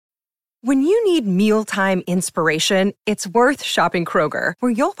When you need mealtime inspiration, it's worth shopping Kroger,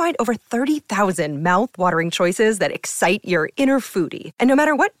 where you'll find over 30,000 mouth-watering choices that excite your inner foodie. And no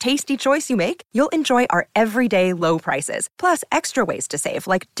matter what tasty choice you make, you'll enjoy our everyday low prices, plus extra ways to save,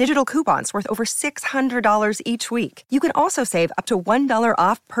 like digital coupons worth over $600 each week. You can also save up to $1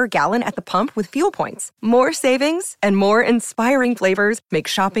 off per gallon at the pump with fuel points. More savings and more inspiring flavors make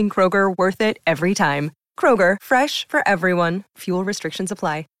shopping Kroger worth it every time. Kroger, fresh for everyone. Fuel restrictions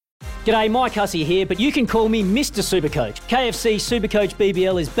apply. G'day, Mike Hussey here, but you can call me Mr. Supercoach. KFC Supercoach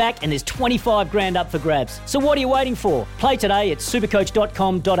BBL is back and there's 25 grand up for grabs. So what are you waiting for? Play today at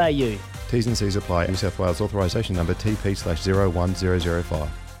supercoach.com.au. T's and C's apply. New South Wales authorisation number TP/01005.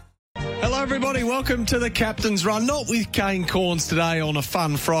 Hello everybody, welcome to the Captain's Run. Not with Kane Corns today on a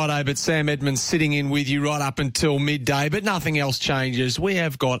fun Friday, but Sam Edmonds sitting in with you right up until midday, but nothing else changes. We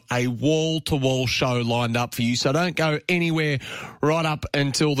have got a wall-to-wall show lined up for you, so don't go anywhere right up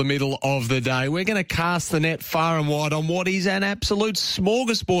until the middle of the day. We're going to cast the net far and wide on what is an absolute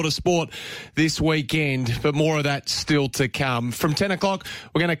smorgasbord of sport this weekend, but more of that still to come. From 10 o'clock,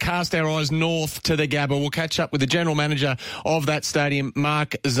 we're going to cast our eyes north to the Gabba. We'll catch up with the general manager of that stadium,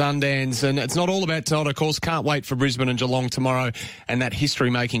 Mark Zundans. And it's not all about tonight, of course. Can't wait for Brisbane and Geelong tomorrow and that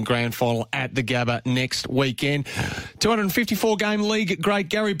history-making grand final at the Gabba next weekend. 254-game league great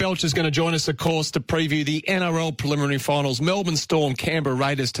Gary Belcher is going to join us, of course, to preview the NRL preliminary finals. Melbourne Storm, Canberra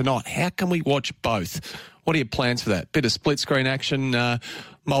Raiders tonight. How can we watch both? What are your plans for that? Bit of split-screen action,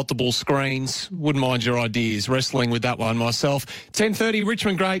 multiple screens. Wouldn't mind your ideas. Wrestling with that one myself. 10:30,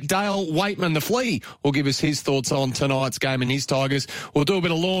 Richmond great Dale Waitman, the Flea, will give us his thoughts on tonight's game and his Tigers. We'll do a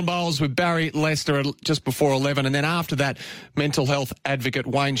bit of lawn bowls with Barry Lester just before 11. And then after that, mental health advocate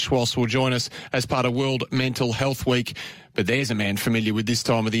Wayne Schwass will join us as part of World Mental Health Week. But there's a man familiar with this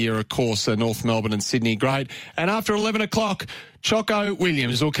time of the year, of course, North Melbourne and Sydney great. And after 11 o'clock, Choco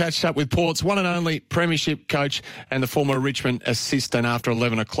Williams will catch up with Port's one and only premiership coach and the former Richmond assistant after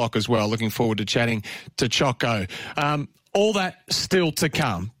 11 o'clock as well. Looking forward to chatting to Choco. All that still to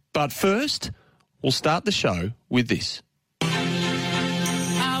come. But first, we'll start the show with this.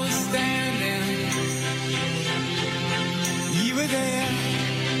 I was standing, you were there,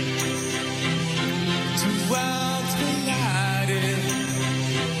 two worlds collided,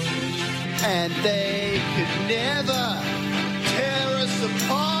 and they could never tear us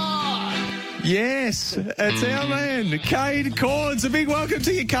apart. Yes, it's our man, Kane Corns. A big welcome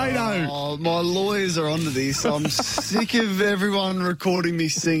to you, Kano. Oh, my lawyers are onto this. I'm sick of everyone recording me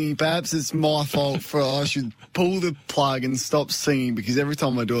singing. Perhaps it's my fault for I should pull the plug and stop singing because every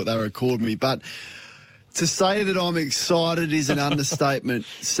time I do it, they record me. But to say that I'm excited is an understatement,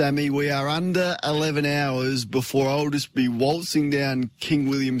 Sammy. We are under 11 hours before I'll just be waltzing down King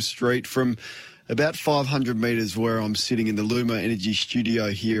William Street from about 500 metres where I'm sitting in the Luma Energy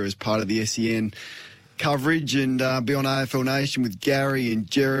studio here as part of the SEN coverage and be on AFL Nation with Gary and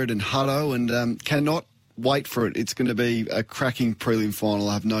Jared and Hutto and cannot wait for it. It's going to be a cracking prelim final.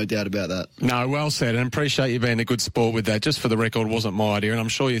 I have no doubt about that. No, well said, and appreciate you being a good sport with that. Just for the record, it wasn't my idea, and I'm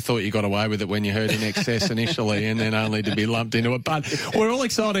sure you thought you got away with it when you heard In Excess initially and then only to be lumped into it. But we're all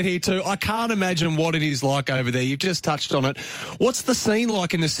excited here too. I can't imagine what it is like over there. You've just touched on it. What's the scene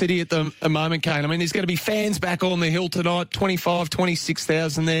like in the city at the moment, Kane? I mean, there's going to be fans back on the hill tonight,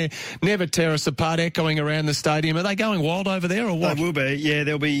 26,000 there. Never tear us apart, echoing around the stadium. Are they going wild over there or what? They will be, yeah.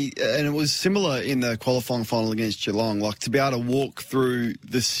 There'll be, and it was similar in the qualifying final against Geelong, like to be able to walk through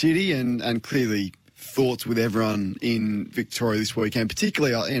the city and clearly thoughts with everyone in Victoria this weekend,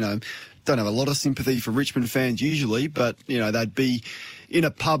 particularly, don't have a lot of sympathy for Richmond fans usually, but, they'd be in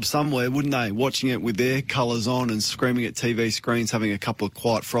a pub somewhere, wouldn't they, watching it with their colours on and screaming at TV screens, having a couple of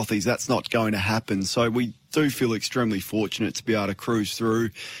quiet frothies. That's not going to happen. So we do feel extremely fortunate to be able to cruise through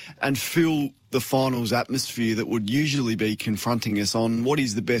and feel the finals atmosphere that would usually be confronting us on what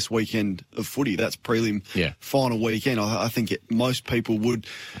is the best weekend of footy. That's prelim final weekend. I think most people would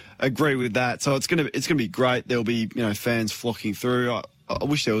agree with that. So it's going to be great. There'll be fans flocking through. I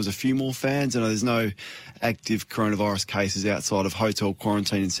wish there was a few more fans. There's no active coronavirus cases outside of hotel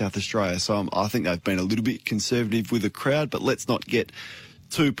quarantine in South Australia. So I think they've been a little bit conservative with the crowd, but let's not get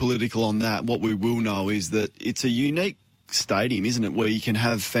too political on that. What we will know is that it's a unique stadium, isn't it, where you can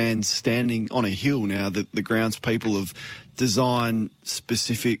have fans standing on a hill now that the grounds people have designed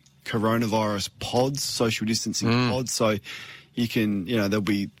specific coronavirus pods, social distancing pods, so you can, there'll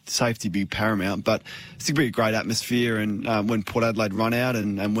be safety be paramount, but it's going to be a great atmosphere. And when Port Adelaide run out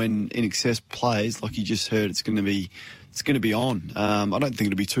and when In Excess plays, like you just heard, it's going to be on. I don't think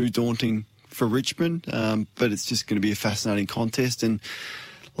it'll be too daunting for Richmond, but it's just going to be a fascinating contest. And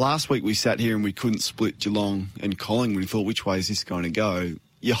last week we sat here and we couldn't split Geelong and Collingwood. We thought, which way is this going to go?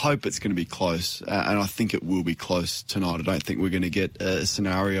 you hope it's going to be close, and I think it will be close tonight. I don't think we're going to get a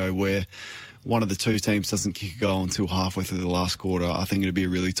scenario where one of the two teams doesn't kick a goal until halfway through the last quarter. I think it'll be a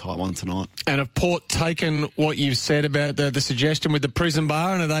really tight one tonight. And have Port taken what you've said about the suggestion with the prison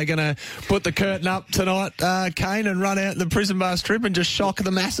bar, and are they going to put the curtain up tonight, Kane, and run out the prison bar strip and just shock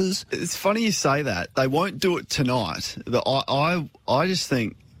the masses? It's funny you say that. They won't do it tonight, but I just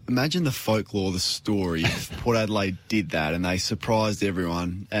think, imagine the folklore, the story, if Port Adelaide did that and they surprised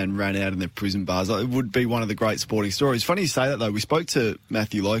everyone and ran out in their prison bars. It would be one of the great sporting stories. Funny you say that, though. We spoke to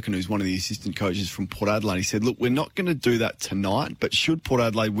Matthew Loken, who's one of the assistant coaches from Port Adelaide. He said, look, we're not going to do that tonight, but should Port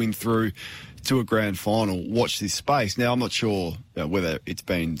Adelaide win through to a grand final, watch this space. Now, I'm not sure whether it's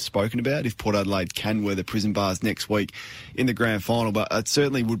been spoken about, if Port Adelaide can wear the prison bars next week in the grand final, but it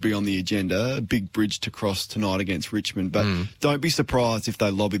certainly would be on the agenda. A big bridge to cross tonight against Richmond, but don't be surprised if they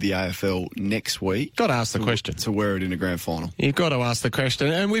lobby the AFL next week. Got to ask the question. To wear it in a grand final. You've got to ask the question.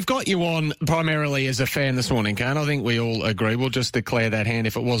 And we've got you on primarily as a fan this morning, Kane. I think we all agree. We'll just declare that hand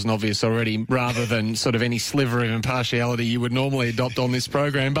if it wasn't obvious already, rather than sort of any sliver of impartiality you would normally adopt on this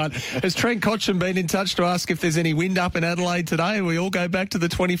program. But has Trent Cotchin been in touch to ask if there's any wind up in Adelaide today? We all go back to the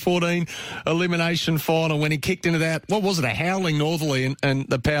 2014 elimination final when he kicked into that, what was it, a howling northerly, and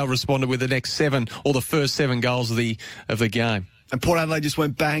the Power responded with the next 7 or the first 7 goals of the game. And Port Adelaide just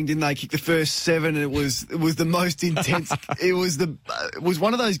went bang, didn't they? Kicked the first 7, and it was the most intense. it was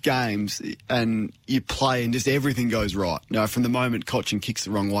one of those games, and you play, and just everything goes right. From the moment Cotchin kicks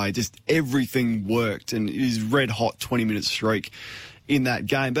the wrong way, just everything worked, and it is red hot 20-minute streak in that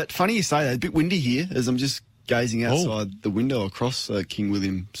game. But funny you say that. It's a bit windy here, as I'm just gazing outside the window across King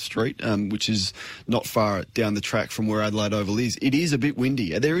William Street, which is not far down the track from where Adelaide Oval is. It is a bit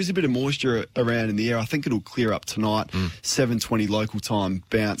windy. There is a bit of moisture around in the air. I think it'll clear up tonight. 7:20 local time,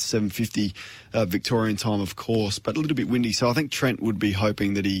 bounce 7:50 Victorian time, of course, but a little bit windy. So I think Trent would be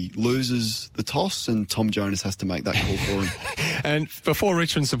hoping that he loses the toss and Tom Jonas has to make that call for him. And before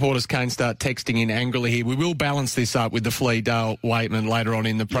Richmond supporters, Kane, start texting in angrily here, we will balance this up with the Flea Dale Waitman later on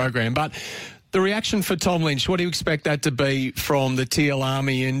in the program. But the reaction for Tom Lynch, what do you expect that to be from the TL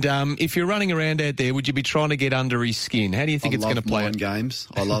Army? And if you're running around out there, would you be trying to get under his skin? How do you think it's going to play?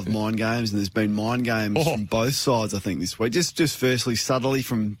 I love mind games, and there's been mind games from both sides, I think, this week. Just firstly, subtly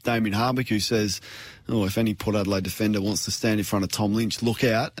from Damien Hardwick, who says, if any Port Adelaide defender wants to stand in front of Tom Lynch, look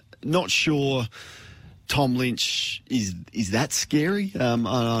out. Not sure Tom Lynch is that scary.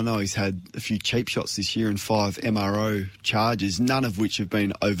 I know he's had a few cheap shots this year and 5 MRO charges, none of which have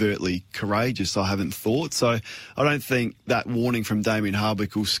been overtly courageous, I haven't thought. So I don't think that warning from Damien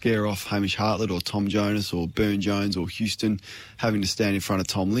Hardwick will scare off Hamish Hartlett or Tom Jonas or Burn Jones or Houston having to stand in front of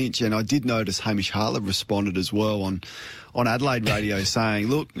Tom Lynch. And I did notice Hamish Hartlett responded as well on Adelaide radio saying,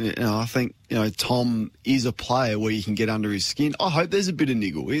 look, I think, Tom is a player where you can get under his skin. I hope there's a bit of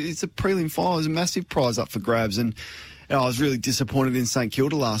niggle. It's a prelim final. There's a massive prize up for grabs. And I was really disappointed in St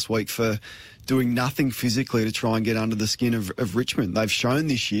Kilda last week for doing nothing physically to try and get under the skin of Richmond. They've shown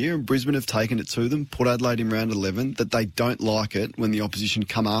this year, and Brisbane have taken it to them, Port Adelaide in round 11, that they don't like it when the opposition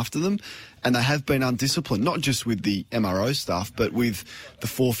come after them. And they have been undisciplined, not just with the MRO stuff, but with the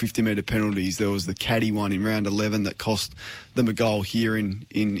 450-metre penalties. There was the caddy one in round 11 that cost them a goal here in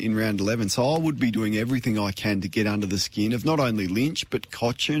round 11. So I would be doing everything I can to get under the skin of not only Lynch, but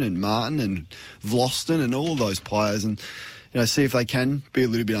Cotchin and Martin and Vlosten and all those players, and see if they can be a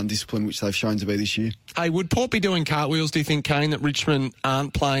little bit undisciplined, which they've shown to be this year. Hey, would Port be doing cartwheels, do you think, Kane, that Richmond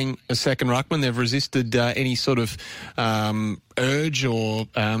aren't playing a second ruckman? They've resisted any sort of urge, or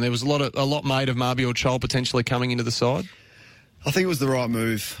there was a lot made of Mabior Chol potentially coming into the side? I think it was the right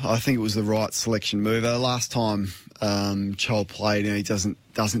move. I think it was the right selection move. Last time Chol played, he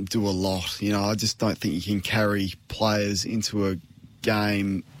doesn't do a lot. I just don't think you can carry players into a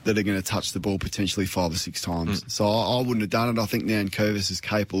game that are going to touch the ball potentially 5 or 6 times. So I wouldn't have done it. I think Nan Curvis is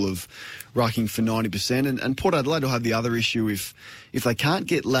capable of rucking for 90%. And Port Adelaide will have the other issue if they can't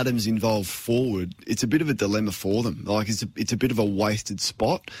get Laddams involved forward, it's a bit of a dilemma for them. Like it's a bit of a wasted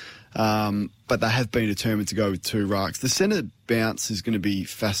spot. But they have been determined to go with 2 rucks. The centre bounce is going to be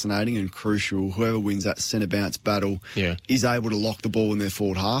fascinating and crucial. Whoever wins that centre bounce battle is able to lock the ball in their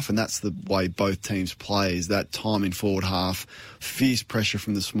forward half, and that's the way both teams play, is that time in forward half, fierce pressure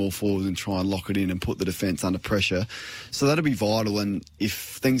from the small forwards and try and lock it in and put the defence under pressure. So that'll be vital, and if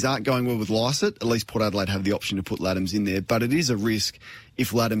things aren't going well with Lycett, at least Port Adelaide have the option to put Laddams in there. But it is a risk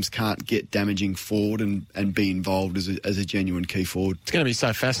if Laddams can't get damaging forward and be involved as a genuine key forward. It's going to be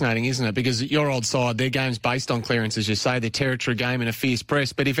so fascinating, isn't it? Because your old side, their game's based on clearance, as you say, their territory game and a fierce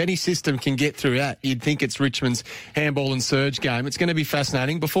press. But if any system can get through that, you'd think it's Richmond's handball and surge game. It's going to be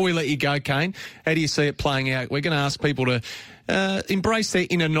fascinating. Before we let you go, Kane, how do you see it playing out? We're going to ask people to embrace their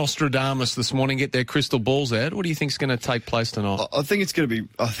inner Nostradamus this morning, get their crystal balls out. What do you think is going to take place tonight? I think it's going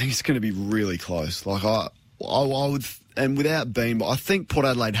to be really close. Like I would, and without being, but I think Port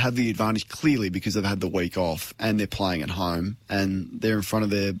Adelaide have the advantage clearly because they've had the week off and they're playing at home and they're in front of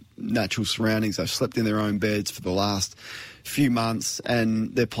their natural surroundings. They've slept in their own beds for the last few months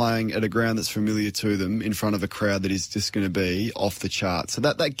and they're playing at a ground that's familiar to them in front of a crowd that is just going to be off the chart. So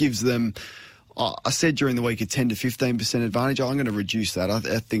that gives them, I said during the week, a 10 to 15% advantage. I'm going to reduce that. I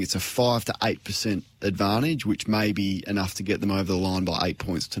think it's a 5 to 8% advantage, which may be enough to get them over the line by 8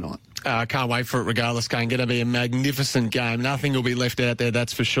 points tonight. Can't wait for it regardless, Kane. Going to be a magnificent game. Nothing will be left out there,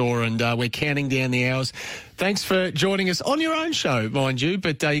 that's for sure. And we're counting down the hours. Thanks for joining us on your own show, mind you.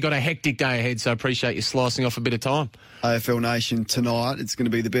 But you got a hectic day ahead, so I appreciate you slicing off a bit of time. AFL Nation tonight, it's going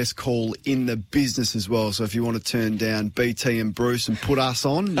to be the best call in the business as well. So if you want to turn down BT and Bruce and put us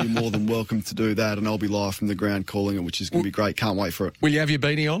on, you're more than welcome to do that. And I'll be live from the ground calling it, which is going to be great. Can't wait for it. Will you have your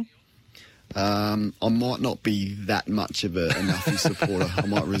beanie on? I might not be that much of a Nuffy supporter. I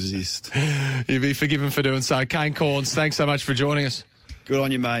might resist. You'll be forgiven for doing so. Kane Cornes, thanks so much for joining us. Good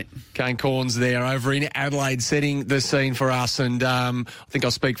on you, mate. Kane Cornes there over in Adelaide setting the scene for us. And I think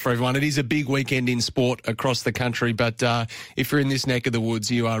I'll speak for everyone. It is a big weekend in sport across the country. But if you're in this neck of the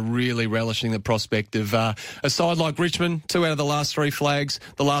woods, you are really relishing the prospect of a side like Richmond, 2 out of the last 3 flags,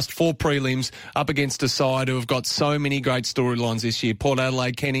 the last 4 prelims, up against a side who have got so many great storylines this year. Port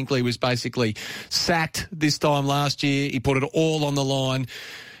Adelaide, Ken Hinkley was basically sacked this time last year. He put it all on the line.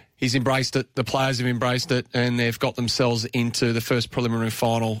 He's embraced it, the players have embraced it, and they've got themselves into the first preliminary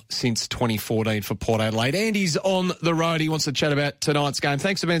final since 2014 for Port Adelaide. Andy's on the road. He wants to chat about tonight's game.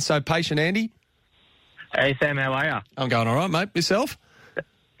 Thanks for being so patient, Andy. Hey, Sam, how are you? I'm going all right, mate. Yourself?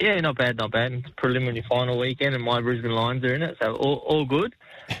 Yeah, not bad, not bad. It's preliminary final weekend and my Brisbane Lions are in it, so all good.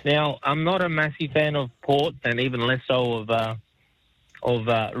 Now, I'm not a massive fan of Port and even less so of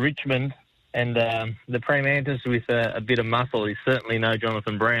Richmond. And the Prem Mantis with a bit of muscle is certainly no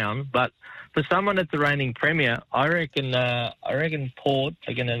Jonathan Brown. But for someone that's the reigning premier, I reckon Port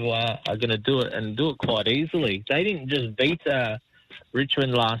are going to do it and do it quite easily. They didn't just beat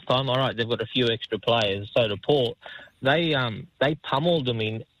Richmond last time. All right, they've got a few extra players. So to Port, they pummeled them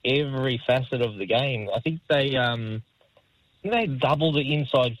in every facet of the game. I think they doubled the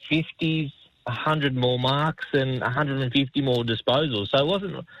inside 50s, 100 more marks, and 150 more disposals. So it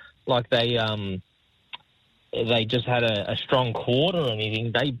wasn't like they just had a strong quarter or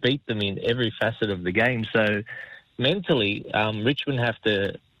anything. They beat them in every facet of the game. So mentally, Richmond have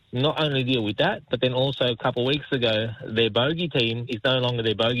to not only deal with that, but then also a couple of weeks ago, their bogey team is no longer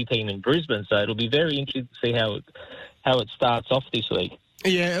their bogey team in Brisbane. So it'll be very interesting to see how it starts off this week.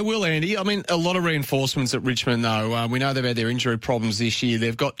 Yeah, it will, Andy. I mean, a lot of reinforcements at Richmond, though. We know they've had their injury problems this year.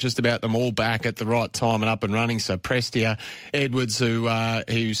 They've got just about them all back at the right time and up and running. So Prestia, Edwards,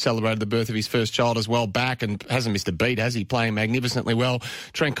 who celebrated the birth of his first child as well, back and hasn't missed a beat, has he? Playing magnificently well.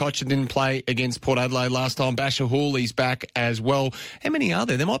 Trent Cotchin didn't play against Port Adelaide last time. Basher Hooley's back as well. How many are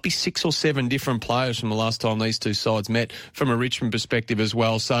there? There might be 6 or 7 different players from the last time these two sides met from a Richmond perspective as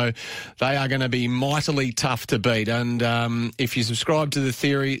well. So they are going to be mightily tough to beat. And if you subscribe to the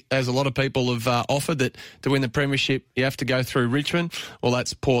theory, as a lot of people have offered, that to win the premiership you have to go through Richmond, well,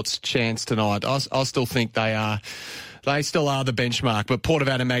 that's Port's chance tonight. I still think they still are the benchmark, but Port have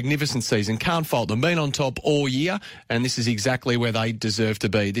had a magnificent season. Can't fault them. Been on top all year, and this is exactly where they deserve to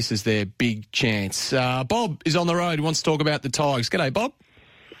be. This is their big chance. Bob is on the road. He wants to talk about the Tigers. G'day, Bob.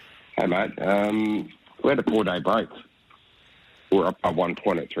 Hey, mate. We had a 4-day break. We were up by 1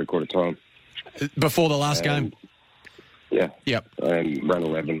 point at three-quarter time. Before the last game? Yeah. Yep. And ran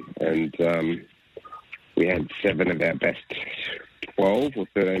 11. And we had 7 of our best 12 or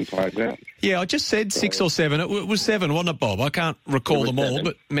 13 players out. Yeah, I just said 6 or 7. It was 7, wasn't it, Bob? I can't recall them all, 7.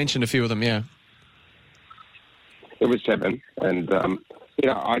 but mentioned a few of them, yeah. It was 7. And,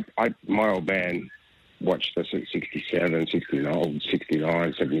 my old man watched us at 67, 69,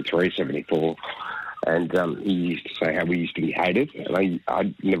 73, 74. And he used to say how we used to be hated. And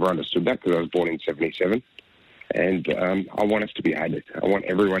I never understood that because I was born in 77. And I want us to be hated. I want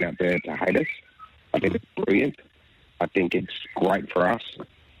everyone out there to hate us. I think it's brilliant. I think it's great for us.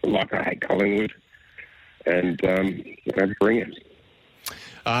 Like I hate Collingwood. And, bring it.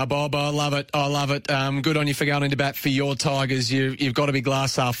 Bob, I love it. I love it. Good on you for going into bat for your Tigers. You've got to be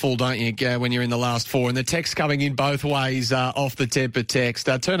glass half full, don't you, when you're in the last 4? And the text coming in both ways off the temper text.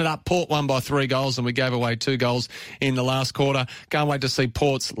 Turn it up. Port won by 3 goals, and we gave away 2 goals in the last quarter. Can't wait to see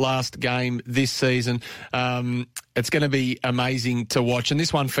Port's last game this season. It's going to be amazing to watch. And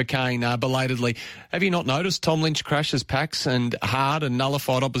this one for Kane, belatedly. Have you not noticed Tom Lynch crashes packs and hard and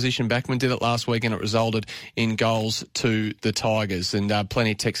nullified opposition backmen? Did it last week and it resulted in goals to the Tigers. And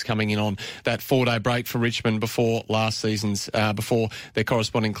plenty of text coming in on that 4-day break for Richmond before last season's, before their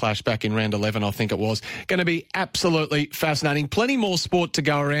corresponding clash back in round 11, I think it was. Going to be absolutely fascinating. Plenty more sport to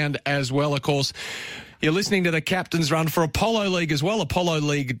go around as well, of course. You're listening to the Captain's Run for Apollo League as well.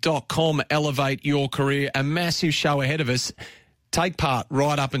 ApolloLeague.com. Elevate your career. A massive show ahead of us. Take part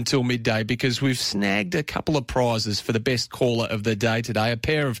right up until midday because we've snagged a couple of prizes for the best caller of the day today. A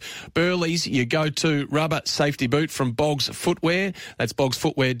pair of Burleys, your go-to rubber safety boot from Boggs Footwear. That's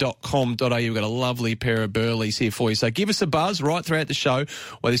boggsfootwear.com.au. We've got a lovely pair of Burleys here for you. So give us a buzz right throughout the show.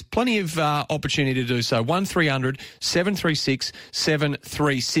 Well, there's plenty of opportunity to do so. 1300 736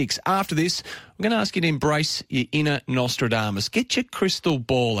 736. After this, I'm going to ask you to embrace your inner Nostradamus. Get your crystal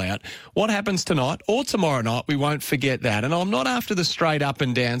ball out. What happens tonight or tomorrow night, we won't forget that. And I'm not after the straight up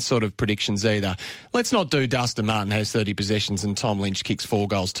and down sort of predictions either. Let's not do Dustin Martin has 30 possessions and Tom Lynch kicks 4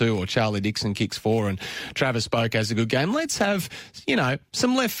 goals too, or Charlie Dixon kicks 4 and Travis Boak has a good game. Let's have,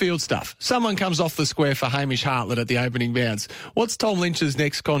 some left field stuff. Someone comes off the square for Hamish Hartlett at the opening bounce. What's Tom Lynch's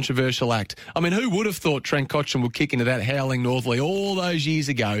next controversial act? I mean, who would have thought Trent Cotchin would kick into that howling northerly all those years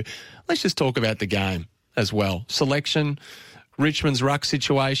ago? Let's just talk about the game as well. Selection, Richmond's ruck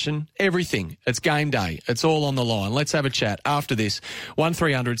situation, everything. It's game day. It's all on the line. Let's have a chat after this.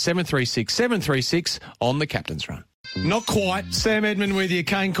 1300 736 736 on the Captain's Run. Not quite. Sam Edmund with you.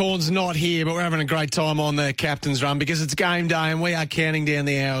 Kane Corns not here, but we're having a great time on the Captain's Run because it's game day and we are counting down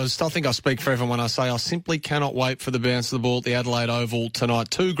the hours. I think I speak for everyone when I say I simply cannot wait for the bounce of the ball at the Adelaide Oval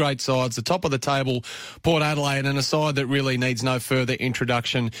tonight. 2 great sides, the top of the table, Port Adelaide, and a side that really needs no further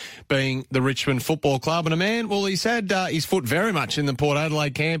introduction being the Richmond Football Club. And a man, well, he's had his foot very much in the Port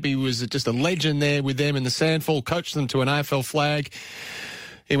Adelaide camp. He was just a legend there with them in the Sandfall, coached them to an AFL flag.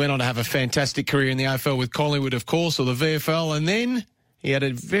 He went on to have a fantastic career in the AFL with Collingwood, of course, or the VFL, and then he had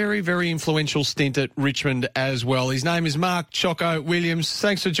a very, very influential stint at Richmond as well. His name is Mark Choco Williams.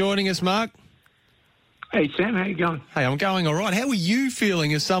 Thanks for joining us, Mark. Hey, Sam, how you going? Hey, I'm going all right. How are you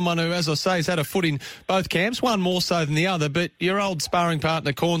feeling as someone who, as I say, has had a foot in both camps, one more so than the other, but your old sparring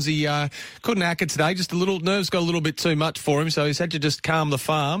partner, Cornsey, couldn't hack it today, just a little, nerves got a little bit too much for him, so he's had to just calm the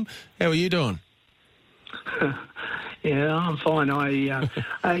farm. How are you doing? Yeah, I'm fine. I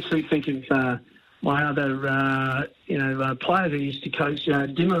actually think of my other, players I used to coach,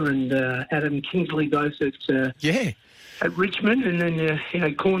 Dimmer and Adam Kingsley, both at Richmond, and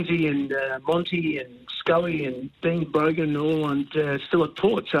then Cornsey and Monty and Scully and Dean Brogan all on still at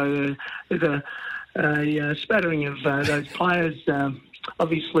Port. So there's a spattering of those players.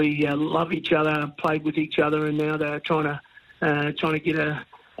 Obviously, love each other, played with each other, and now they're trying to get a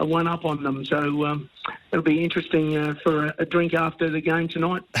one-up on them. So it'll be interesting for a drink after the game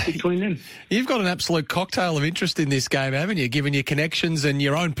tonight between them. You've got an absolute cocktail of interest in this game, haven't you, given your connections and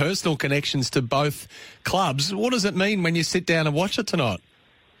your own personal connections to both clubs. What does it mean when you sit down and watch it tonight?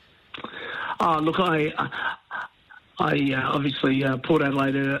 Look, I obviously Port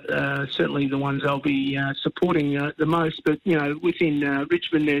Adelaide are certainly the ones I'll be supporting the most. But within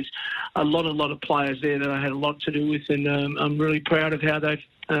Richmond, there's a lot of players there that I had a lot to do with, and I'm really proud of how they've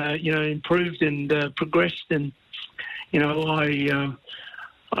improved and progressed. And I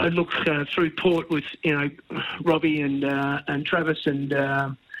look through Port with Robbie and Travis and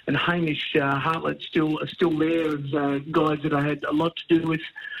Hamish Hartlett still there as guys that I had a lot to do with.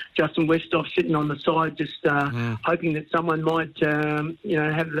 Justin Westhoff sitting on the side, just hoping that someone might,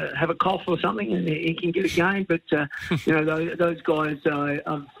 have a cough or something and he can get a game. But those guys,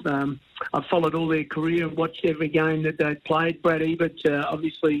 I've followed all their career and watched every game that they've played. Brad Ebert,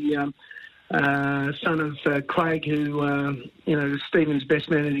 obviously, son of Craig, who was Stephen's best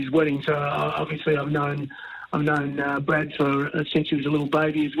man at his wedding. So obviously, I've known Brad since he was a little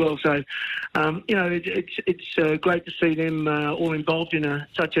baby as well. So, it's great to see them all involved in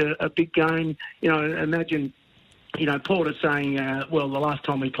such a big game. Imagine, Port are saying, the last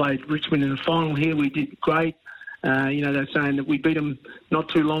time we played Richmond in the final here, we did great. They're saying that we beat them not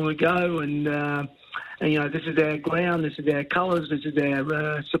too long ago, and this is our ground, this is our colours, this is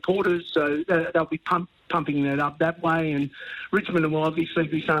our supporters. So they'll be pumping that up that way, and Richmond will obviously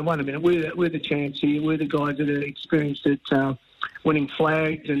be saying, wait a minute, we're the champs here, we're the guys that are experienced at winning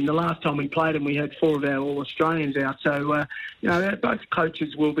flags, and the last time we played them we had 4 of our All-Australians out, so both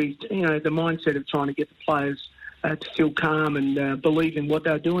coaches will be, the mindset of trying to get the players to feel calm and believe in what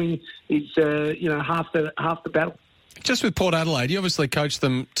they're doing is half the battle. Just with Port Adelaide, you obviously coached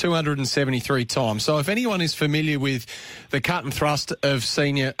them 273 times. So if anyone is familiar with the cut and thrust of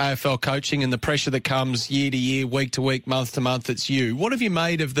senior AFL coaching and the pressure that comes year to year, week to week, month to month, it's you. What have you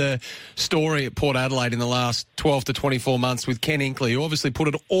made of the story at Port Adelaide in the last 12 to 24 months with Ken Inkley, who obviously put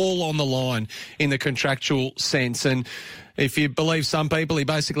it all on the line in the contractual sense? And if you believe some people, he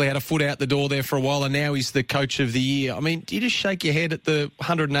basically had a foot out the door there for a while and now he's the coach of the year. I mean, do you just shake your head at the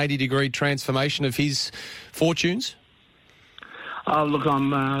 180-degree transformation of his fortunes? Oh, look,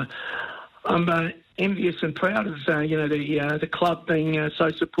 I'm envious and proud of the club being so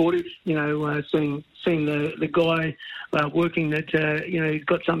supportive. Seeing the guy working that he's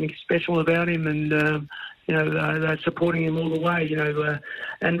got something special about him, and they're supporting him all the way.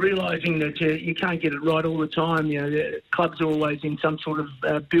 And realising that you can't get it right all the time. The clubs are always in some sort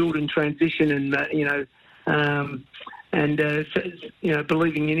of build and transition, and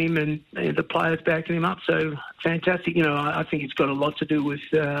believing in him and the players backing him up. So fantastic. I think it's got a lot to do with,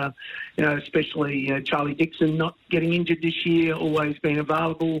 especially Charlie Dixon not getting injured this year, always being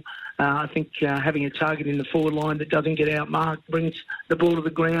available. I think having a target in the forward line that doesn't get outmarked brings the ball to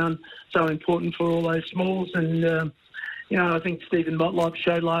the ground. So important for all those smalls. And, I think Stephen Motlop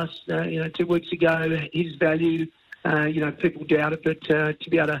showed last, 2 weeks ago, his value. People doubt it, but to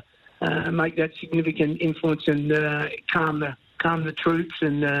be able to make that significant influence and calm the troops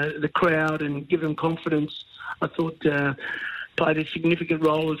and the crowd and give them confidence, I thought played a significant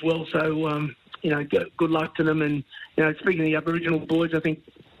role as well. So, good luck to them. And, speaking of the Aboriginal boys, I think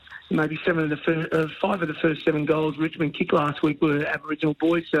maybe 5 of the first 7 goals Richmond kicked last week were Aboriginal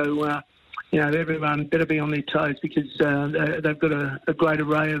boys. So, everyone better be on their toes because they've got a great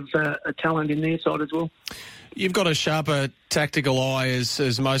array of talent in their side as well. You've got a sharper tactical eye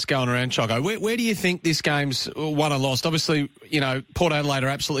as most going around, Choco. Where do you think this game's won and lost? Obviously, Port Adelaide are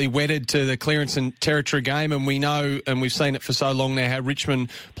absolutely wedded to the clearance and territory game, and we know, and we've seen it for so long now, how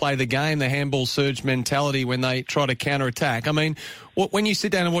Richmond play the game, the handball surge mentality when they try to counter-attack. I mean, when you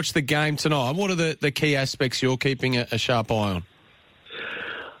sit down and watch the game tonight, what are the key aspects you're keeping a sharp eye on?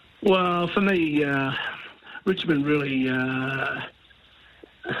 Well, for me, Richmond really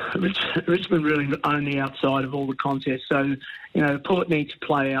own the outside of all the contests. So, Port needs to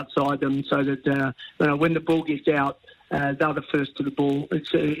play outside them so that when the ball gets out, they're the first to the ball.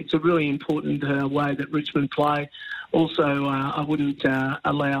 It's a really important way that Richmond play. Also, I wouldn't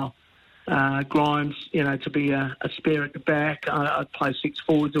allow Grimes, to be a spare at the back. I'd play 6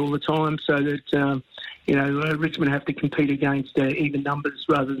 forwards all the time so that, Richmond have to compete against even numbers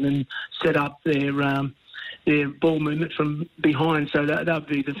rather than set up their ball movement from behind. So that would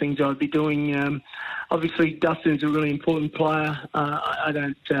be the things I would be doing. Obviously, Dustin's a really important player. I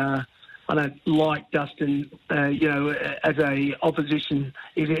don't like Dustin, as a opposition.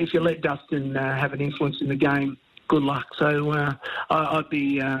 If you let Dustin have an influence in the game, good luck. So I'd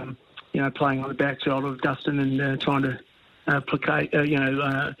be, playing on the backside of Dustin and trying to placate,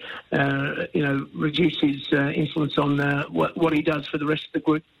 reduce his influence on what he does for the rest of the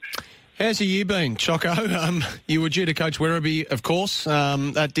group. How's your year been, Choco? You were due to coach Werribee, of course.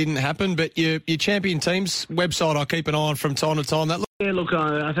 That didn't happen, but your champion team's website I keep an eye on from time to time. I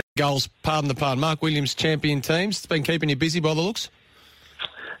think goals, pardon the pun. Mark Williams' champion teams. It's been keeping you busy by the looks.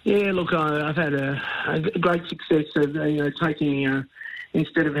 Yeah, look, I've had a great success of taking.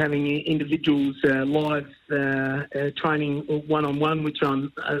 Instead of having individuals live training one-on-one, which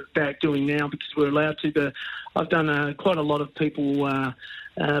I'm back doing now because we're allowed to, but I've done quite a lot of people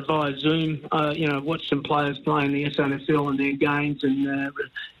via Zoom. Watched some players playing the SNFL and their games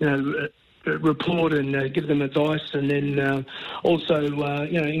and, report and give them advice, and then also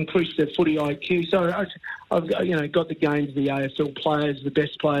increase their footy IQ. So I've got the games of the AFL players, the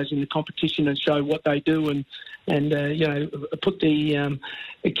best players in the competition, and show what they do, and put the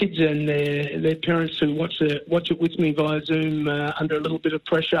kids and their parents who watch it with me via Zoom under a little bit of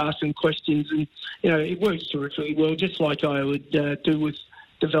pressure, asking questions, and it works terrifically well, just like I would do with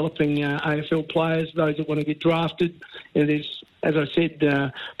developing AFL players, those that want to get drafted. There's, as I said,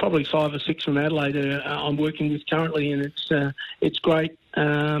 probably 5 or 6 from Adelaide I'm working with currently, and it's great.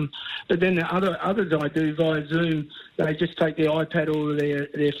 But then the others I do via Zoom, they just take their iPad or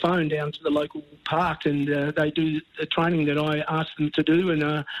their phone down to the local park, and they do the training that I ask them to do,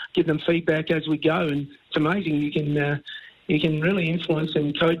 and give them feedback as we go. And it's amazing. You can really influence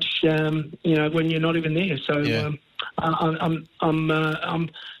and coach, when you're not even there. So. Yeah. I'm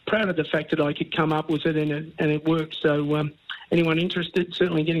proud of the fact that I could come up with it and it works. So anyone interested,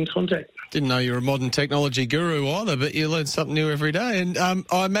 certainly get in contact. Didn't know you were a modern technology guru either, but you learn something new every day. And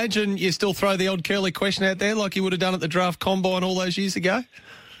I imagine you still throw the odd curly question out there like you would have done at the draft combine all those years ago?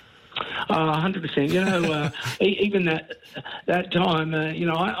 100%. You know, even that time, you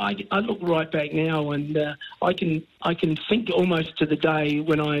know, I look right back now, and I can think almost to the day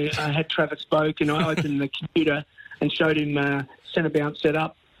when I had Travis Boak and I opened the computer and showed him centre bounce set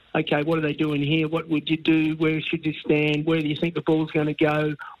up. Okay, what are they doing here? What would you do? Where should you stand? Where do you think the ball's going to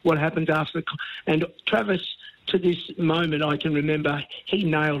go? What happens after? And Travis, to this moment, I can remember he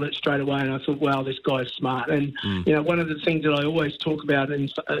nailed it straight away, and I thought, wow, this guy's smart. And, you know, one of the things that I always talk about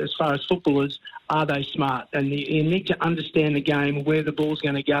as far as footballers, are they smart? And you need to understand the game, where the ball's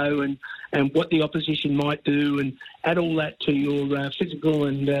going to go and what the opposition might do, and add all that to your physical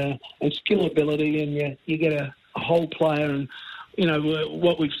and skill ability, and you get a whole player. And, you know,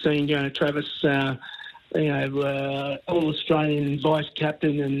 what we've seen, you know, Travis, All-Australian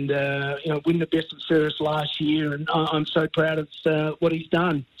vice-captain and, you know, win the best and fairest last year. And I'm so proud of what he's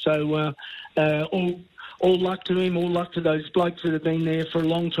done. So all luck to him, all luck to those blokes that have been there for a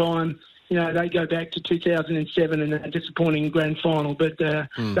long time. You know, they go back to 2007 and a disappointing grand final, but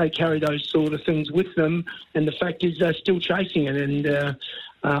they carry those sort of things with them. And the fact is they're still chasing it. And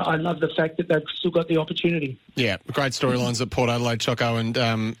I love the fact that they've still got the opportunity. Yeah, great storylines at Port Adelaide, Choco, and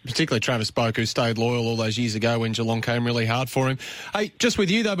particularly Travis Boak, who stayed loyal all those years ago when Geelong came really hard for him. Hey, just with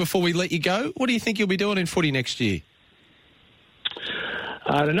you, though, before we let you go, what do you think you'll be doing in footy next year?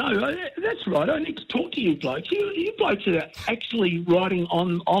 I don't know. That's right. I need to talk to you blokes. You blokes are actually writing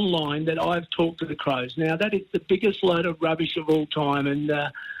online that I've talked to the Crows. Now, that is the biggest load of rubbish of all time, and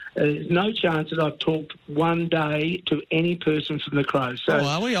there's no chance that I've talked one day to any person from the Crows. So,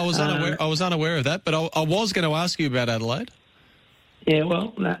 are we? I was unaware of that, but I was going to ask you about Adelaide. Yeah,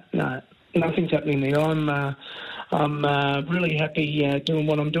 well, no, nothing's happening there. I'm really happy doing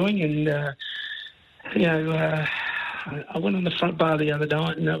what I'm doing, and you know. I went on the front bar the other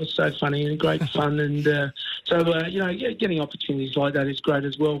night, and that was so funny and great fun. And you know, getting opportunities like that is great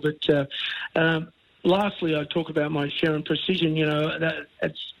as well. But lastly, I talk about my Sherrin Precision. You know,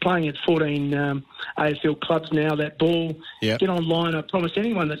 it's playing at 14 AFL clubs now. That ball, get online. I promise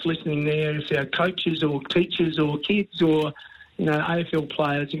anyone that's listening there, if they're coaches or teachers or kids or, you know, AFL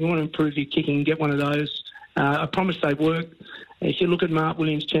players, if you want to improve your kicking, get one of those. I promise they work. If you look at Mark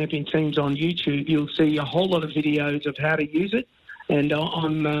Williams Champion Teams on YouTube, you'll see a whole lot of videos of how to use it. And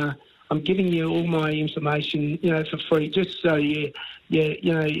I'm giving you all my information, you know, for free, just so you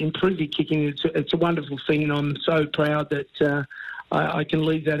know, improve your kicking. It's a wonderful thing, and I'm so proud that I can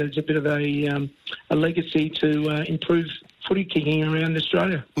leave that as a bit of a legacy to improve footy kicking around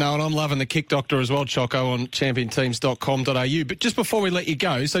Australia. No, and I'm loving the Kick Doctor as well, Choco, on championteams.com.au. But just before we let you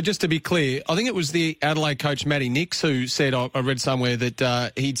go, so just to be clear, I think it was the Adelaide coach Matty Nix who said, I read somewhere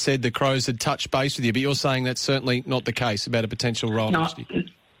that he'd said the Crows had touched base with you, but you're saying that's certainly not the case about a potential role next year.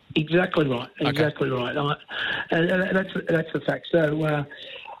 Exactly right. Exactly right. That's the fact. So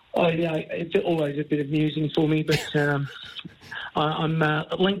it's always a bit amusing for me, but I'm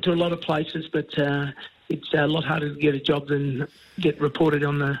linked to a lot of places, but it's a lot harder to get a job than get reported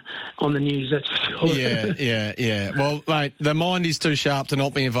on the news, that's for sure. Yeah. Well, mate, the mind is too sharp to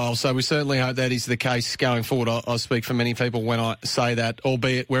not be involved, so we certainly hope that is the case going forward. I speak for many people when I say that,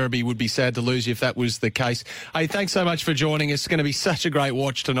 albeit Werribee would be sad to lose you if that was the case. Hey, thanks so much for joining us. It's going to be such a great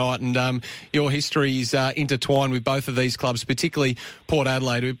watch tonight, and your history is intertwined with both of these clubs, particularly Port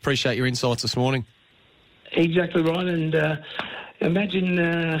Adelaide. We appreciate your insights this morning. Exactly right, and imagine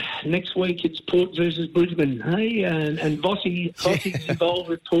next week it's Port versus Brisbane, hey? And Vossie's involved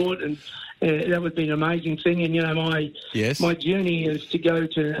with Port, and that would be an amazing thing. And, you know, my journey is to go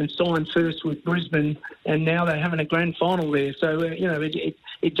to and sign first with Brisbane, and now they're having a grand final there. So, you know,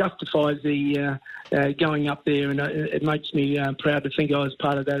 it justifies the going up there, and it makes me proud to think I was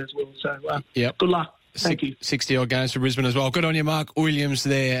part of that as well. So, good luck. Thank you. 60-odd games for Brisbane as well. Good on you, Mark Williams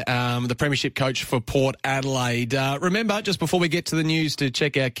there, the premiership coach for Port Adelaide. Remember, just before we get to the news, to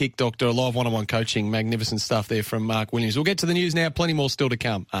check out Kick Doctor, a live one-on-one coaching. Magnificent stuff there from Mark Williams. We'll get to the news now. Plenty more still to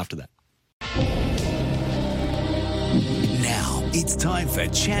come after that. Now it's time for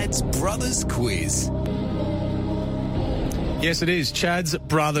Chad's Brothers Quiz. Yes, it is. Chad's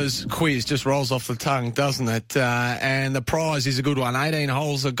Brothers Quiz. Just rolls off the tongue, doesn't it? And the prize is a good one. 18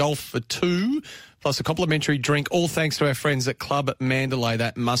 holes of golf for two, plus a complimentary drink, all thanks to our friends at Club Mandalay,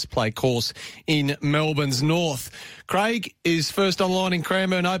 that must-play course in Melbourne's north. Craig is first online in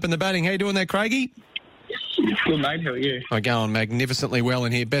Cranbourne Open, the batting. How you doing there, Craigie? Good, mate. How are you? I'm going magnificently well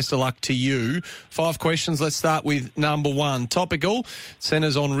in here. Best of luck to you. 5 questions. Let's start with number 1. Topical.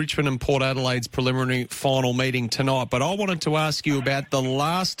 Centres on Richmond and Port Adelaide's preliminary final meeting tonight. But I wanted to ask you about the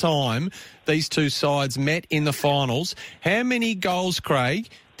last time these two sides met in the finals. How many goals, Craig,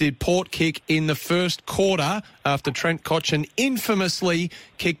 did Port kick in the first quarter after Trent Cotchin infamously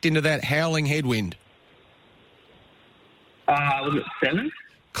kicked into that howling headwind? Was it 7?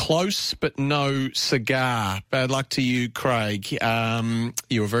 Close, but no cigar. Bad luck to you, Craig.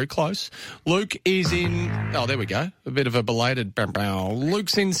 You were very close. Luke is in... Oh, there we go. A bit of a belated...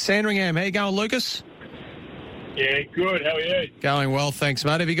 Luke's in Sandringham. How you going, Lucas? Yeah, good. How are you? Going well, thanks,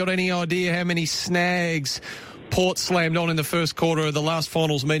 mate. Have you got any idea how many snags Port slammed on in the first quarter of the last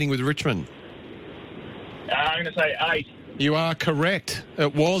finals meeting with Richmond? I'm going to say 8. You are correct.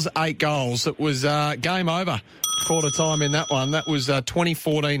 It was 8 goals. It was game over. Quarter time in that one. That was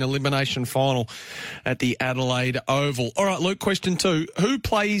 2014 elimination final at the Adelaide Oval. All right, Luke, question 2. Who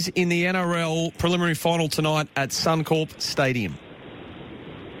plays in the NRL preliminary final tonight at Suncorp Stadium?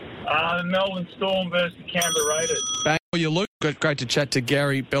 The Melbourne Storm versus the Canberra Raiders. Bang for you, Luke. Great to chat to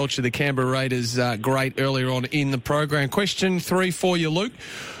Gary Belcher, the Canberra Raiders, great earlier on in the program. Question 3 for you, Luke.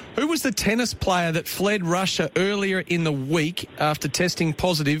 Who was the tennis player that fled Russia earlier in the week after testing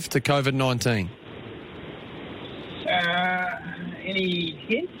positive to COVID-19? Any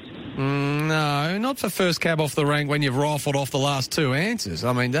hints? No, not for first cab off the rank when you've rifled off the last 2 answers.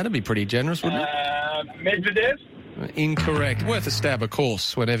 I mean, that'd be pretty generous, wouldn't it? Medvedev? Incorrect. Worth a stab, of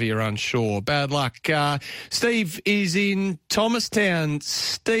course, whenever you're unsure. Bad luck. Steve is in Thomastown.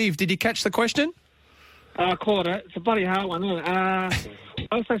 Steve, did you catch the question? Caught it. It's a bloody hard one, isn't it?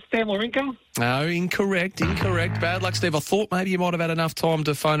 Also Stan Wawrinka? No, incorrect. Bad luck, Steve. I thought maybe you might have had enough time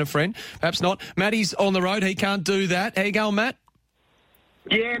to phone a friend. Perhaps not. Matty's on the road. He can't do that. How you going, Matt?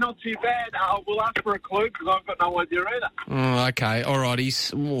 Yeah, not too bad. We'll ask for a clue because I've got no idea either. Okay, all right.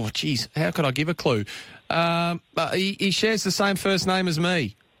 Geez, how could I give a clue? He shares the same first name as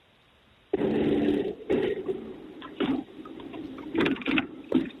me.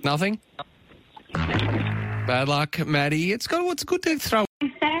 Nothing? Bad luck, Maddie. It's good to throw.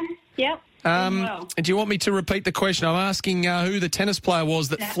 Sam? Yep. Do you want me to repeat the question? I'm asking who the tennis player was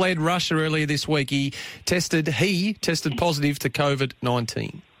that fled Russia earlier this week. He tested positive to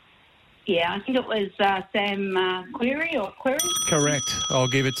COVID-19. Yeah, I think it was Sam Query or Query. Correct. I'll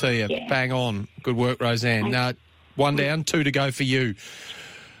give it to you. Yeah. Bang on. Good work, Roseanne. 1 down, 2 to go for you.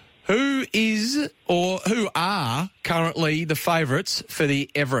 Who are currently the favourites for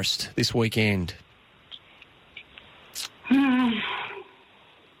the Everest this weekend?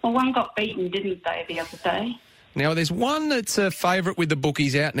 Well, one got beaten, didn't they, the other day? Now, there's one that's a favourite with the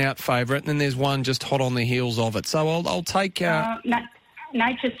bookies, out-and-out favourite, and then there's one just hot on the heels of it. So I'll take...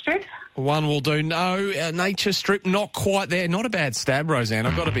 Nature Strip? One will do. No, Nature Strip, not quite there. Not a bad stab, Roseanne.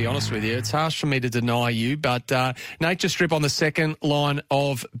 I've got to be honest with you. It's harsh for me to deny you, but Nature Strip on the second line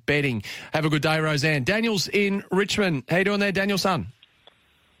of betting. Have a good day, Roseanne. Daniel's in Richmond. How you doing there, Daniel, son?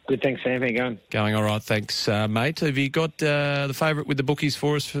 Good, thanks, Sam. How you going? Going all right, thanks, mate. Have you got the favourite with the bookies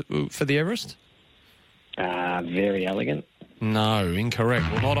for us for the Everest? Very Elegant. No, incorrect.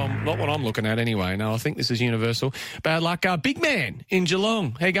 Well, not what I'm looking at anyway. No, I think this is universal. Bad luck. Big Man in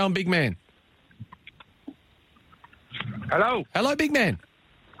Geelong. How you going, Big Man? Hello. Hello, Big Man.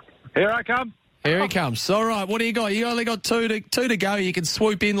 Here I come. Here he comes. All right, what do you got? You only got two to go. You can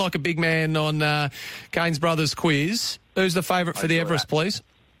swoop in like a big man on Kane's Brothers quiz. Who's the favourite for the Everest, please?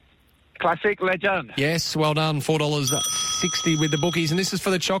 Classic Legend. Yes, well done. $4.60 with the bookies. And this is for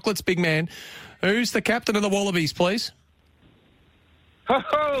the chocolates, Big Man. Who's the captain of the Wallabies, please?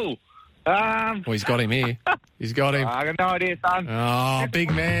 Ho-ho! Well, he's got him here. He's got him. I got no idea, son. Oh,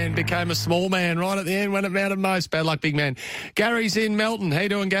 Big Man became a small man right at the end when it mattered most. Bad luck, Big Man. Gary's in Melton. How you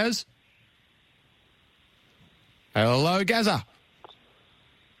doing, Gaz? Hello, Gazza.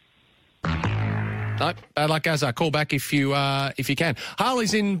 No, bad luck, Gazza. Call back if you can.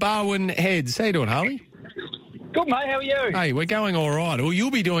 Harley's in Barwon Heads. How you doing, Harley? Good, mate. How are you? Hey, we're going all right. Well,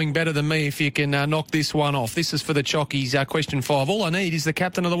 you'll be doing better than me if you can knock this one off. This is for the Chockies. Question 5. All I need is the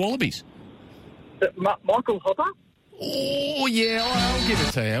captain of the Wallabies. Michael Hopper? Oh, yeah, I'll give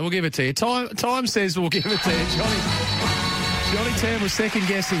it to you. We'll give it to you. Time says we'll give it to you. Johnny Tam was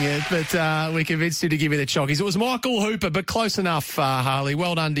second-guessing it, but we convinced you to give you the Chockies. It was Michael Hooper, but close enough, Harley.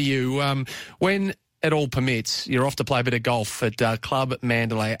 Well done to you. When it all permits, you're off to play a bit of golf at Club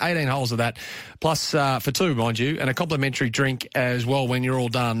Mandalay. 18 holes of that, plus for 2, mind you, and a complimentary drink as well when you're all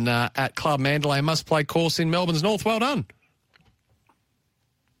done at Club Mandalay. Must-play course in Melbourne's North. Well done.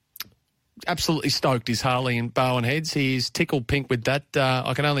 Absolutely stoked is Harley in Barwon Heads. He's tickled pink with that.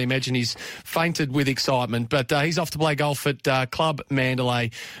 I can only imagine he's fainted with excitement. But he's off to play golf at Club Mandalay.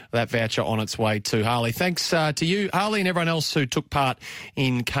 That voucher on its way to Harley. Thanks to you, Harley, and everyone else who took part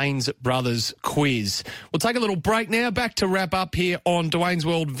in Kane's Brothers quiz. We'll take a little break now. Back to wrap up here on Dwayne's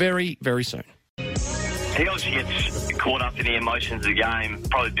World very, very soon. He obviously gets caught up in the emotions of the game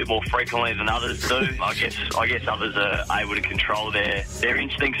probably a bit more frequently than others do. I guess others are able to control their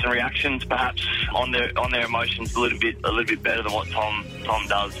instincts and reactions, perhaps on their emotions a little bit better than what Tom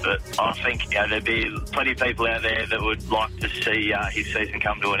does. But I think there'd be plenty of people out there that would like to see his season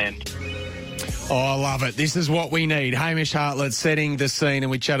come to an end. Oh, I love it. This is what we need. Hamish Hartlett setting the scene, and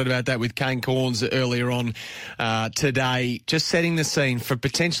we chatted about that with Kane Corns earlier on today. Just setting the scene for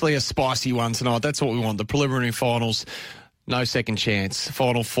potentially a spicy one tonight. That's what we want. The preliminary finals. No second chance,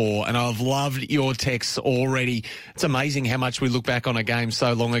 Final Four. And I've loved your texts already. It's amazing how much we look back on a game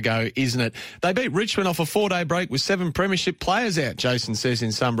so long ago, isn't it? They beat Richmond off a 4-day break with 7 premiership players out, Jason says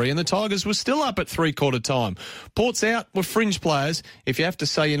in Sunbury, and the Tigers were still up at three-quarter time. Port's out with fringe players. If you have to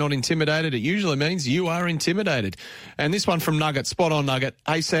say you're not intimidated, it usually means you are intimidated. And this one from Nugget, spot on Nugget.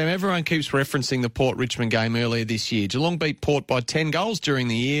 Hey, Sam, everyone keeps referencing the Port-Richmond game earlier this year. Geelong beat Port by 10 goals during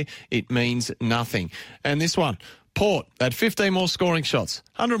the year. It means nothing. And this one, Port had 15 more scoring shots,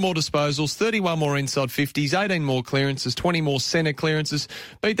 100 more disposals, 31 more inside 50s, 18 more clearances, 20 more centre clearances,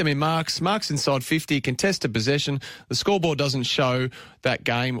 beat them in marks inside 50, contested possession. The scoreboard doesn't show that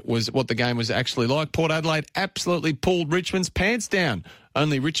game was what the game was actually like. Port Adelaide absolutely pulled Richmond's pants down.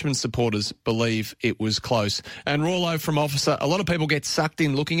 Only Richmond supporters believe it was close. And Rollo from Officer, a lot of people get sucked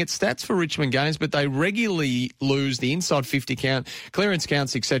in looking at stats for Richmond games, but they regularly lose the inside 50 count, clearance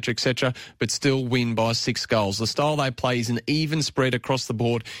counts, etc., but still win by 6 goals. The style they play is an even spread across the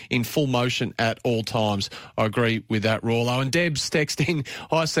board in full motion at all times. I agree with that, Rollo. And Deb's texting,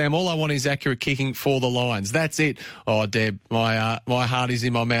 hi Sam, all I want is accurate kicking for the Lions. That's it. Oh, Deb, my heart is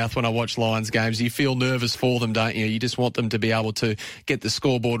in my mouth when I watch Lions games. You feel nervous for them, don't you? You just want them to be able to get the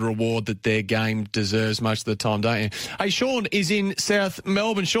scoreboard reward that their game deserves most of the time, don't you? Hey, Sean is in South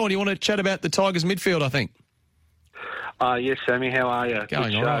Melbourne. Sean, you want to chat about the Tigers midfield, I think? Yes, Sammy, how are you? Going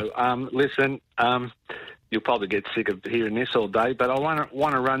Good show. right. Listen, you'll probably get sick of hearing this all day, but I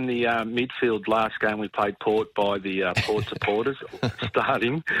want to run the midfield last game we played Port by the Port supporters,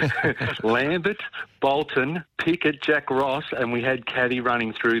 starting Lambert, Bolton, Pickett, Jack Ross, and we had Caddy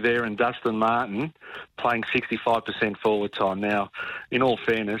running through there, and Dustin Martin playing 65% forward time. Now, in all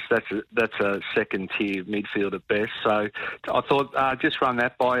fairness, that's a second-tier midfield at best. So I thought just run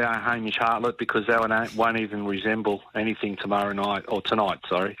that by Hamish Hartlett, because that one won't even resemble anything tonight.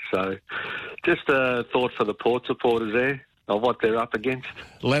 So just a thought for the Port supporters there of what they're up against.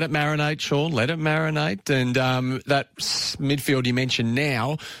 Let it marinate, Sean. Let it marinate. And that midfield you mentioned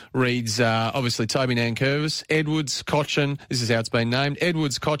now reads, obviously, Toby Nankervis, Edwards, Cochin. This is how it's been named.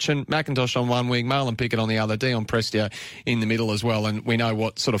 Edwards, Cochin, McIntosh on one wing, Marlon Pickett on the other, Dion Prestia in the middle as well. And we know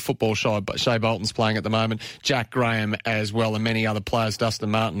what sort of football Shea Bolton's playing at the moment. Jack Graham as well, and many other players.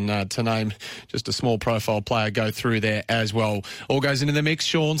 Dustin Martin, to name just a small profile player, go through there as well. All goes into the mix,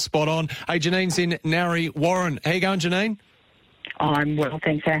 Sean. Spot on. Hey, Janine's in Narry Warren. How you going, Janine? I'm well,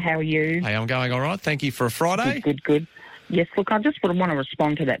 thanks. How are you? Hey, I'm going all right. Thank you for a Friday. Good. Yes, look, I just want to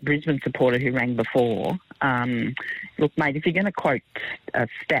respond to that Brisbane supporter who rang before. Look, mate, if you're going to quote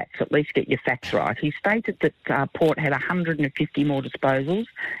stats, at least get your facts right. He stated that Port had 150 more disposals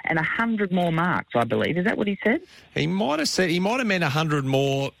and 100 more marks, I believe. Is that what he said? He might have meant 100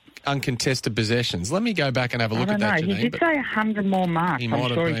 more uncontested possessions. Let me go back and have a look at that, Janine. He did say 100 more marks. I'm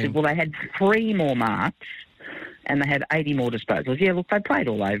sure he said, well, they had 3 more marks and they had 80 more disposals. Yeah, look, they played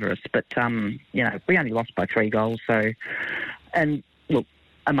all over us, but, we only lost by 3 goals. So, and look,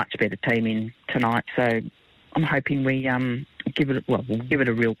 a much better team in tonight. So I'm hoping we give it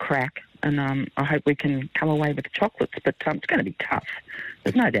a real crack. And I hope we can come away with the chocolates. But it's going to be tough.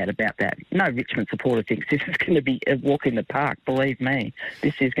 There's no doubt about that. No Richmond supporter thinks this is going to be a walk in the park. Believe me,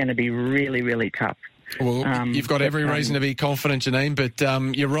 this is going to be really, really tough. Well, you've got every reason to be confident, Janine, but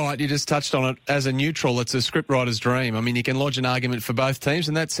you're right. You just touched on it. As a neutral, it's a scriptwriter's dream. I mean, you can lodge an argument for both teams,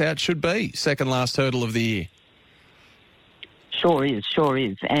 and that's how it should be. Second last hurdle of the year. Sure is.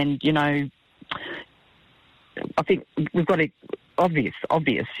 And, I think we've got to, obvious,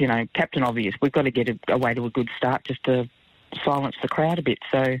 Captain Obvious, we've got to get away to a good start just to silence the crowd a bit.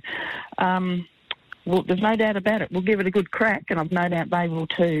 So, well, there's no doubt about it. We'll give it a good crack, and I've no doubt they will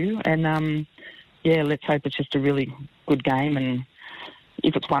too. And, let's hope it's just a really good game. And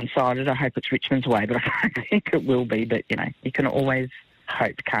if it's one-sided, I hope it's Richmond's way, but I don't think it will be. But, you can always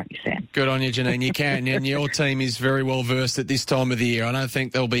hope, can't you, Sam? Good on you, Janine. You can, and your team is very well versed at this time of the year. I don't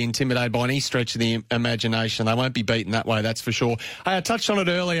think they'll be intimidated by any stretch of the imagination. They won't be beaten that way, that's for sure. Hey, I touched on it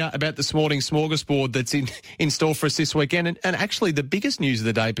earlier about this morning's smorgasbord that's in store for us this weekend, and actually the biggest news of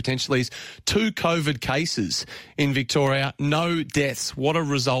the day potentially is 2 COVID cases in Victoria, no deaths. What a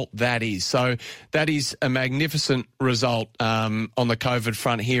result that is. So that is a magnificent result on the COVID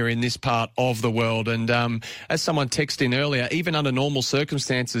front here in this part of the world. And as someone texted in earlier, even under normal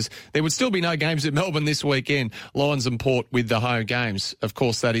circumstances, there would still be no games at Melbourne this weekend. Lions and Port with the home games. Of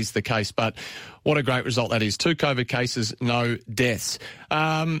course, that is the case, but what a great result that is. 2 COVID cases, no deaths.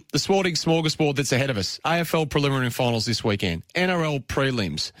 The sporting smorgasbord that's ahead of us. AFL preliminary finals this weekend. NRL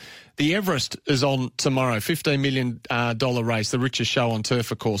prelims. The Everest is on tomorrow, $15 million race, the richest show on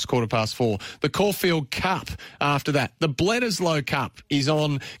turf, of course, 4:15. The Caulfield Cup after that. The Bledisloe Cup is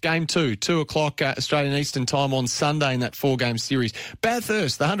on game 2, 2 o'clock Australian Eastern Time on Sunday in that 4-game series.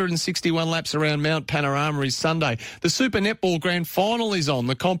 Bathurst, the 161 laps around Mount Panorama is Sunday. The Super Netball Grand Final is on.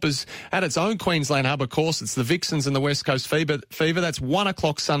 The comp is at its own Queensland hub, of course. It's the Vixens and the West Coast Fever. That's 1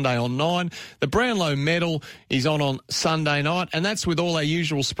 o'clock Sunday on 9. The Brownlow Medal is on Sunday night, and that's with all our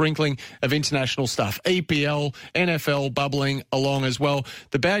usual sprinkling of international stuff. EPL, NFL bubbling along as well.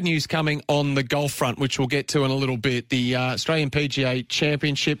 The bad news coming on the golf front, which we'll get to in a little bit. The Australian PGA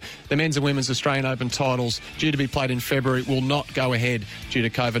Championship, the men's and women's Australian Open titles due to be played in February will not go ahead due to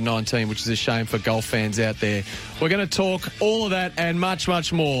COVID-19, which is a shame for golf fans out there. We're going to talk all of that and much,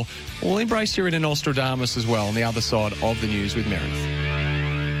 much more. We'll embrace your inner Nostradamus as well on the other side of the news with Meredith.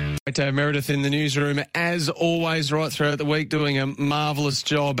 Great to have Meredith in the newsroom, as always, right throughout the week, doing a marvellous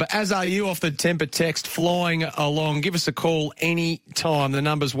job. As are you off the temper text, flying along. Give us a call any time. The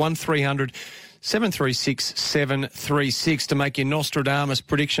number's 1300 736 736 to make your Nostradamus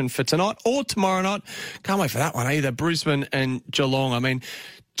prediction for tonight or tomorrow night. Can't wait for that one either. Brisbane and Geelong. I mean,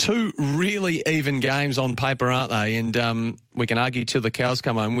 2 really even games on paper, aren't they? And we can argue till the cows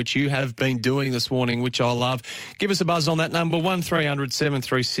come home, which you have been doing this morning, which I love. Give us a buzz on that number, 1300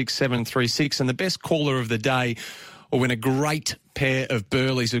 736 736. And the best caller of the day will win a great pair of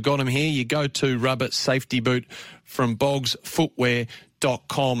Burleys. We've got them here. You go to rubber safety boot from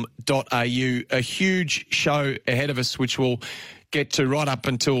bogsfootwear.com.au. A huge show ahead of us, which will get to right up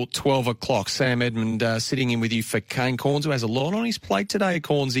until 12 o'clock. Sam Edmund sitting in with you for Kane Corns, who has a lot on his plate today,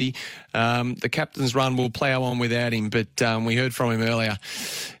 Cornsy. The captain's run will plough on without him, but we heard from him earlier.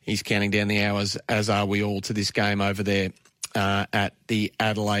 He's counting down the hours, as are we all, to this game over there at the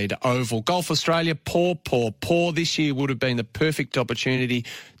Adelaide Oval. Golf Australia, poor. This year would have been the perfect opportunity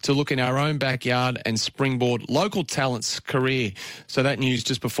to look in our own backyard and springboard local talent's career. So that news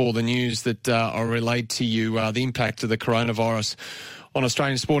just before the news that I relayed to you, the impact of the coronavirus on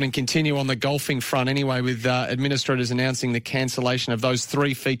Australian sport, and continue on the golfing front anyway, with administrators announcing the cancellation of those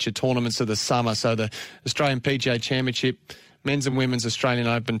 3 feature tournaments of the summer. So the Australian PGA Championship, men's and women's Australian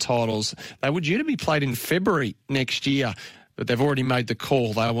Open titles, they were due to be played in February next year, but they've already made the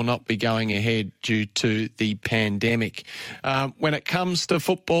call. They will not be going ahead due to the pandemic. When it comes to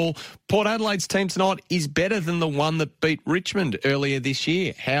football, Port Adelaide's team tonight is better than the one that beat Richmond earlier this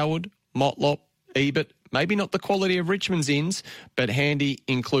year. Howard, Motlop, Ebert, maybe not the quality of Richmond's ins, but handy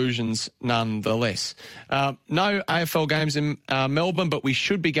inclusions nonetheless. No AFL games in Melbourne, but we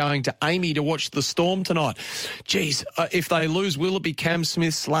should be going to Amy to watch the Storm tonight. Geez, if they lose, will it be Cam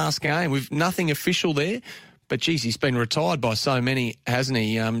Smith's last game? We've nothing official there. But, geez, he's been retired by so many, hasn't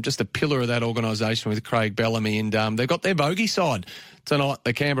he? Just a pillar of that organisation with Craig Bellamy. And they've got their bogey side tonight.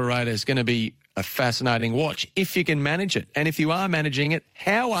 The Canberra Raiders going to be a fascinating watch if you can manage it. And if you are managing it,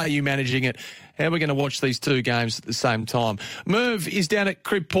 how are you managing it? How are we going to watch these 2 games at the same time? Merv is down at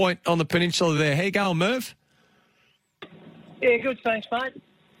Crib Point on the peninsula there. How you going, Merv? Yeah, good, thanks, mate.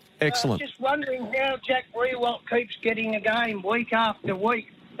 Excellent. Just wondering how Jack Riewoldt keeps getting a game week after week.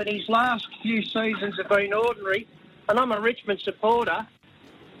 But his last few seasons have been ordinary, and I'm a Richmond supporter.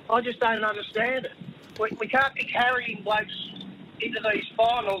 I just don't understand it. We can't be carrying blokes into these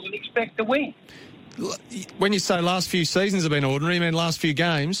finals and expect to win. When you say last few seasons have been ordinary, you mean last few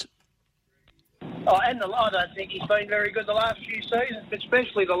games? Oh, I don't think he's been very good the last few seasons, but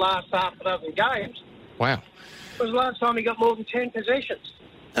especially the last half a dozen games. Wow. It was the last time he got more than 10 possessions.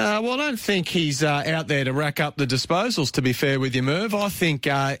 Well, I don't think he's out there to rack up the disposals, to be fair with you, Merv. I think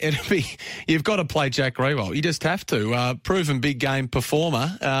you've got to play Jack Riewoldt. You just have to. Proven big game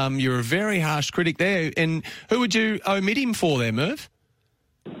performer. You're a very harsh critic there. And who would you omit him for there, Merv?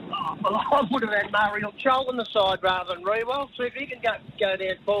 Well, I would have had Mario Chol on the side rather than Riewoldt, so if he can go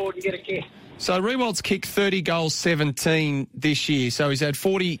down forward and get a kick. So Riewoldt's kicked 30 goals, 17 this year. So he's had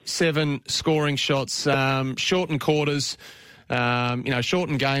 47 scoring shots, shortened quarters.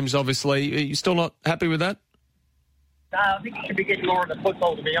 Shortened games, obviously. Are you still not happy with that? No, I think you should be getting more into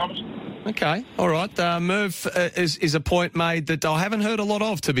football, to be honest. Okay, all right. Merv is a point made that I haven't heard a lot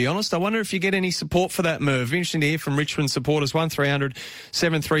of, to be honest. I wonder if you get any support for that, Merv. Interesting to hear from Richmond supporters, 1300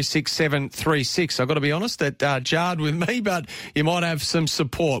 736 736. I've got to be honest, that jarred with me, but you might have some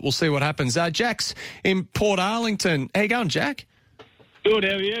support. We'll see what happens. Jack's in Port Arlington. How you going, Jack? Good,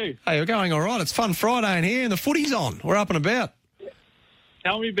 how are you? Hey, we're going all right. It's Fun Friday in here and the footy's on. We're up and about.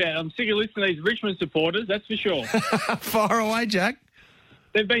 Tell me about it. I'm sick of listening to these Richmond supporters, that's for sure. Fire away, Jack.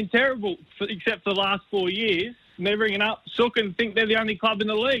 They've been terrible, except for the last 4 years. And they're bringing up Sook and think they're the only club in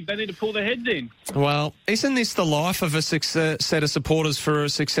the league. They need to pull their heads in. Well, isn't this the life of a set of supporters for a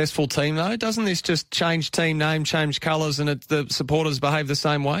successful team, though? Doesn't this just change team name, change colours, and the supporters behave the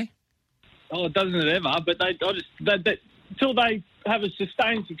same way? Oh, it doesn't ever, but until they have a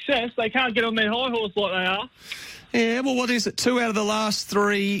sustained success, they can't get on their high horse like they are. Yeah, well, what is it? 2 out of the last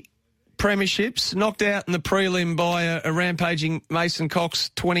 3 premierships, knocked out in the prelim by a rampaging Mason Cox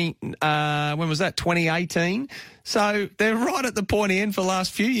 2018. So they're right at the pointy end for the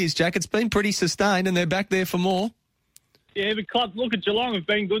last few years, Jack. It's been pretty sustained and they're back there for more. Yeah, but clubs, look at Geelong, have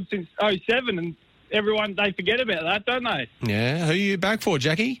been good since 2007 and everyone, they forget about that, don't they? Yeah, who are you back for,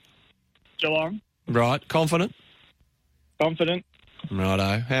 Jackie? Geelong. Right, confident? Confident.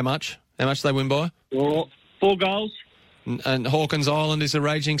 Righto. How much? How much do they win by? 4 goals. And Hawkins Island is a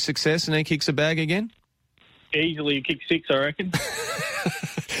raging success and he kicks a bag again? Easily kick 6, I reckon.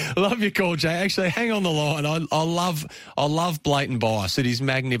 Love your call, Jay. Actually, hang on the line. I love blatant bias. It is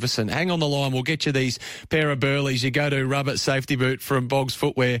magnificent. Hang on the line. We'll get you these pair of Burleys. You go to Rubber Safety Boot from Boggs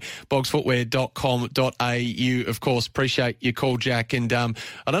Footwear, boggsfootwear.com.au. Of course, appreciate your call, Jack. And I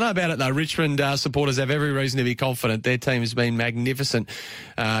don't know about it, though. Richmond supporters have every reason to be confident. Their team has been magnificent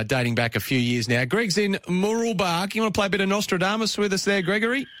dating back a few years now. Greg's in Murrelbark. You want to play a bit of Nostradamus with us there,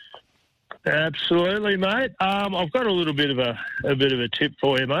 Gregory? Absolutely, mate. I've got a little bit of a tip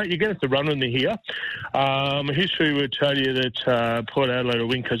for you, mate. You're going to have to run with me here. History would tell you that Port Adelaide will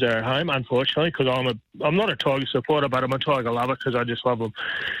win because they're at home, unfortunately, because I'm not a Tiger supporter, but I'm a Tiger lover because I just love them,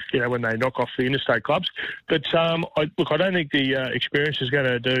 when they knock off the interstate clubs. But I don't think the experience is going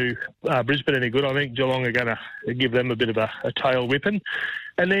to do Brisbane any good. I think Geelong are going to give them a bit of a tail whipping.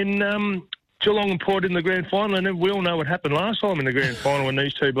 And then Geelong and Port in the grand final, and we all know what happened last time in the grand final when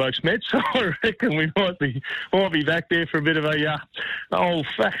these two blokes met. So I reckon we might be back there for a bit of a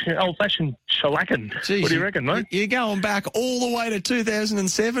old-fashioned shellacking. Jeez, what do you reckon, mate? You're going back all the way to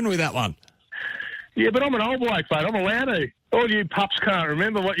 2007 with that one. Yeah, but I'm an old bloke, mate. I'm allowed to. All you pups can't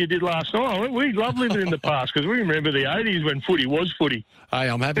remember what you did last night. We love living in the past because we remember the 80s when footy was footy. Hey,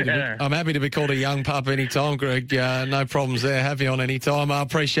 I'm happy to be called a young pup anytime, Greg. No problems there. Have you on any time. I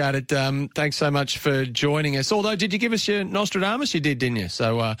appreciate it. Thanks so much for joining us. Although, did you give us your Nostradamus? You did, didn't you?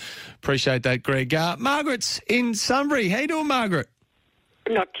 So appreciate that, Greg. Margaret's in Sunbury. How you doing, Margaret?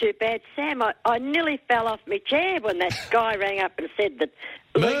 Not too bad, Sam. I nearly fell off my chair when that guy rang up and said that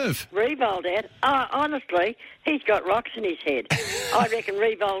Merv Riewoldt out. Honestly, he's got rocks in his head. I reckon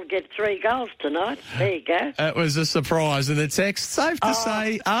Riewoldt will get 3 goals tonight. There you go. It was a surprise. And the text, safe to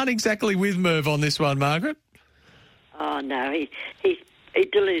say, aren't exactly with Merv on this one, Margaret. Oh, no, he's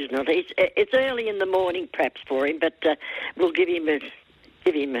delusional. It's early in the morning, perhaps, for him, but we'll give him a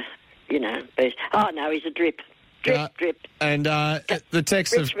boost. Oh, no, he's a drip. Drip. And the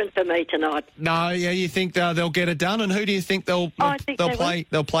text Richmond for me tonight. No, yeah, you think they'll get it done? And who do you think they'll play?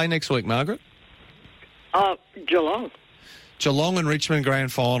 They'll play next week, Margaret. Geelong. Geelong and Richmond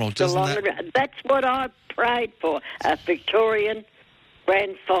grand final. That's what I prayed for. A Victorian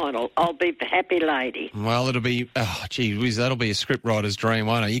grand final. I'll be a happy lady. Well, it'll be, gee whiz, that'll be a scriptwriter's dream,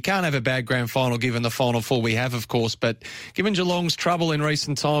 won't it? You can't have a bad grand final given the Final Four we have, of course, but given Geelong's trouble in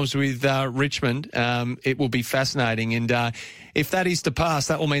recent times with Richmond, it will be fascinating. And if that is to pass,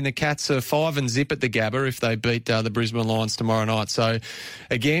 that will mean the Cats are 5-0 at the Gabba if they beat the Brisbane Lions tomorrow night. So,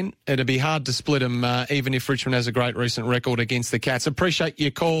 again, it'll be hard to split them, even if Richmond has a great recent record against the Cats. Appreciate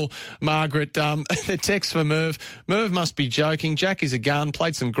your call, Margaret. The text for Merv. Merv must be joking. Jack is a gun,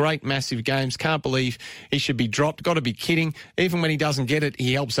 played some great, massive games. Can't believe he should be dropped. Got to be kidding. Even when he doesn't get it,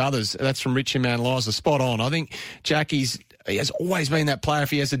 he helps others. That's from Richie Man Liza. Spot on. I think he has always been that player.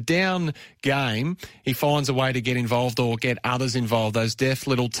 If he has a down game, he finds a way to get involved or get others involved. Those deft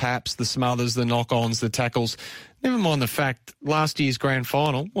little taps, the smothers, the knock-ons, the tackles. Never mind the fact, last year's grand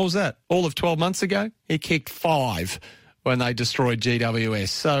final, what was that? All of 12 months ago? He kicked 5 when they destroyed GWS.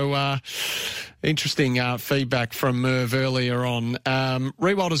 So, interesting feedback from Merv earlier on.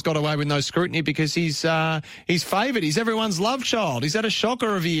 Riewoldt has got away with no scrutiny because he's favoured. He's everyone's love child. He's had a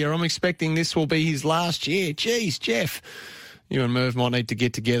shocker of a year. I'm expecting this will be his last year. Jeez, Jeff. You and Merv might need to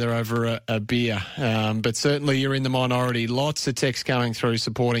get together over a beer. But certainly you're in the minority. Lots of text coming through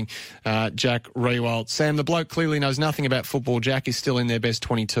supporting Jack Riewoldt. Sam, the bloke clearly knows nothing about football. Jack is still in their best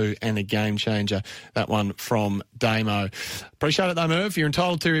 22 and a game changer. That one from Damo. Appreciate it though, Merv. You're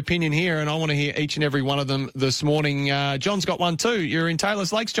entitled to your opinion here, and I want to hear each and every one of them this morning. John's got one too. You're in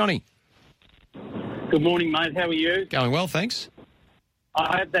Taylor's Lakes, Johnny. Good morning, mate. How are you? Going well, thanks.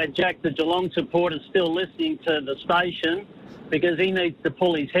 I hope that Jack, the Geelong supporter, is still listening to the station because he needs to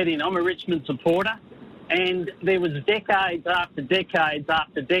pull his head in. I'm a Richmond supporter, and there was decades after decades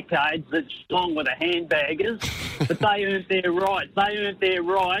after decades that Geelong were the handbaggers, but they earned their right. They earned their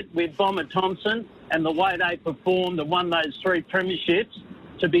right with Bomber Thompson and the way they performed and won those 3 premierships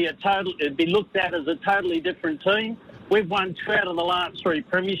to be looked at as a totally different team. We've won 2 out of the last 3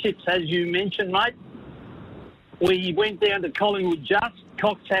 premierships, as you mentioned, mate. We went down to Collingwood just.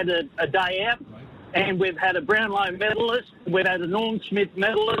 Cox had a day out. And we've had a Brownlow medalist. We've had a Norm Smith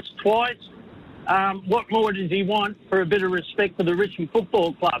medalist twice. What more does he want for a bit of respect for the Richmond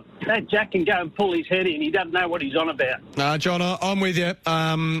Football Club? That Jack can go and pull his head in. He doesn't know what he's on about. No, John, I'm with you.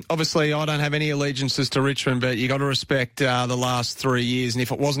 Obviously, I don't have any allegiances to Richmond, but you got to respect the last 3 years. And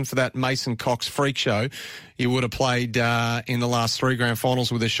if it wasn't for that Mason Cox freak show, you would have played in the last 3 grand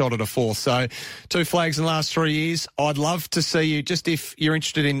finals with a shot at a 4th. So 2 flags in the last 3 years. I'd love to see you, just if you're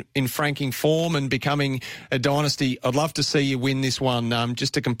interested in franking form and becoming a dynasty, I'd love to see you win this one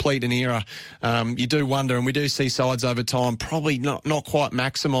just to complete an era. You do wonder, and we do see sides over time probably not quite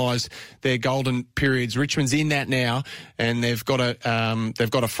maximise their golden periods. Richmond's in that now, and they've got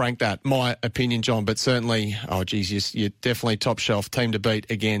to frank that. My opinion, John, but certainly, you're definitely top shelf team to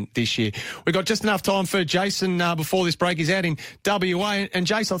beat again this year. We've got just enough time for Jason before this break. He's out in WA, and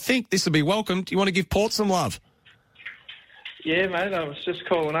Jason, I think this will be welcome. Do you want to give Port some love? Yeah, mate. I was just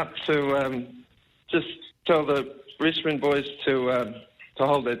calling up to just tell the Richmond boys to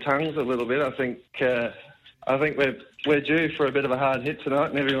hold their tongues a little bit. I think we're due for a bit of a hard hit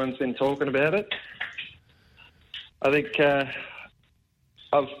tonight, and everyone's been talking about it. I think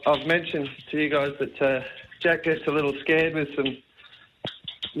I've mentioned to you guys that Jack gets a little scared with some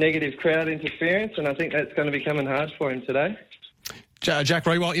negative crowd interference, and I think that's going to be coming hard for him today. Jack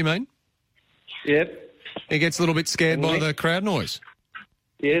Riewoldt, you mean? Yep. He gets a little bit scared by the crowd noise?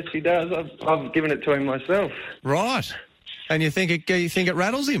 Yes, he does. I've given it to him myself. Right. And you think it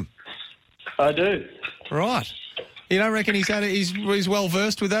rattles him? I do. Right. You don't reckon he's well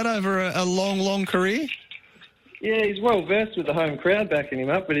versed with that over a long career? Yeah, he's well versed with the home crowd backing him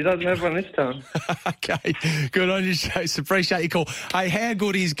up, but he doesn't have one this time. Okay, good on you, Jason. Appreciate your call. Hey, how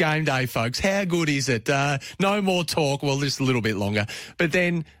good is game day, folks? How good is it? No more talk. Well, just a little bit longer. But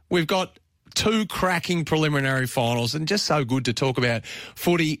then we've got 2 cracking preliminary finals, and just so good to talk about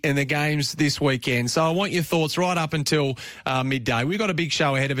footy and the games this weekend. So I want your thoughts right up until midday. We've got a big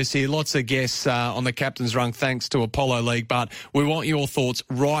show ahead of us here. Lots of guests on the Captain's Run thanks to Apollo League, but we want your thoughts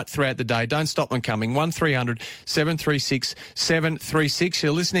right throughout the day. Don't stop them coming. 1300 736 736.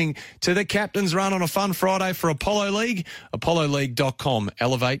 You're listening to the Captain's Run on a fun Friday for Apollo League. ApolloLeague.com.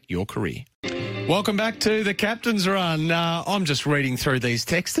 Elevate your career. Welcome back to the Captain's Run. I'm just reading through these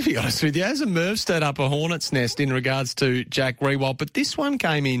texts, to be honest with you. As a Merv stirred up a hornet's nest in regards to Jack Riewoldt, but this one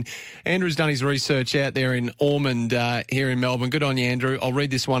came in. Andrew's done his research out there in Ormond here in Melbourne. Good on you, Andrew. I'll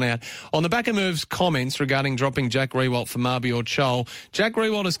read this one out. On the back of Merv's comments regarding dropping Jack Riewoldt for Marby or Chol, Jack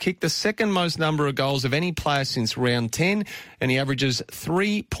Riewoldt has kicked the second most number of goals of any player since round 10, and he averages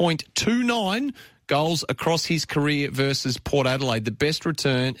 3.29 goals across his career versus Port Adelaide, the best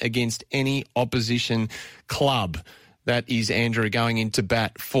return against any opposition club. That is Andrew going into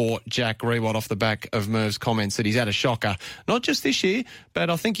bat for Jack Riewoldt off the back of Merv's comments that he's had a shocker. Not just this year, but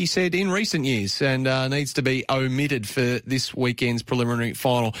I think he said in recent years, and needs to be omitted for this weekend's preliminary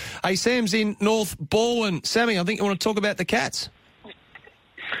final. Hey, Sam's in North Balwyn. Sammy, I think you want to talk about the Cats.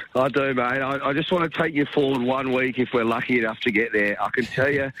 I do, mate. I just want to take you forward 1 week if we're lucky enough to get there. I can tell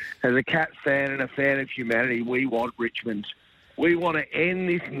you, as a Cats fan and a fan of humanity, we want Richmond. We want to end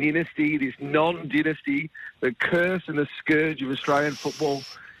this dynasty, this non-dynasty, the curse and the scourge of Australian football.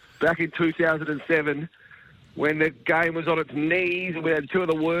 Back in 2007, when the game was on its knees and we had 2 of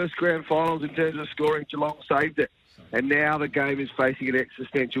the worst grand finals in terms of scoring, Geelong saved it. And now the game is facing an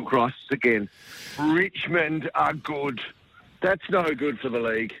existential crisis again. Richmond are good. That's no good for the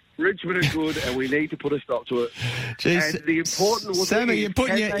league. Richmond are good, and we need to put a stop to it. Jeez, and the important Sammy, you're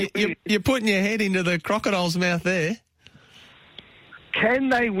putting your head into the crocodile's mouth there. Can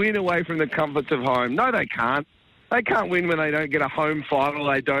they win away from the comforts of home? No, they can't. They can't win when they don't get a home final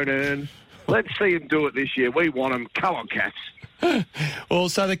they don't earn. Let's see them do it this year. We want them. Come on, Cats. Well,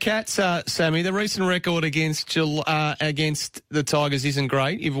 so the Cats, Sammy, the recent record against the Tigers isn't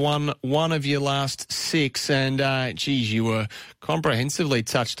great. You've won one of your last 6, and, geez, you were comprehensively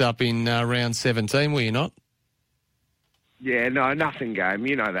touched up in round 17, were you not? Yeah, no, nothing game.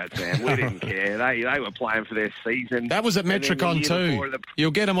 You know that, Sam. We didn't care. They were playing for their season. That was at Metricon too.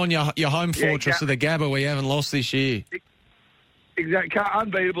 You'll get them on your home fortress of the Gabba where you haven't lost this year. Exactly.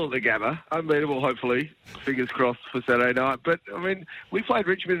 Unbeatable at the Gabba. Unbeatable, hopefully. Fingers crossed for Saturday night. But, I mean, we played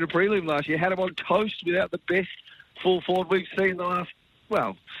Richmond in a prelim last year, had them on toast without the best full forward we've seen in the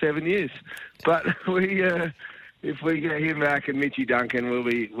last, 7 years. But if we get him back and Mitchie Duncan,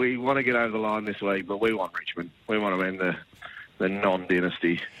 we want to get over the line this week, but we want Richmond. We want to end the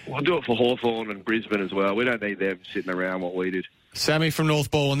non-dynasty. We'll do it for Hawthorn and Brisbane as well. We don't need them sitting around what we did. Sammy from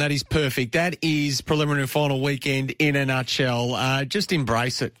North Ball, and that is perfect. That is preliminary final weekend in a nutshell. Just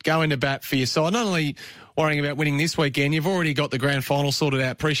embrace it. Go into bat for your side. Not only worrying about winning this weekend, you've already got the grand final sorted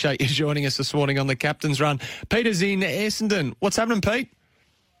out. Appreciate you joining us this morning on the Captain's Run. Peter's in Essendon. What's happening, Pete?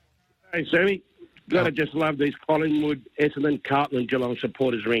 Hey, Sammy. Gotta just love these Collingwood, Essendon, Carlton and Geelong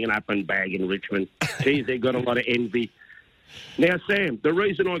supporters ringing up and bagging Richmond. Geez, they've got a lot of envy. Now, Sam, the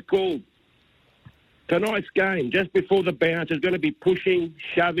reason I called tonight's game, just before the bounce, is going to be pushing,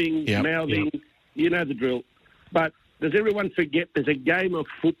 shoving, mouthing. Yep. You know the drill. But does everyone forget there's a game of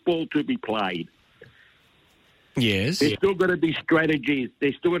football to be played? Yes. There's still got to be strategies.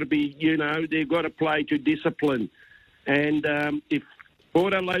 There's still got to be, they've got to play to discipline. And if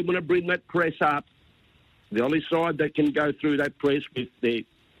Port Adelaide want to bring that press up, the only side that can go through that press with their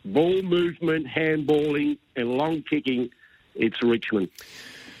ball movement, handballing and long kicking, it's Richmond.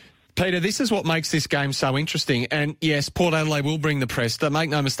 Peter, this is what makes this game so interesting. And yes, Port Adelaide will bring the press. But make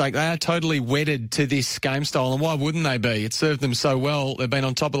no mistake, they are totally wedded to this game style. And why wouldn't they be? It served them so well. They've been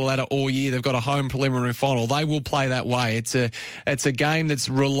on top of the ladder all year. They've got a home preliminary final. They will play that way. It's a game that's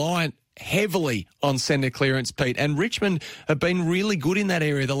reliant heavily on centre clearance, Pete. And Richmond have been really good in that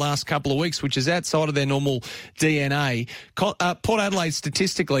area the last couple of weeks, which is outside of their normal DNA. Port Adelaide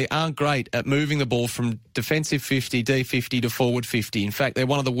statistically aren't great at moving the ball from defensive 50, D50 to forward 50. In fact, they're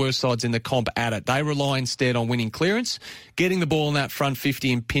one of the worst sides in the comp at it. They rely instead on winning clearance, getting the ball in that front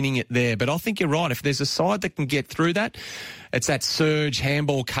 50 and pinning it there. But I think you're right. If there's a side that can get through that, it's that surge,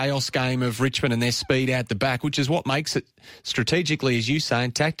 handball, chaos game of Richmond and their speed out the back, which is what makes it strategically, as you say,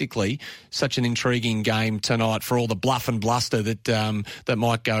 and tactically, such an intriguing game tonight for all the bluff and bluster that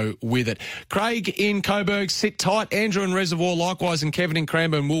might go with it. Craig in Coburg, sit tight. Andrew in Reservoir, likewise, and Kevin in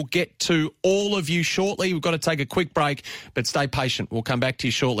Cranbourne. We'll get to all of you shortly. We've got to take a quick break, but stay patient. We'll come back to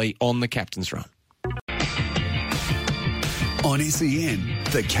you shortly on the Captain's Run. On SEN,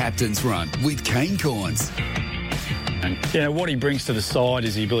 the Captain's Run with Kane Corns. And, what he brings to the side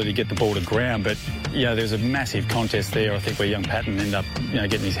is the ability to get the ball to ground. But, there's a massive contest there, I think, where young Patton ended up,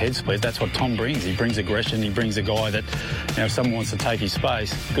 getting his head split. That's what Tom brings. He brings aggression. He brings a guy that, if someone wants to take his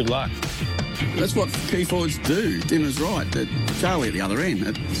space, good luck. That's what key forwards do. Dimmer's right. Charlie at the other end,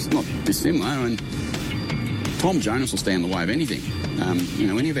 it's not dissimilar. And Tom Jonas will stand in the way of anything.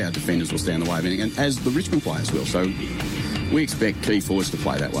 Any of our defenders will stand in the way of anything, and as the Richmond players will. So we expect key forwards to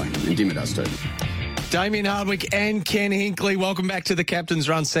play that way, and Dimmer does too. Damien Hardwick and Ken Hinkley, welcome back to the Captain's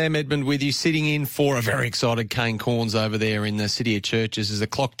Run. Sam Edmund with you, sitting in for a very excited Kane Corns over there in the City of Churches as the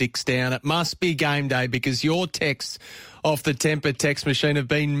clock ticks down. It must be game day because your texts off the Temper text machine have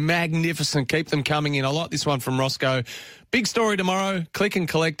been magnificent. Keep them coming in. I like this one from Roscoe. Big story tomorrow. Click and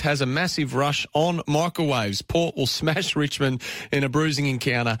Collect has a massive rush on microwaves. Port will smash Richmond in a bruising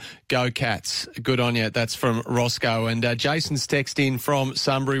encounter. Go Cats. Good on you. That's from Roscoe. And Jason's text in from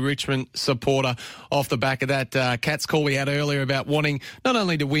Sunbury, Richmond supporter, off the back of that Cats call we had earlier about wanting not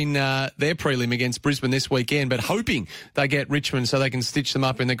only to win their prelim against Brisbane this weekend, but hoping they get Richmond so they can stitch them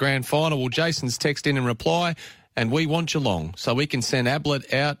up in the grand final. Well, Jason's text in reply, and we want Geelong, so we can send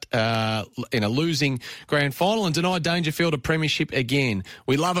Ablett out in a losing grand final and deny Dangerfield a premiership again.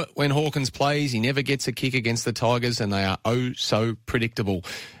 We love it when Hawkins plays. He never gets a kick against the Tigers, and they are oh so predictable.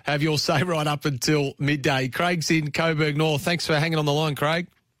 Have your say right up until midday. Craig's in Coburg North. Thanks for hanging on the line, Craig.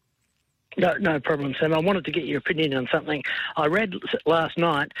 No problem, Sam. I wanted to get your opinion on something. I read last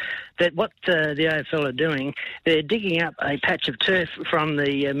night that what the AFL are doing, they're digging up a patch of turf from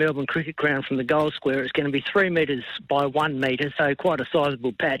the Melbourne Cricket Ground from the goal square. It's going to be 3 metres by 1 metre, so quite a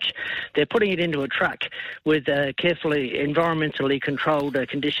sizable patch. They're putting it into a truck with carefully environmentally controlled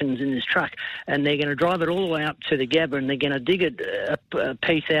conditions in this truck, and they're going to drive it all the way up to the Gabba, and they're going to dig a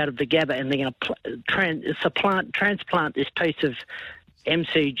piece out of the Gabba, and they're going to transplant this piece of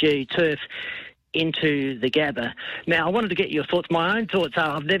MCG turf into the Gabba. Now, I wanted to get your thoughts. My own thoughts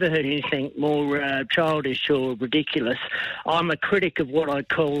are I've never heard anything more childish or ridiculous. I'm a critic of what I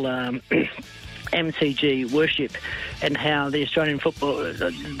call MCG worship, and how the Australian football,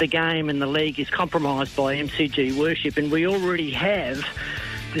 the game and the league is compromised by MCG worship. And we already have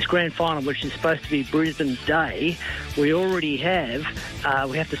this grand final, which is supposed to be Brisbane's day. We already have.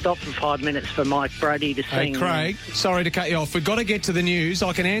 We have to stop for 5 minutes for Mike Brady to sing. Hey, Craig, sorry to cut you off. We've got to get to the news.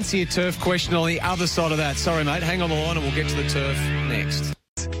 I can answer your turf question on the other side of that. Sorry, mate. Hang on the line and we'll get to the turf next.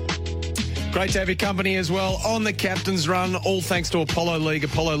 Great to have your company as well on the Captain's Run, all thanks to Apollo League,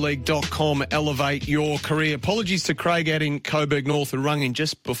 apolloleague.com. Elevate your career. Apologies to Craig out in Coburg North, who rung in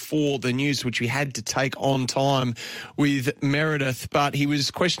just before the news, which we had to take on time with Meredith, but he was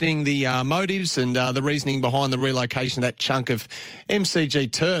questioning the motives and the reasoning behind the relocation of that chunk of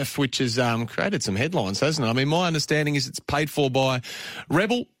MCG turf, which has created some headlines, hasn't it? I mean, my understanding is it's paid for by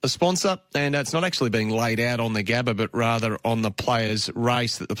Rebel, a sponsor, and it's not actually being laid out on the Gabba, but rather on the players'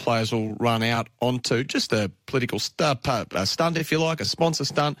 race that the players will run out onto. Just a political stunt, if you like, a sponsor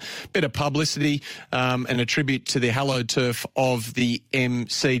stunt, bit of publicity, and a tribute to the hallowed turf of the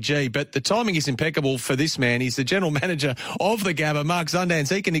MCG. But the timing is impeccable for this man. He's the general manager of the Gabba, Mark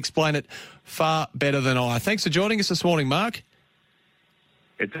Zundans. He can explain it far better than I. Thanks for joining us this morning, Mark.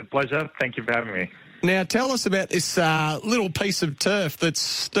 It's a pleasure. Thank you for having me. Now, tell us about this little piece of turf that's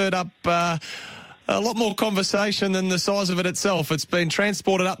stirred up a lot more conversation than the size of it itself. It's been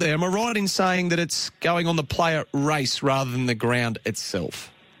transported up there. Am I right in saying that it's going on the player race rather than the ground itself?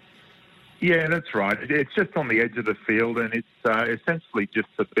 Yeah, that's right. It's just on the edge of the field, and it's essentially just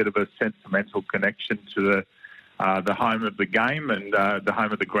a bit of a sentimental connection to the home of the game and the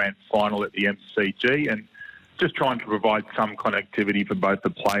home of the grand final at the MCG, and just trying to provide some connectivity for both the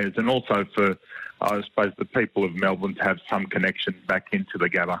players and also for, I suppose, the people of Melbourne to have some connection back into the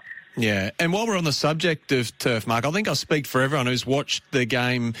Gabba. Yeah, and while we're on the subject of turf, Mark, I think I'll speak for everyone who's watched the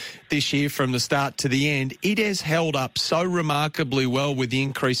game this year from the start to the end. It has held up so remarkably well with the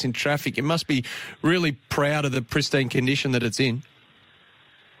increase in traffic. You must be really proud of the pristine condition that it's in.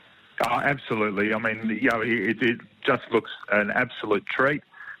 Oh, absolutely. I mean, you know, it just looks an absolute treat.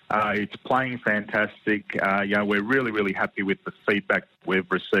 It's playing fantastic. You know, we're really, really happy with the feedback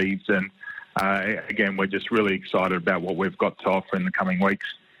we've received, and again, we're just really excited about what we've got to offer in the coming weeks.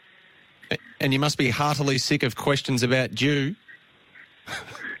 And you must be heartily sick of questions about Dew.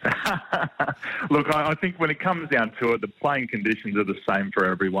 Look, I think when it comes down to it, the playing conditions are the same for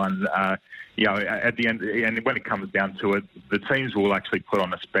everyone. You know, at the end, and when it comes down to it, the teams will actually put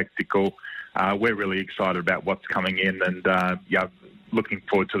on a spectacle. We're really excited about what's coming in, and yeah, looking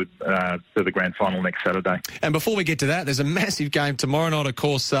forward to the grand final next Saturday. And before we get to that, there's a massive game tomorrow night, of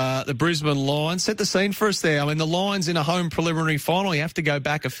course, the Brisbane Lions. Set the scene for us there. I mean, the Lions in a home preliminary final, you have to go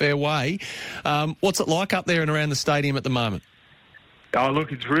back a fair way. What's it like up there and around the stadium at the moment? Oh,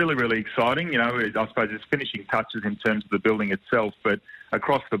 look, it's really, really exciting. You know, I suppose it's finishing touches in terms of the building itself, but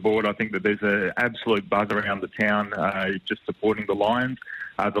across the board, I think that there's an absolute buzz around the town just supporting the Lions.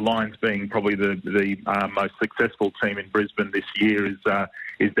 The Lions being probably the most successful team in Brisbane this year is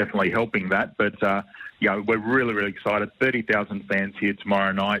definitely helping that. But, you know, we're really, really excited. 30,000 fans here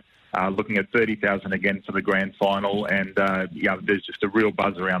tomorrow night, looking at 30,000 again for the grand final. And, yeah, there's just a real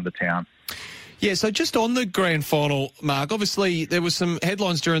buzz around the town. Yeah, so just on the grand final, Mark, obviously there was some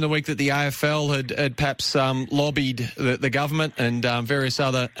headlines during the week that the AFL had perhaps lobbied the government and various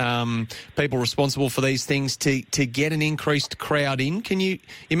other people responsible for these things to get an increased crowd in.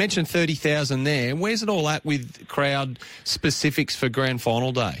 You mentioned 30,000 there. Where's it all at with crowd specifics for grand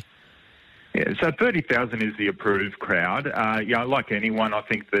final day? Yeah, so 30,000 is the approved crowd. You know, like anyone, I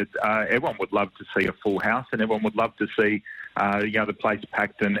think that everyone would love to see a full house and everyone would love to see you know, the place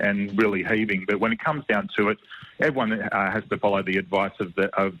packed and really heaving. But when it comes down to it, everyone has to follow the advice of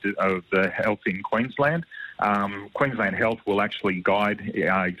the health in Queensland. Queensland Health will actually guide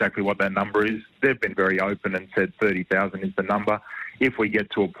exactly what that number is. They've been very open and said 30,000 is the number. If we get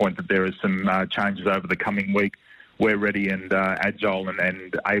to a point that there is some changes over the coming week, we're ready and agile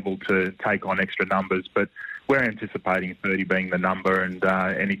and able to take on extra numbers. But we're anticipating 30 being the number, and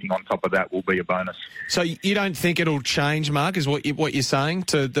anything on top of that will be a bonus. So you don't think it'll change, Mark, is what you're saying,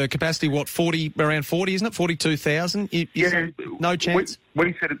 to the capacity, around 40, isn't it? 42,000? Yeah. No chance?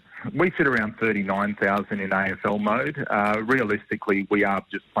 We sit around 39,000 in AFL mode. Realistically, we are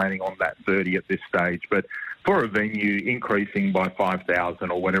just planning on that 30 at this stage. But for a venue, increasing by 5,000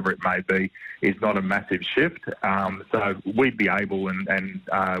 or whatever it may be is not a massive shift. So we'd be able and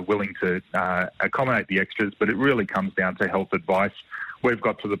willing to accommodate the extras, but it really comes down to health advice. we've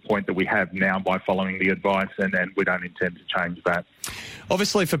got to the point that we have now by following the advice, and we don't intend to change that.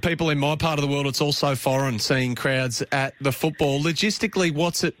 Obviously, for people in my part of the world, it's also foreign seeing crowds at the football. Logistically,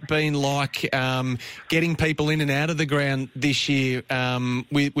 what's it been like getting people in and out of the ground this year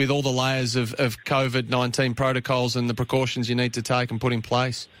with all the layers of COVID-19 protocols and the precautions you need to take and put in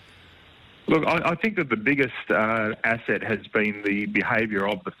place? Look, I think that the biggest asset has been the behaviour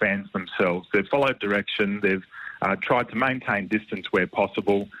of the fans themselves. They've followed direction. They've tried to maintain distance where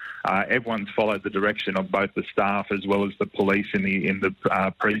possible. Everyone's followed the direction of both the staff as well as the police in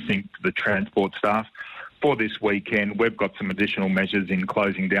the precinct, the transport staff. For this weekend, we've got some additional measures in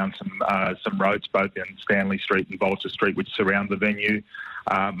closing down some roads, both in Stanley Street and Bolter Street, which surround the venue,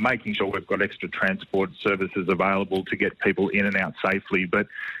 making sure we've got extra transport services available to get people in and out safely. But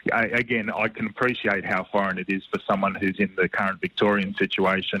again, I can appreciate how foreign it is for someone who's in the current Victorian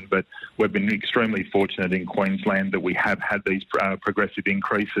situation, but we've been extremely fortunate in Queensland that we have had these progressive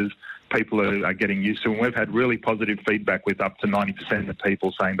increases. People are getting used to it, and we've had really positive feedback with up to 90% of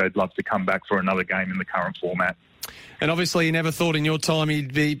people saying they'd love to come back for another game in the current format. And obviously you never thought in your time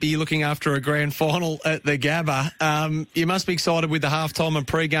you'd be looking after a grand final at the Gabba. You must be excited with the halftime and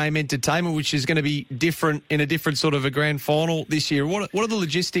pre-game entertainment, which is going to be different in a different sort of a grand final this year. What are the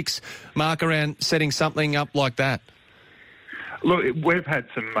logistics, Mark, around setting something up like that? Look, we've had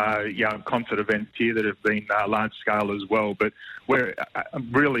some concert events here that have been large scale as well, but we're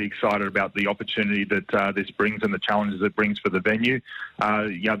really excited about the opportunity that this brings and the challenges it brings for the venue.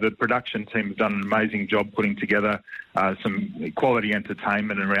 The production team has done an amazing job putting together some quality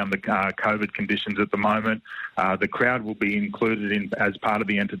entertainment around the COVID conditions at the moment. The crowd will be included as part of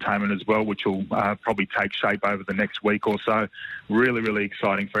the entertainment as well, which will probably take shape over the next week or so. Really, really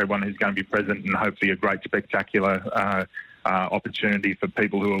exciting for everyone who's going to be present, and hopefully a great spectacular opportunity for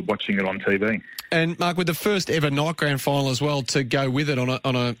people who are watching it on TV. And Mark, with the first ever night grand final as well to go with it on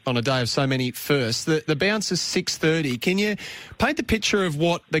a day of so many firsts, the bounce is 6:30. Can you paint the picture of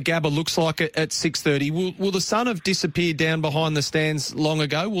what the Gabba looks like at 6:30? Will the sun have disappeared down behind the stands long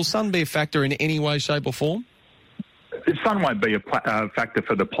ago? Will sun be a factor in any way, shape or form? The sun won't be a factor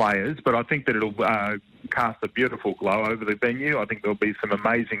for the players, but I think that it'll cast a beautiful glow over the venue. I think there'll be some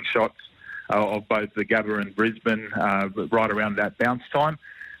amazing shots of both the Gabba and Brisbane right around that bounce time.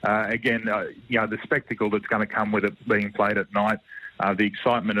 The spectacle that's going to come with it being played at night, the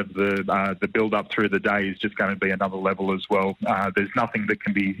excitement of the build-up through the day is just going to be another level as well. There's nothing that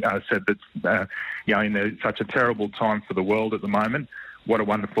can be said that's in such a terrible time for the world at the moment. What a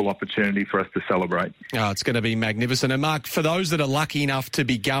wonderful opportunity for us to celebrate. Oh, it's going to be magnificent. And Mark, for those that are lucky enough to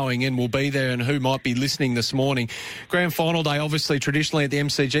be going and will be there and who might be listening this morning, grand final day, obviously traditionally at the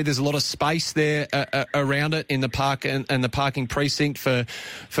MCG, there's a lot of space there around it in the park and the parking precinct for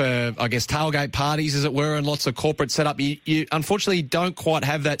I guess tailgate parties, as it were, and lots of corporate setup. You unfortunately don't quite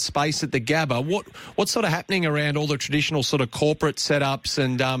have that space at the Gabba. What's sort of happening around all the traditional sort of corporate setups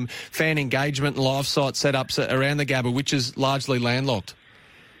and fan engagement and live site setups around the Gabba, which is largely landlocked?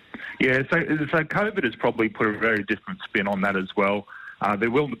 Yeah, so COVID has probably put a very different spin on that as well.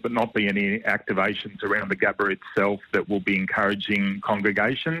 There will not be any activations around the Gabba itself that will be encouraging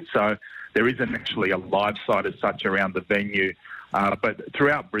congregation. So there isn't actually a live site as such around the venue. But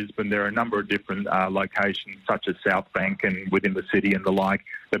throughout Brisbane, there are a number of different locations, such as South Bank and within the city and the like,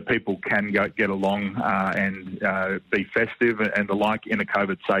 that people can get along and be festive and the like in a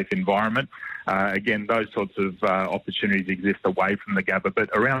COVID-safe environment. Again, those sorts of opportunities exist away from the Gabba, but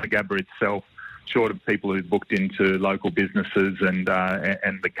around the Gabba itself, short of people who've booked into local businesses and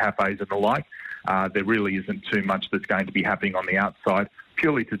the cafes and the like, there really isn't too much that's going to be happening on the outside,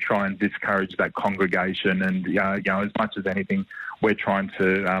 purely to try and discourage that congregation. And as much as anything, we're trying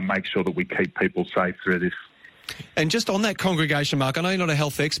to make sure that we keep people safe through this. And just on that congregation, Mark, I know you're not a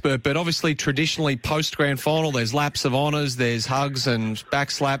health expert, but obviously traditionally post-grand final there's laps of honours, there's hugs and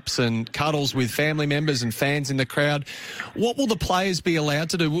back slaps and cuddles with family members and fans in the crowd. What will the players be allowed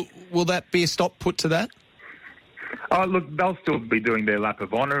to do? Will that be a stop put to that? Look, they'll still be doing their lap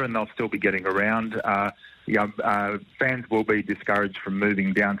of honour and they'll still be getting around. Fans will be discouraged from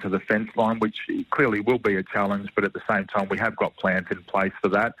moving down to the fence line, which clearly will be a challenge, but at the same time we have got plans in place for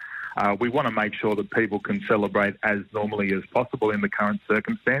that. We want to make sure that people can celebrate as normally as possible in the current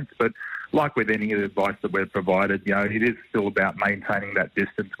circumstance, but like with any advice that we've provided, it is still about maintaining that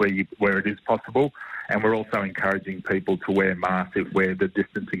distance where it is possible. and we're also encouraging people to wear masks where the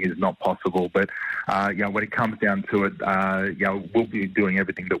distancing is not possible. But when it comes down to it, we'll be doing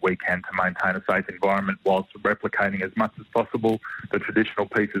everything that we can to maintain a safe environment whilst replicating as much as possible the traditional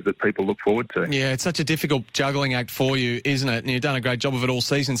pieces that people look forward to. Yeah, it's such a difficult juggling act for you, isn't it? And you've done a great job of it all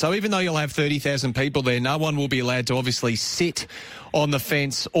season. So even though you'll have 30,000 people there, no one will be allowed to obviously sit on the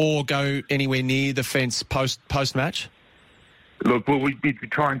fence or go anywhere near the fence post-match? Look, we'd be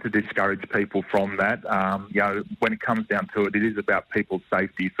trying to discourage people from that. When it comes down to it, it is about people's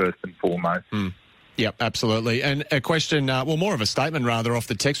safety first and foremost. Yep, absolutely. And a question, more of a statement rather, off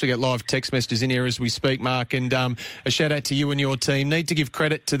the text. We get live text messages in here as we speak, Mark, and a shout out to you and your team. Need to give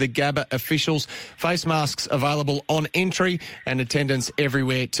credit to the Gabba officials. Face masks available on entry and attendance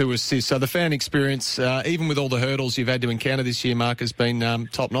everywhere to assist. So the fan experience, even with all the hurdles you've had to encounter this year, Mark, has been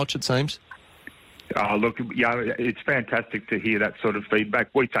top-notch, it seems. It's fantastic to hear that sort of feedback.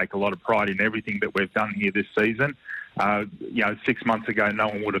 We take a lot of pride in everything that we've done here this season. 6 months ago, no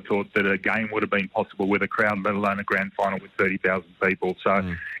one would have thought that a game would have been possible with a crowd, let alone a grand final with 30,000 people. So,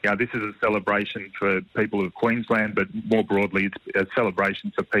 this is a celebration for people of Queensland, but more broadly, it's a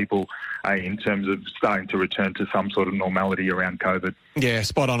celebration for people in terms of starting to return to some sort of normality around COVID. Yeah,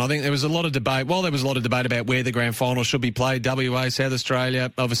 spot on. I think there was a lot of debate. Well, there was a lot of debate about where the grand final should be played. WA, South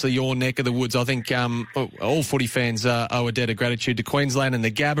Australia, obviously your neck of the woods. I think all footy fans owe a debt of gratitude to Queensland and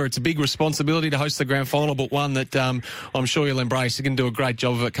the Gabba. It's a big responsibility to host the grand final, but one that I'm sure you'll embrace. You can do a great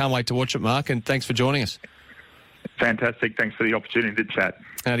job of it. Can't wait to watch it, Mark, and thanks for joining us. Fantastic. Thanks for the opportunity to chat.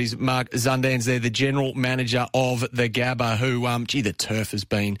 That is Mark Zundans there, the general manager of the Gabba, who, the turf has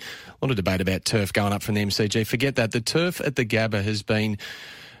been, a lot of debate about turf going up from the MCG. Forget that. The turf at the Gabba has been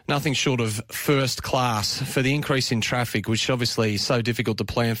nothing short of first class for the increase in traffic, which obviously is so difficult to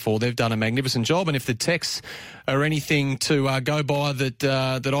plan for. They've done a magnificent job, and if the texts are anything to go by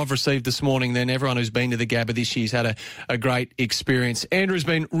that I've received this morning, then everyone who's been to the Gabba this year's had a great experience. Andrew's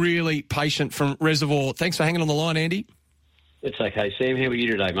been really patient from Reservoir. Thanks for hanging on the line, Andy. It's okay, Sam. How are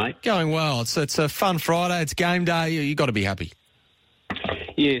you today, mate? Going well. It's a fun Friday. It's game day. You've got to be happy.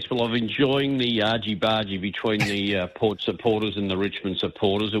 Yes, well, I'm enjoying the argy-bargy between the Port supporters and the Richmond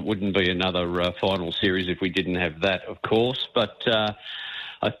supporters. It wouldn't be another final series if we didn't have that, of course. But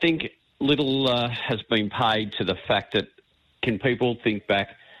I think little has been paid to the fact that, can people think back,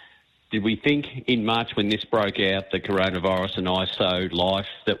 did we think in March when this broke out, the coronavirus and ISO life,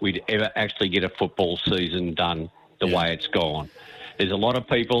 that we'd ever actually get a football season done the way it's gone? There's a lot of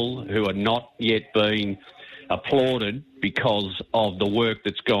people who are not yet being applauded because of the work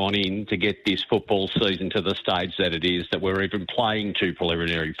that's gone in to get this football season to the stage that it is, that we're even playing two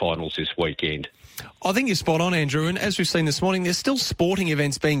preliminary finals this weekend. I think you're spot on, Andrew, and as we've seen this morning, there's still sporting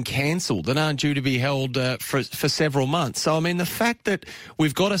events being cancelled that aren't due to be held for several months. So, I mean, the fact that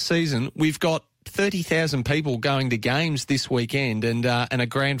we've got a season, we've got 30,000 people going to games this weekend and a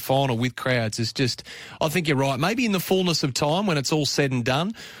grand final with crowds is just, I think you're right. Maybe in the fullness of time, when it's all said and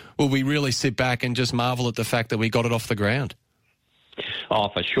done, will we really sit back and just marvel at the fact that we got it off the ground? Oh,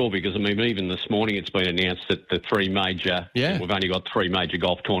 for sure, because, I mean, even this morning it's been announced that the three major... Yeah. We've only got three major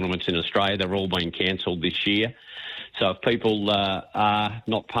golf tournaments in Australia. They're all being cancelled this year. So if people are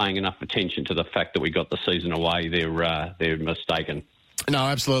not paying enough attention to the fact that we got the season away, they're mistaken. No,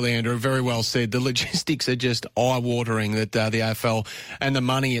 absolutely, Andrew. Very well said. The logistics are just eye-watering that the AFL and the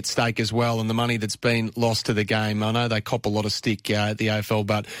money at stake as well, and the money that's been lost to the game. I know they cop a lot of stick at the AFL,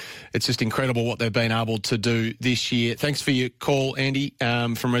 but it's just incredible what they've been able to do this year. Thanks for your call, Andy,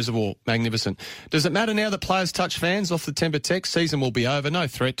 from Reservoir. Magnificent. Does it matter now that players touch fans off the Temper text? Season will be over. No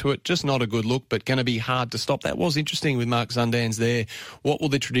threat to it. Just not a good look, but going to be hard to stop. That was interesting with Mark Zundans there. What will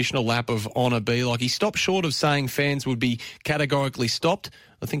the traditional lap of honour be like? He stopped short of saying fans would be categorically stopped.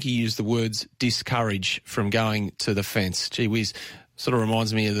 I think he used the words discourage from going to the fence. Gee whiz, sort of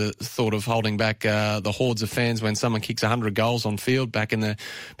reminds me of the thought of holding back the hordes of fans when someone kicks 100 goals on field. Back in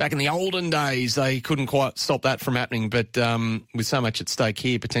the olden days, they couldn't quite stop that from happening. But with so much at stake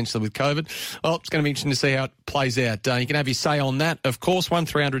here, potentially with COVID, well, it's going to be interesting to see how it plays out. You can have your say on that, of course,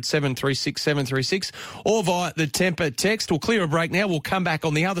 1300 736 736, or via the Temper text. We'll clear a break now. We'll come back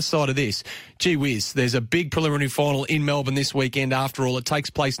on the other side of this. Gee whiz, there's a big preliminary final in Melbourne this weekend. After all, it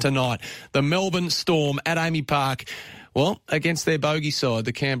takes place tonight. The Melbourne Storm at Amy Park. Well, against their bogey side,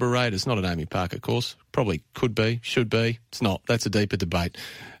 the Canberra Raiders. Not at Amy Park, of course. Probably could be, should be. It's not. That's a deeper debate.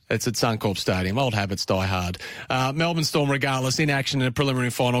 It's at Suncorp Stadium. Old habits die hard. Melbourne Storm, regardless, in action in a preliminary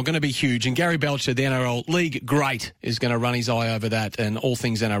final, going to be huge. And Gary Belcher, the NRL League great, is going to run his eye over that and all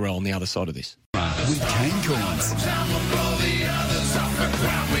things NRL on the other side of this. With Kane Corns.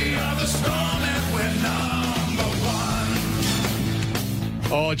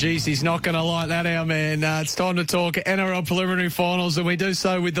 Oh, geez, he's not going to like that, our man. It's time to talk NRL preliminary finals, and we do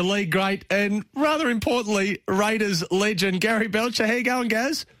so with the league great and, rather importantly, Raiders legend, Gary Belcher. How you going,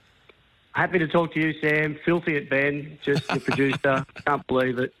 Gaz? Happy to talk to you, Sam. Filthy at Ben, just the producer. Can't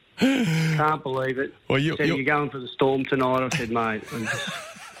believe it. Can't believe it. Well, you're going for the Storm tonight. I said, mate.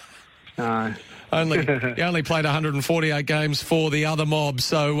 He only played 148 games for the other mob,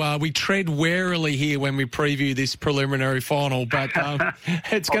 so we tread warily here when we preview this preliminary final. But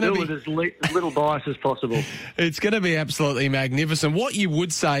it's going to be as little bias as possible. It's going to be absolutely magnificent. What you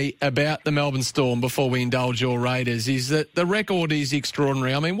would say about the Melbourne Storm before we indulge your Raiders is that the record is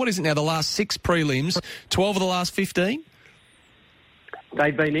extraordinary. I mean, what is it now? The last 6 prelims, 12 of the last 15.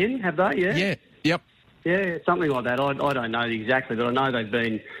 They've been in, have they? Yeah. Yeah. Yep. Yeah, something like that. I don't know exactly, but I know they've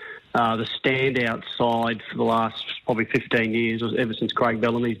been the standout side for the last probably 15 years, ever since Craig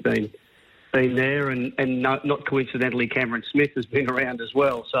Bellamy's been there, and not coincidentally, Cameron Smith has been around as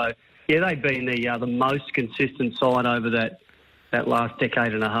well. So, yeah, they've been the most consistent side over that last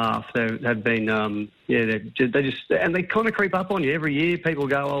decade and a half. They have been, they just and they kind of creep up on you every year. People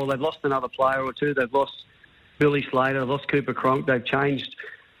go, oh, they've lost another player or two. They've lost Billy Slater, they've lost Cooper Cronk. They've changed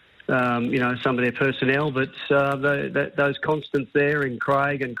some of their personnel, but those constants there in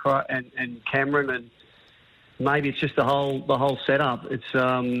Craig and Cameron, and maybe it's just the whole setup.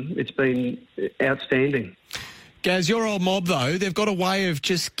 It's been outstanding. Gaz, your old mob, though, they've got a way of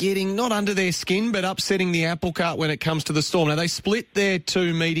just getting not under their skin, but upsetting the apple cart when it comes to the Storm. Now, they split their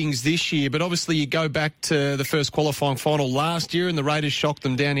 2 meetings this year, but obviously you go back to the first qualifying final last year, and the Raiders shocked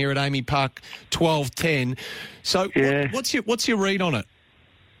them down here at Amy Park 12-10. So yeah. What's your read on it?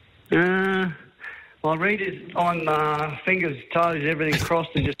 My read is on fingers, toes, everything crossed,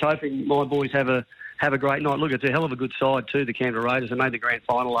 and just hoping my boys have a great night. Look, it's a hell of a good side too, the Canberra Raiders. They made the grand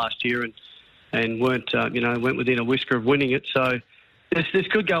final last year and went within a whisker of winning it. So this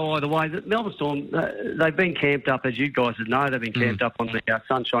could go either way. The Melbourne Storm, they've been camped up, as you guys would know. They've been camped up on the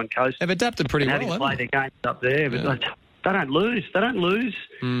Sunshine Coast. They've adapted pretty well, having played their games up there, but they don't lose. They don't lose,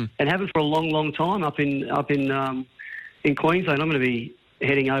 and haven't for a long, long time up in Queensland. I'm going to be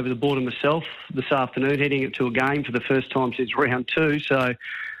heading over the border myself this afternoon, heading to a game for the first time since round 2. So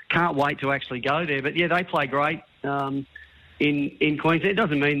can't wait to actually go there. But yeah, they play great in Queensland. It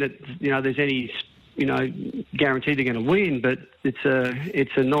doesn't mean that there's any guarantee they're going to win, but it's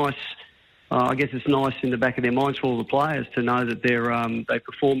a nice. I guess it's nice in the back of their minds for all the players to know that they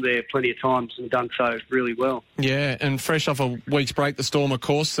performed there plenty of times and done so really well. Yeah, and fresh off a week's break, the Storm, of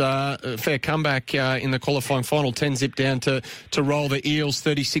course, a fair comeback in the qualifying final, 10-zip down to roll the Eels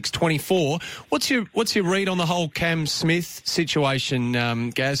 36-24. What's your read on the whole Cam Smith situation,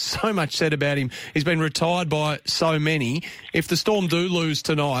 Gaz? So much said about him. He's been retired by so many. If the Storm do lose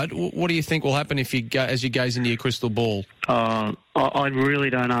tonight, what do you think will happen as you gaze into your crystal ball? I really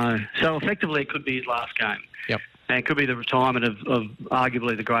don't know. So effectively, it could be his last game. Yep. And it could be the retirement of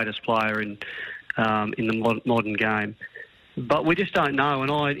arguably the greatest player in the modern game. But we just don't know.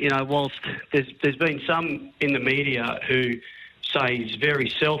 And whilst there's been some in the media who say he's very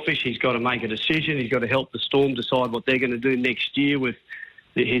selfish, he's got to make a decision, he's got to help the Storm decide what they're going to do next year with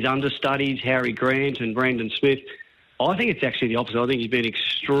his understudies, Harry Grant and Brandon Smith. I think it's actually the opposite. I think he's been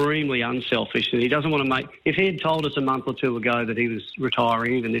extremely unselfish, and he doesn't want to make. If he had told us a month or two ago that he was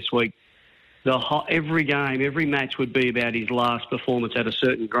retiring, even this week, every game, every match would be about his last performance at a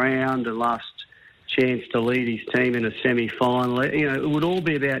certain ground, and last chance to lead his team in a semi-final. It would all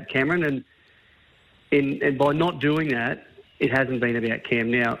be about Cameron, and by not doing that, it hasn't been about Cam.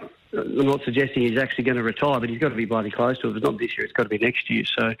 Now, I'm not suggesting he's actually going to retire, but he's got to be bloody close to it. If it's not this year, it's got to be next year.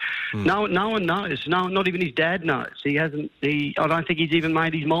 So no one knows. No, not even his dad knows. He hasn't. I don't think he's even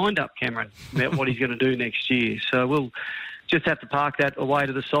made his mind up, Cameron, about what he's going to do next year. So we'll just have to park that away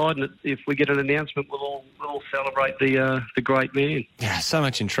to the side, and if we get an announcement, we'll all celebrate the great man. Yeah, so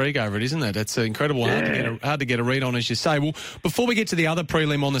much intrigue over it, isn't it? It's incredible. Yeah. Hard to get a read on, as you say. Well, before we get to the other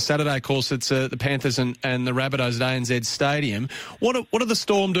prelim on the Saturday, of course, it's the Panthers and the Rabbitohs at ANZ Stadium. What do the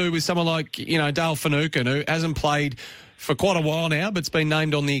Storm do with someone like Dale Finucane, who hasn't played for quite a while now, but's been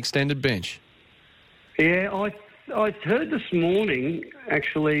named on the extended bench? Yeah, I heard this morning.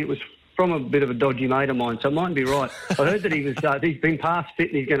 Actually, it was from a bit of a dodgy mate of mine, so it might be right. I heard that he's been past fit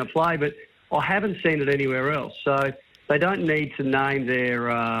and he's going to play, but I haven't seen it anywhere else. So they don't need to name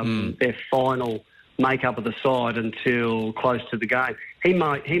their final makeup of the side until close to the game. He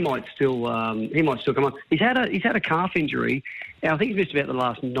might still come on. He's had a calf injury, and I think he's missed about the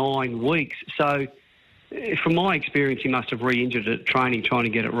last 9 weeks. So from my experience, he must have re-injured it training, trying to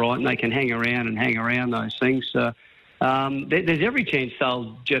get it right, and they can hang around those things. There's every chance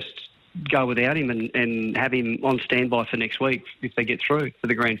they'll just go without him and have him on standby for next week if they get through for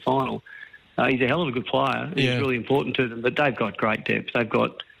the grand final. He's a hell of a good player. He's really important to them, but they've got great depth. They've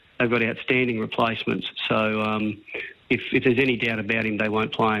got outstanding replacements. So if there's any doubt about him, they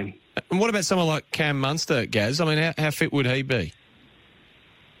won't play him. And what about someone like Cam Munster, Gaz? I mean, how fit would he be?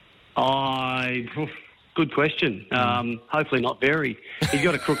 Good question. Hopefully not very. He's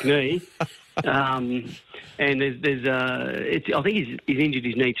got a crook knee. And I think he's injured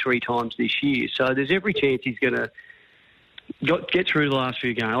his knee 3 times this year. So there's every chance he's going to get through the last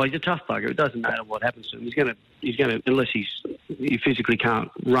few games. He's a tough bugger. It doesn't matter what happens to him. He's going to unless he physically can't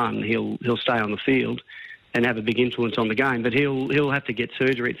run, he'll stay on the field and have a big influence on the game. But he'll have to get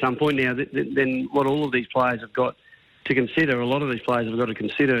surgery at some point. Now, then what all of these players have got to consider, a lot of these players have got to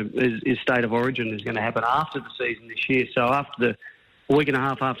consider is state of origin is going to happen after the season this year. So after a week and a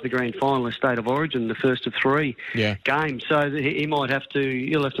half after the grand final is state of origin, the first of 3 games. So he'll have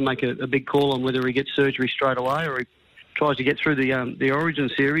to make a big call on whether he gets surgery straight away or he tries to get through the origin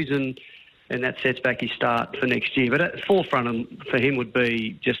series and that sets back his start for next year. But at the forefront for him would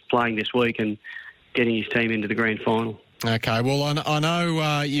be just playing this week and getting his team into the grand final. Okay, well, I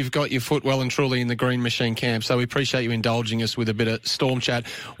know you've got your foot well and truly in the Green Machine camp, so we appreciate you indulging us with a bit of Storm chat.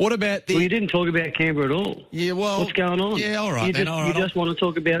 What about Well, you didn't talk about Canberra at all. Yeah, well... What's going on? Yeah, all right, you just want to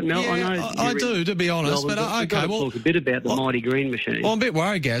talk about Melbourne. Yeah, I do, to be honest, but okay, well... talk a bit about the mighty Green Machine. Well, I'm a bit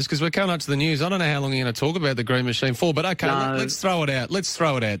worried, Gaz, because we're coming up to the news. I don't know how long you're going to talk about the Green Machine for, but okay, let's throw it out. Let's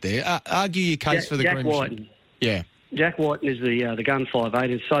throw it out there. Argue your case for the Green Machine. Yeah. Jack Whiten is the gun 5'8",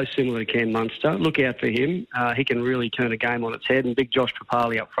 is so similar to Cam Munster. Look out for him. He can really turn a game on its head, and big Josh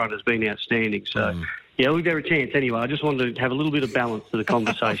Papali up front has been outstanding. So, yeah, we've got a chance anyway. I just wanted to have a little bit of balance to the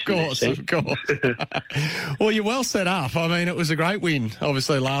conversation. Of course. Well, you're well set up. I mean, it was a great win,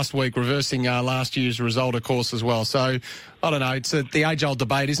 obviously, last week, reversing last year's result, of course, as well. So, I don't know, it's the age-old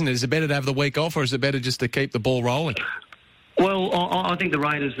debate, isn't it? Is it better to have the week off, or is it better just to keep the ball rolling? Well, I think the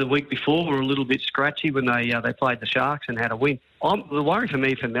Raiders the week before were a little bit scratchy when they played the Sharks and had a win. The worry for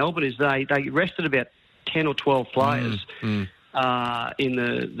me for Melbourne is they rested about 10 or 12 players in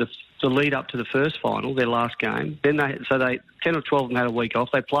the lead up to the first final, their last game. Then 10 or 12 of them had a week off.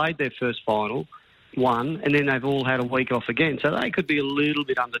 They played their first final, won, and then they've all had a week off again. So they could be a little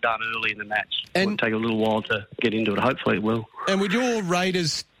bit underdone early in the match. It will take a little while to get into it. Hopefully it will. And with your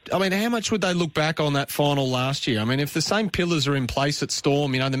Raiders... I mean, how much would they look back on that final last year? I mean, if the same pillars are in place at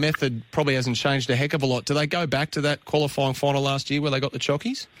Storm, the method probably hasn't changed a heck of a lot. Do they go back to that qualifying final last year where they got the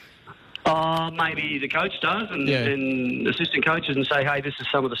chockies? Maybe the coach does and assistant coaches and say, hey, this is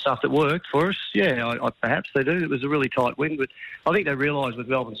some of the stuff that worked for us. Yeah, perhaps they do. It was a really tight win, but I think they realise with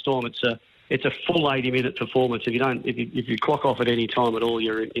Melbourne Storm it's a full 80-minute performance. If you clock off at any time at all,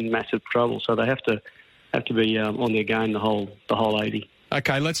 you're in massive trouble. So they have to be on their game the whole 80.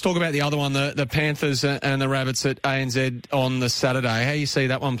 Okay, let's talk about the other one, the Panthers and the Rabbits at ANZ on the Saturday. How do you see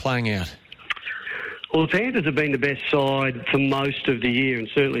that one playing out? Well, the Panthers have been the best side for most of the year, and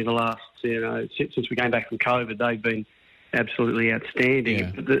certainly the last, since we came back from COVID, they've been absolutely outstanding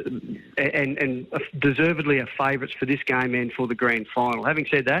and deservedly are favourites for this game and for the grand final. Having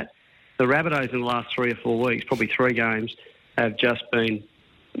said that, the Rabbitohs in the last 3 or 4 weeks, probably 3 games, have just been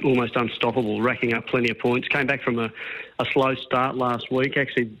almost unstoppable, racking up plenty of points. Came back from a slow start last week,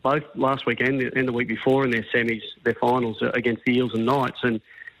 actually both last week and the week before in their semis, their finals against the Eels and Knights, and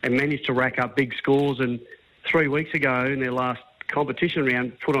managed to rack up big scores. And 3 weeks ago in their last competition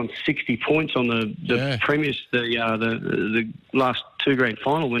round, put on 60 points on the premiers, the last 2 grand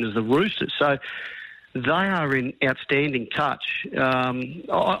final winners, the Roosters. So they are in outstanding touch.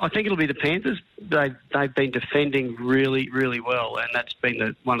 I think it'll be the Panthers. They've been defending really, really well, and that's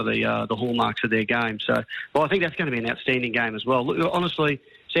been one of the hallmarks of their game. So, I think that's going to be an outstanding game as well. Look, honestly,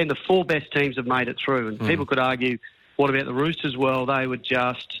 Sam, the 4 best teams have made it through, and people could argue, what about the Roosters? Well, I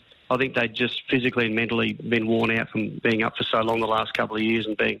think they'd just physically and mentally been worn out from being up for so long the last couple of years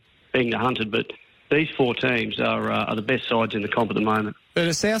and being hunted, but these 4 teams are the best sides in the comp at the moment. But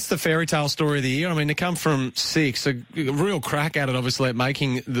is South's the fairy tale story of the year? I mean, to come from 6, a real crack at it, obviously, at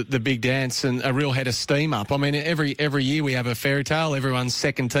making the big dance and a real head of steam up. I mean, every year we have a fairy tale, everyone's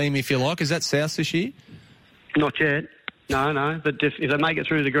second team, if you like. Is that South this year? Not yet. No. But if they make it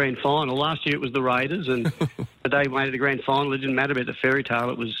through the grand final, last year it was the Raiders, and the day we made it the grand final, it didn't matter about the fairy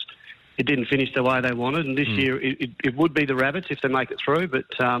tale. It didn't finish the way they wanted, and this year it would be the Rabbits if they make it through. But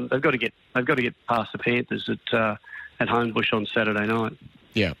they've got to get past the Panthers at Homebush on Saturday night.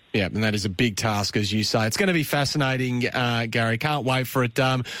 Yeah, and that is a big task, as you say. It's going to be fascinating, Gary. Can't wait for it.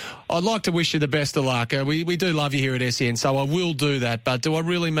 I'd like to wish you the best of luck. We do love you here at SEN, so I will do that. But do I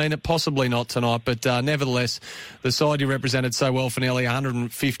really mean it? Possibly not tonight. But nevertheless, the side you represented so well for nearly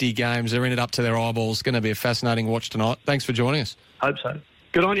 150 games, they're in it up to their eyeballs. It's going to be a fascinating watch tonight. Thanks for joining us. Hope so.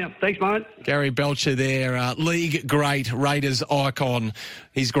 Good on you. Thanks, mate. Gary Belcher there, league great, Raiders icon.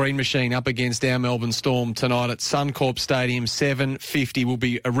 His green machine up against our Melbourne Storm tonight at Suncorp Stadium. 7:50 will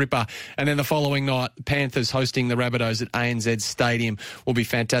be a ripper. And then the following night, Panthers hosting the Rabbitohs at ANZ Stadium will be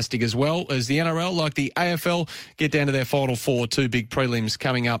fantastic, as well as the NRL, like the AFL, get down to their Final Four. 2 big prelims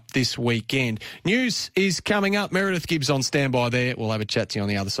coming up this weekend. News is coming up. Meredith Gibbs on standby there. We'll have a chat to you on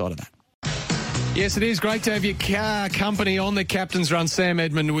the other side of that. Yes, it is great to have your company on the Captain's Run. Sam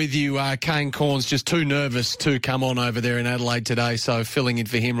Edmund with you. Kane Corns just too nervous to come on over there in Adelaide today, so filling in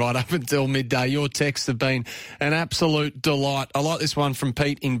for him right up until midday. Your texts have been an absolute delight. I like this one from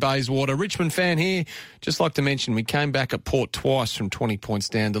Pete in Bayswater. Richmond fan here. Just like to mention, we came back at Port twice from 20 points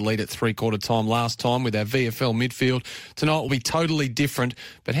down to lead at three-quarter time last time with our VFL midfield. Tonight will be totally different,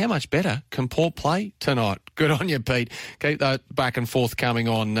 but how much better can Port play tonight? Good on you, Pete. Keep that back and forth coming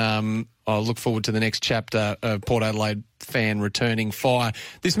on. I look forward to the next chapter of Port Adelaide fan returning fire.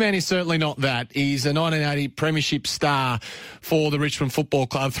 This man is certainly not that. He's a 1980 premiership star for the Richmond Football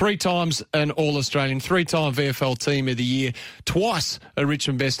Club. 3 times an All-Australian, 3-time VFL Team of the Year, twice a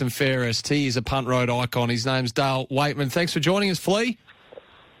Richmond Best and Fairest. He is a punt road icon. His name's Dale Waitman. Thanks for joining us, Flea.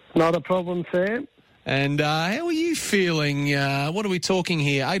 Not a problem, Sam. And how are you feeling? What are we talking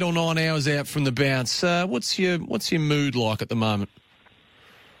here? 8 or 9 hours out from the bounce. What's your mood like at the moment?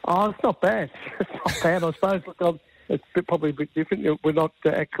 Oh, it's not bad. It's not bad, I suppose. Look, it's probably a bit different. We're not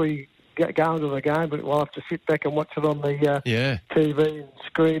actually going to the game, but we'll have to sit back and watch it on the TV and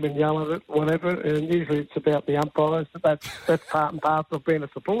scream and yell at it, whatever. And usually it's about the umpires, but that's part and parcel of being a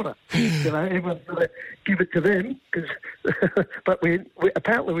supporter. Everyone's got to give it to them, but we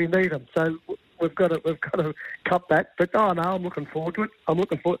apparently we need them. So we've got to cut that. But I'm looking forward to it. I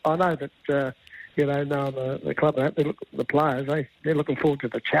know that. The club, the players, they're looking forward to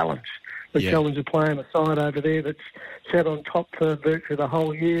the challenge. The challenge of playing a side over there that's sat on top for virtually the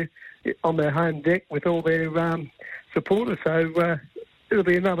whole year on their home deck with all their supporters. So it'll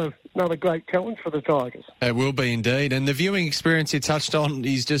be another great challenge for the Tigers. It will be indeed. And the viewing experience you touched on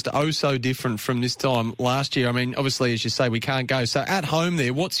is just so different from this time last year. I mean, obviously, as you say, we can't go. So at home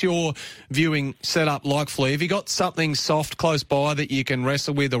there, what's your viewing setup like, Flea? Have you got something soft close by that you can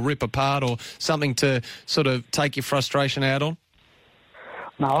wrestle with or rip apart, or something to sort of take your frustration out on?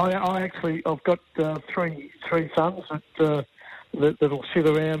 No, I've got 3 sons that'll sit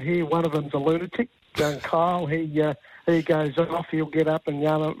around here. One of them's a lunatic, young Kyle. He goes off, he'll get up and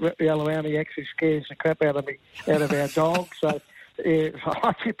yell around. He actually scares the crap out of our dog. So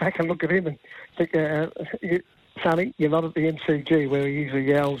I sit back and look at him and think, Sonny, you're not at the MCG where he usually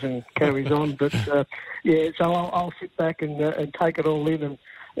yells and carries on. But so I'll sit back and take it all in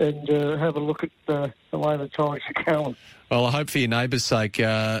and have a look at the way the Tigers are going. Well, I hope for your neighbours' sake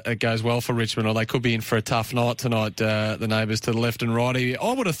it goes well for Richmond, or they could be in for a tough night tonight, the neighbours to the left and right.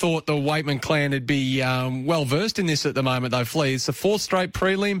 I would have thought the Waitman clan would be well-versed in this at the moment, though, Flea. It's the 4th straight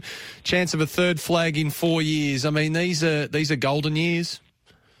prelim, chance of a 3rd flag in 4 years. I mean, these are golden years.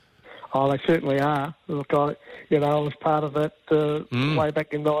 Oh, they certainly are. Look, I was part of that way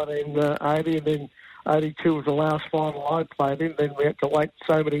back in 1980, and then 82 was the last final I played in. Then we had to wait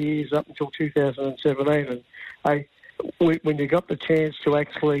so many years up until 2017. And when you got the chance to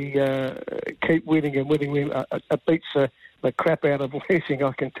actually keep winning, it beats the crap out of losing,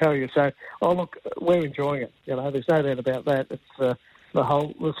 I can tell you. So, look, we're enjoying it. There's no doubt about that. It's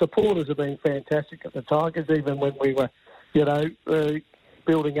the supporters have been fantastic at the Tigers, even when we were,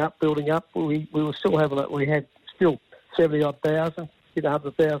 building up. We were still having it. We had still 70-odd thousand,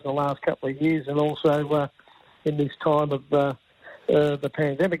 100,000 the last couple of years, and also in this time of the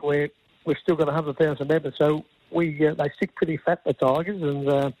pandemic, where we've still got 100,000 members. So they stick pretty fat, the Tigers, and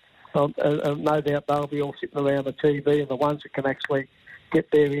no doubt they'll be all sitting around the TV, and the ones that can actually get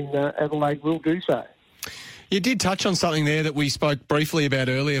there in Adelaide will do so. You did touch on something there that we spoke briefly about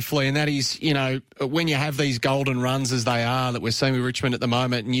earlier, Flea, and that is, when you have these golden runs as they are that we're seeing with Richmond at the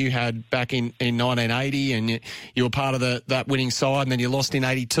moment, and you had back in 1980, and you were part of that winning side, and then you lost in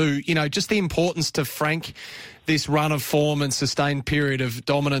 82, just the importance to frank this run of form and sustained period of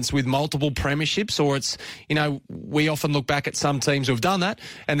dominance with multiple premierships, or it's, we often look back at some teams who have done that,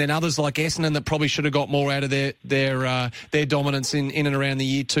 and then others like Essendon that probably should have got more out of their dominance in and around the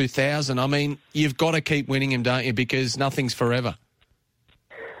year 2000. I mean, you've got to keep winning them, don't you? Because nothing's forever.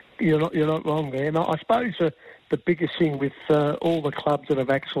 You're not wrong there. And I suppose the biggest thing with all the clubs that have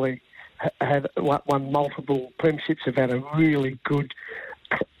actually had won multiple premierships have had a really good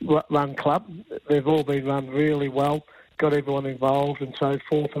run club. They've all been run really well, got everyone involved and so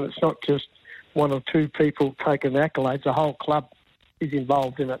forth, and it's not just one or two people taking the accolades. The whole club is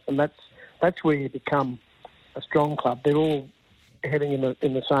involved in it, and that's where you become a strong club. They're all heading in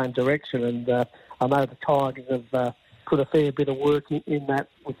the same direction, and I know the Tigers have put a fair bit of work in that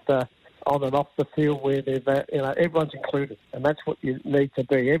with on and off the field, where they've everyone's included, and that's what you need to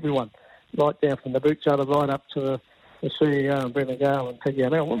be. Everyone, right down from the boot cutter right up to the CEO and Brendan Gale and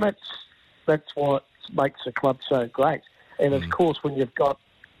TGML. Well, that's what makes the club so great. And of course, when you've got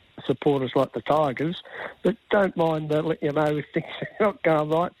supporters like the Tigers that don't mind letting you know if things are not going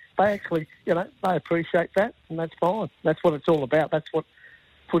right, they actually, they appreciate that, and that's fine. That's what it's all about. That's what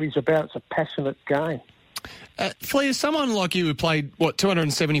footy's about. It's a passionate game. Flea, as someone like you who played,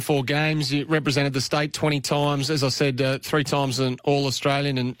 274 games, you represented the state 20 times, as I said, 3 times an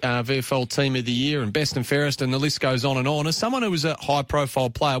All-Australian and VFL Team of the Year and Best and Fairest, and the list goes on and on. As someone who was a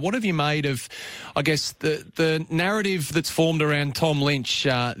high-profile player, what have you made of, I guess, the narrative that's formed around Tom Lynch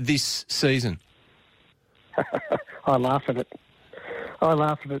this season? I laugh at it.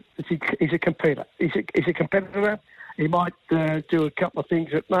 He's a competitor. He's a competitor. He might do a couple of things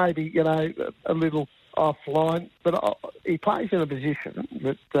that maybe, a little offline, but he plays in a position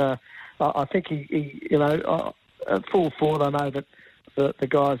that I think he at full forward, I know that the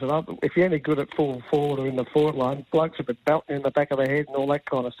guys that if you're any good at full forward or in the forward line, blokes have been belting in the back of the head and all that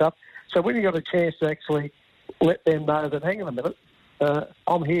kind of stuff. So when you got a chance to actually let them know that, hang on a minute,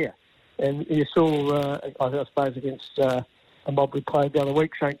 I'm here. And you saw, I suppose, against a mob we played the other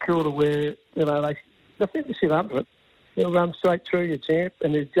week, St Kilda, where, they think to sit under it. You'll run straight through your champ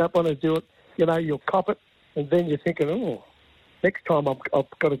and you jump on and do it. You'll cop it, and then you're thinking, next time I've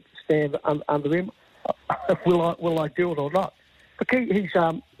got to stand under him. Will I do it or not? Look, he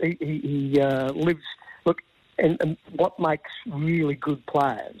lives. Look, and what makes really good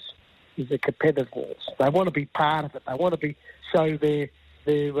players is the competitiveness. They want to be part of it. They want to show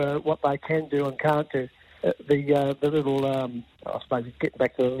their what they can do and can't do. The little, I suppose, getting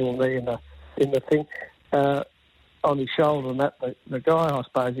back to the little knee in the thing. On his shoulder, and that the guy, I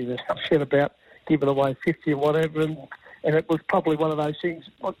suppose, he was upset about giving away 50 or whatever, and it was probably one of those things.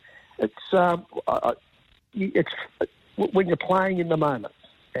 It's when you're playing in the moment,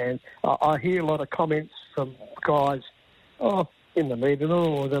 and I hear a lot of comments from guys, in the media,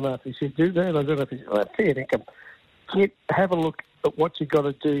 I don't know if he should do that, I don't know if he should. Fair dinkum. Have a look at what you've got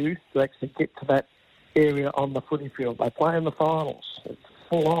to do to actually get to that area on the footy field. They play in the finals. It's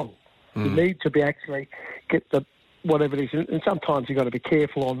full on. You need to be actually get the whatever it is, and sometimes you've got to be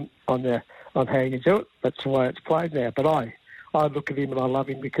careful on how you do it. That's the way it's played now. But I look at him and I love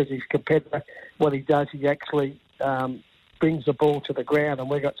him because he's competitive. What he does, he actually brings the ball to the ground, and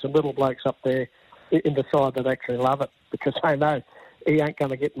we've got some little blokes up there in the side that actually love it because they know he ain't going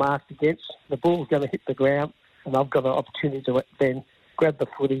to get marked against. The ball's going to hit the ground, and I've got an opportunity to then grab the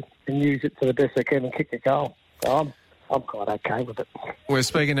footy and use it to the best I can and kick a goal. So I'm quite okay with it. We're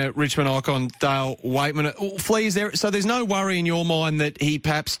speaking to Richmond icon Dale Waitman. Flea, there's no worry in your mind that he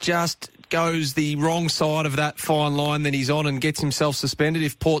perhaps just goes the wrong side of that fine line that he's on and gets himself suspended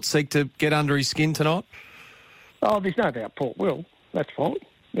if Port seek to get under his skin tonight? Oh, there's no doubt Port will. That's fine.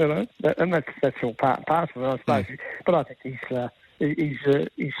 And that's all part and parcel, I suppose. But I think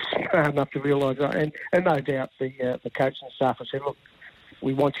he's smart enough to realise that. And no doubt the coaching staff have said, look,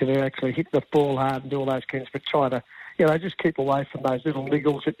 we want you to actually hit the ball hard and do all those things, but try to just keep away from those little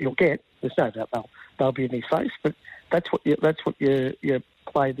niggles that you'll get. There's no doubt they'll be in his face, but that's what you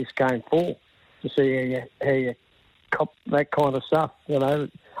play this game for, to see how you cop that kind of stuff. Over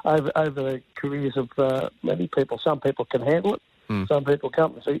the careers of many people, some people can handle it, some people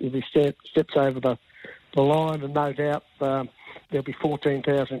can't. So if he steps over the line, and no doubt there'll be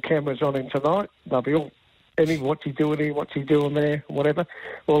 14,000 cameras on him tonight. They'll be all. What's he doing here? What's he doing there? Whatever.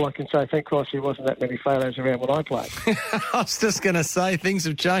 All I can say, thank Christ there wasn't that many photos around when I played. I was just going to say, things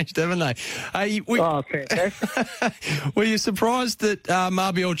have changed, haven't they? Fantastic. Were you surprised that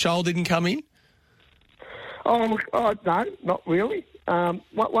Marbiel Chol didn't come in? No, not really.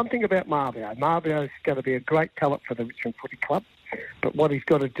 One thing about Marbiel's going to be a great talent for the Richmond Footy Club, but what he's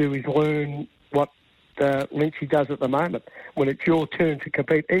got to do is learn what Lynchy does at the moment. When it's your turn to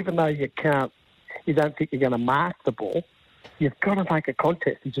compete, even though you don't think you're going to mark the ball, you've got to make a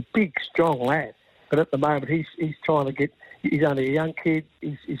contest. He's a big, strong lad. But at the moment, he's trying to he's only a young kid.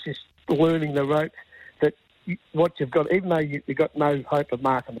 He's just learning the ropes. That what you've got, even though you've got no hope of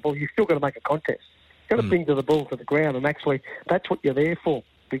marking the ball, you've still got to make a contest. You've got to bring the ball to the ground, and actually, that's what you're there for.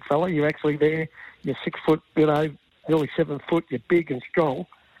 big fella. You're actually there. You're 6 foot, nearly 7 foot. You're big and strong.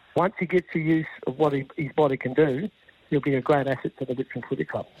 Once he gets the use of what his body can do, he'll be a great asset to the Richmond Footy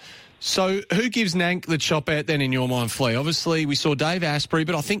Club. So who gives Nank the chop out then in your mind, Flea? Obviously, we saw Dave Asprey,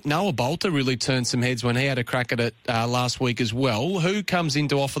 but I think Noah Bolter really turned some heads when he had a crack at it last week as well. Who comes in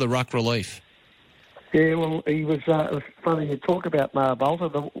to offer the ruck relief? Yeah, well, it was funny you talk about Noah Bolter,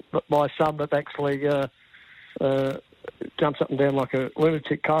 my son that actually jumps up and down like a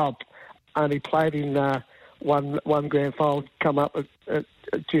lunatic. Kyle only played in one grand final, come up at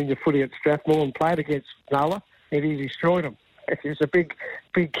junior footy at Strathmore and played against Noah, and he destroyed him. He's a big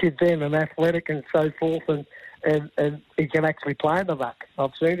kid then and athletic and so forth, and he can actually play in the ruck.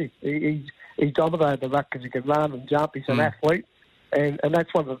 I've seen him. He dominated the ruck because he can run and jump. He's an athlete, and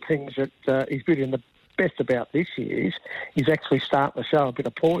that's one of the things that he's really the best about this year is he's actually starting to show a bit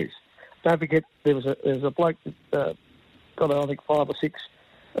of poise. Don't forget there was a bloke that got I think 5 or 6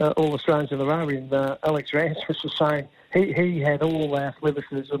 All Australians in a row in Alex Rasmus was saying he had all the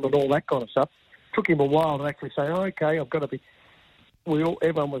athleticism and all that kind of stuff. Took him a while to actually say, okay, I've got to be.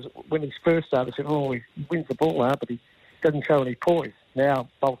 Everyone was when he first started said, he wins the ball hard, but he doesn't show any poise. Now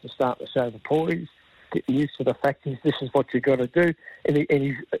Bolter's starting to show the poise, getting used to the fact this is what you've got to do, and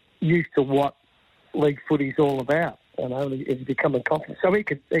he's used to what league footy's all about. He's becoming confident, so he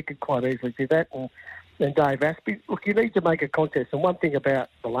could quite easily do that. And Dave Asprey, look, you need to make a contest. And one thing about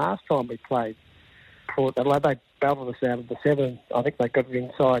the last time we played Port Adelaide, they battled us out of the 7. I think they got it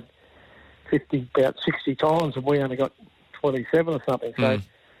inside about 60 times, and we only got 27 or something. So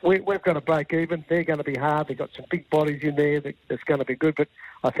we've got to break even. They're going to be hard. They've got some big bodies in there that's going to be good. But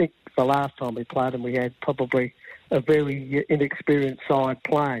I think the last time we played them, we had probably a very inexperienced side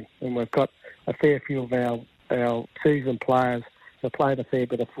playing, and we've got a fair few of our seasoned players that played a fair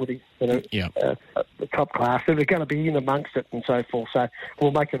bit of footy that are the top class, and they're going to be in amongst it and so forth. So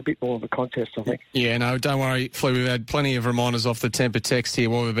we'll make it a bit more of a contest, I think. Yeah, no, don't worry, Flea. We've had plenty of reminders off the temper text here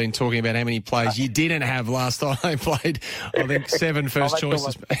while we've been talking about how many players you didn't have last time they played. I think 7 first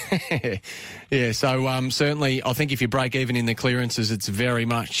choices. Yeah, so certainly I think if you break even in the clearances, it's very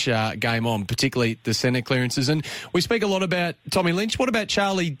much game on, particularly the centre clearances. And we speak a lot about Tommy Lynch. What about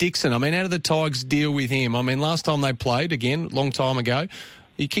Charlie Dixon? I mean, how did the Tigers deal with him? I mean, last time they played, again, long time ago,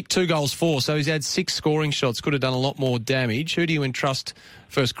 he kicked 2 goals for, so he's had 6 scoring shots. Could have done a lot more damage. Who do you entrust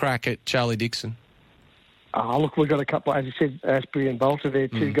first crack at Charlie Dixon? Look, we've got a couple, as you said, Asprey and Bolter there,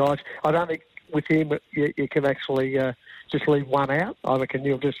 2 guys. I don't think with him you can actually just leave one out. I reckon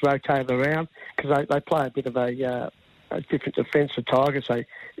you'll just rotate it around because they play a bit of a different defence for Tigers. They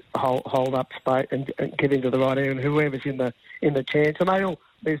hold up space and get into the right area, and whoever's in the chance. And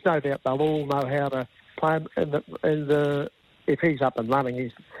there's no doubt they'll all know how to play him. And if he's up and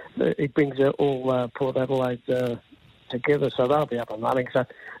running, he brings all Port Adelaide together, so they'll be up and running. So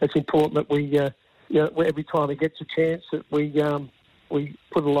it's important that we every time he gets a chance, that we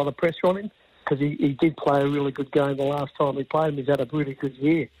put a lot of pressure on him because he did play a really good game the last time we played him. He's had a really good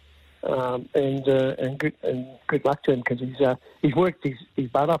year, and good luck to him because he's worked his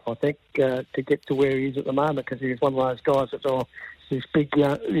butt off, I think, to get to where he is at the moment because he's one of those guys that's this big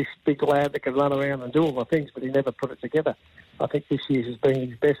lad that can run around and do all the things, but he never put it together. I think this year's has been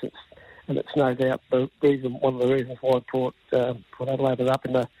his best, and it's no doubt one of the reasons why Port Adelaide are up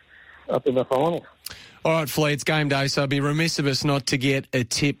in the finals. All right, Flea, it's game day, so I'd be remiss of us not to get a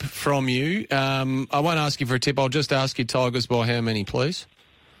tip from you. I won't ask you for a tip. I'll just ask you Tigers by how many, please?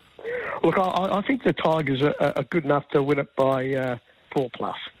 Look, I think the Tigers are good enough to win it by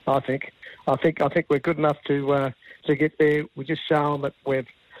 4+. I think we're good enough to get there. We just show them that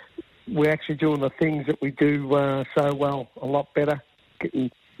we're actually doing the things that we do so well a lot better,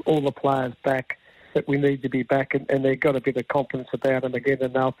 getting all the players back that we need to be back, and they've got a bit of confidence about them again,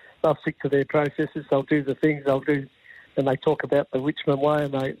 and they'll stick to their processes. They'll do the things they'll do, and they talk about the Richmond way,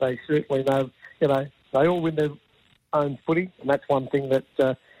 and they certainly know, they all win their own footy, and that's one thing that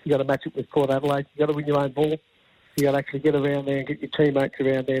you got to match it with Port Adelaide. You got to win your own ball. You got to actually get around there and get your teammates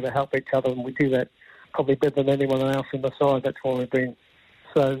around there to help each other, and we do that probably better than anyone else in the side. That's why we've been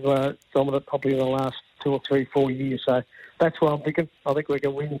so dominant probably in the last 2 or 3, 4 years. So that's what I'm thinking. I think we're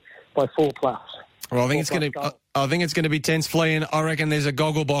going to win by 4+. Well, I think it's going to be tense, Flea, and I reckon there's a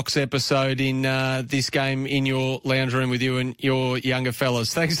Gogglebox episode in this game in your lounge room with you and your younger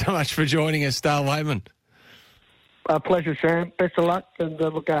fellas. Thanks so much for joining us, Dale Weightman. Pleasure, Sam. Best of luck and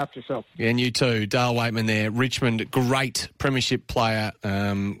look after yourself. Yeah, and you too. Dale Waitman there. Richmond, great premiership player.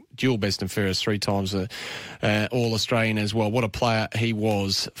 Dual best and fairest, 3 times All-Australian as well. What a player he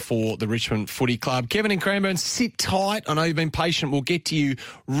was for the Richmond Footy Club. Kevin and Cranbourne, sit tight. I know you've been patient. We'll get to you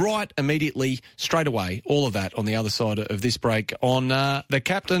right immediately, straight away. All of that on the other side of this break on the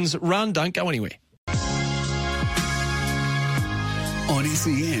Captain's Run. Don't go anywhere. On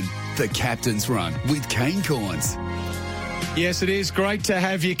SEN, the Captain's Run with Kane Corns. Yes, it is great to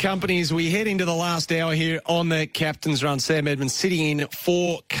have your company as we head into the last hour here on the Captain's Run. Sam Edmonds sitting in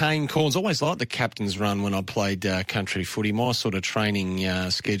for Kane Corns. Always liked the Captain's Run when I played country footy. My sort of training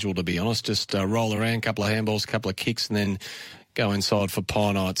schedule, to be honest. Just roll around, a couple of handballs, a couple of kicks, and then go inside for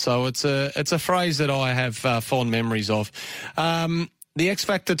pie night. So it's a phrase that I have fond memories of. The X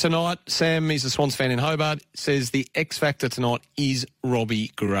Factor tonight, Sam is a Swans fan in Hobart, says the X Factor tonight is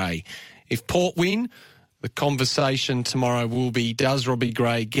Robbie Gray. If Port win, the conversation tomorrow will be, does Robbie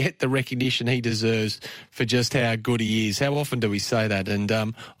Gray get the recognition he deserves for just how good he is? How often do we say that? And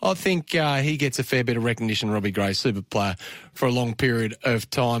I think he gets a fair bit of recognition, Robbie Gray, super player for a long period of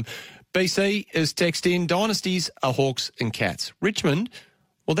time. BC has texted in, dynasties are Hawks and Cats. Richmond,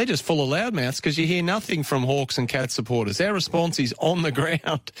 well, they're just full of loudmouths because you hear nothing from Hawks and Cats supporters. Our response is on the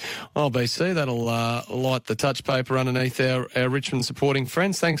ground. Oh, BC, that'll light the touch paper underneath our Richmond supporting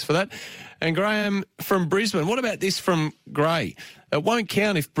friends. Thanks for that. And Graham from Brisbane, what about this from Gray? It won't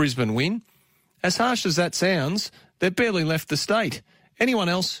count if Brisbane win. As harsh as that sounds, they've barely left the state. Anyone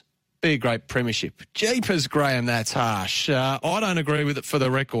else? Be a great premiership. Jeepers, Graham, that's harsh. I don't agree with it for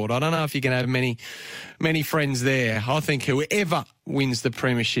the record. I don't know if you can have many friends there. I think whoever wins the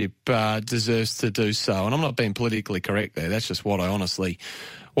premiership deserves to do so. And I'm not being politically correct there. That's just what I honestly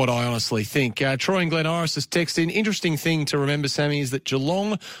think. Troy and Glen Iris has texted in. Interesting thing to remember, Sammy, is that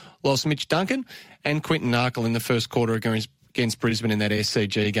Geelong lost Mitch Duncan and Quinton Narkle in the first quarter against Brisbane in that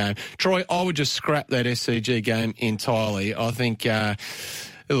SCG game. Troy, I would just scrap that SCG game entirely. I think...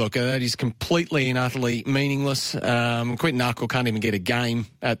 Look, that is completely and utterly meaningless. Quinton Narkle can't even get a game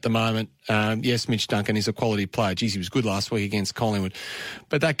at the moment. Yes, Mitch Duncan is a quality player. Geez, he was good last week against Collingwood.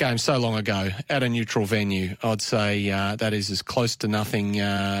 But that game so long ago, at a neutral venue, I'd say that is as close to nothing,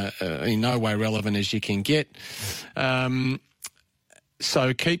 in no way relevant as you can get.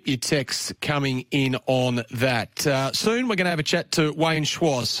 So keep your texts coming in on that. Soon we're going to have a chat to Wayne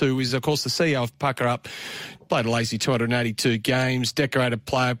Schwass, who is, of course, the CEO of Pucker Up. Played a lazy 282 games, decorated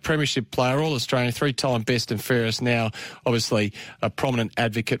player, premiership player, All-Australian, 3-time best and fairest, now obviously a prominent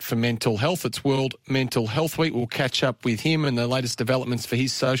advocate for mental health. It's World Mental Health Week. We'll catch up with him and the latest developments for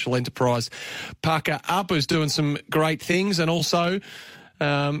his social enterprise, Pucker Up, who's doing some great things, and also...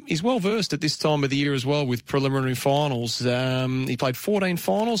 he's well versed at this time of the year as well with preliminary finals. He played 14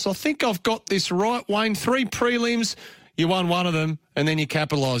 finals. I think I've got this right, Wayne. 3 prelims. You won one of them, and then you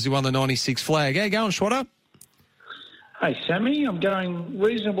capitalised. You won the 96 flag. How you going, Schwatter? Hey, Sammy. I'm going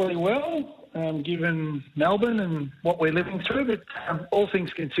reasonably well, given Melbourne and what we're living through. But all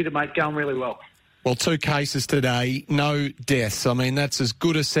things considered, mate, going really well. Well, 2 cases today, no deaths. I mean, that's as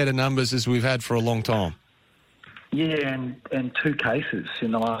good a set of numbers as we've had for a long time. Yeah, and 2 cases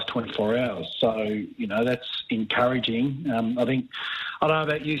in the last 24 hours. So, you know, that's encouraging. I think, I don't know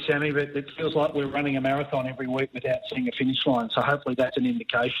about you, Sammy, but it feels like we're running a marathon every week without seeing a finish line. So hopefully that's an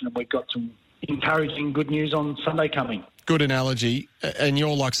indication, and we've got some encouraging good news on Sunday coming. Good analogy, and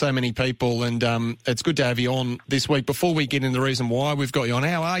you're like so many people, and it's good to have you on this week. Before we get into the reason why we've got you on,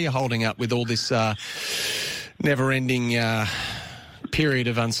 how are you holding up with all this never-ending period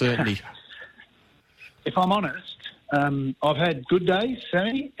of uncertainty? If I'm honest, I've had good days,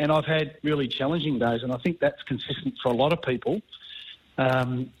 Sammy, and I've had really challenging days, and I think that's consistent for a lot of people.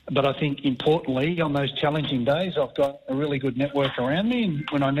 But I think, importantly, on those challenging days, I've got a really good network around me, and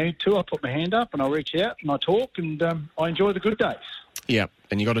when I need to, I put my hand up and I reach out and I talk, and I enjoy the good days. Yeah,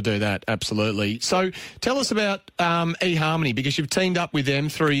 and you got to do that, absolutely. So tell us about eHarmony, because you've teamed up with them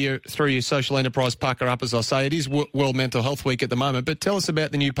through your social enterprise, Pucker Up, as I say. It is World Mental Health Week at the moment, but tell us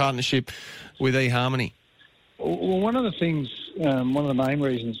about the new partnership with eHarmony. Well, one of the main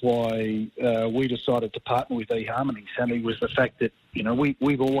reasons why we decided to partner with eHarmony, Sammy, was the fact that, you know,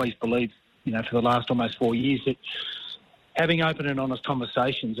 we've always believed, you know, for the last almost 4 years that having open and honest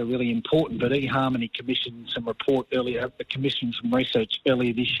conversations are really important. But eHarmony commissioned some research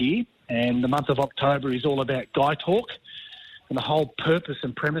earlier this year, and the month of October is all about guy talk. And the whole purpose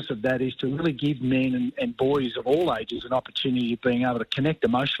and premise of that is to really give men and boys of all ages an opportunity of being able to connect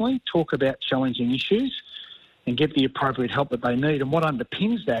emotionally, talk about challenging issues, and get the appropriate help that they need. And what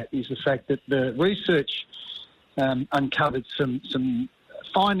underpins that is the fact that the research uncovered some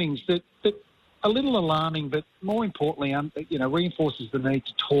findings that a little alarming, but more importantly, reinforces the need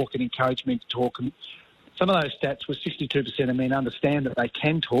to talk and encourage men to talk. And some of those stats were 62% of men understand that they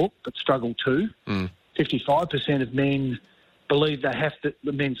can talk but struggle to. 55% of men believe they have to.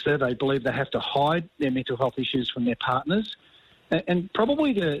 The men surveyed believe they have to hide their mental health issues from their partners. And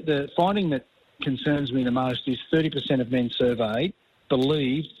probably the finding that concerns me the most is 30% of men surveyed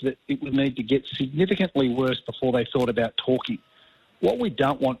believed that it would need to get significantly worse before they thought about talking. What we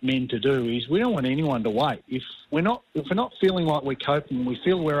don't want men to do is we don't want anyone to wait. If we're not feeling like we're coping, we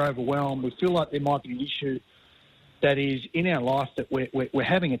feel we're overwhelmed, we feel like there might be an issue that is in our life that we're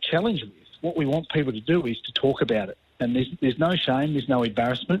having a challenge with, what we want people to do is to talk about it. And there's no shame, there's no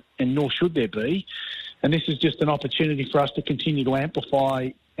embarrassment, and nor should there be. And this is just an opportunity for us to continue to amplify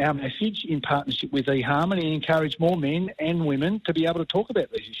our message in partnership with eHarmony and encourage more men and women to be able to talk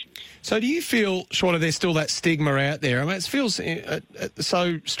about these issues. So do you feel, Schwatter, there's still that stigma out there? I mean, it feels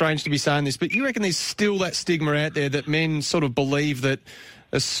so strange to be saying this, but you reckon there's still that stigma out there that men sort of believe that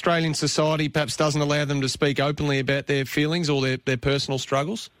Australian society perhaps doesn't allow them to speak openly about their feelings or their personal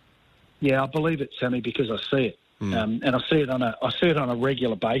struggles? Yeah, I believe it, Sammy, because I see it. And I see it on a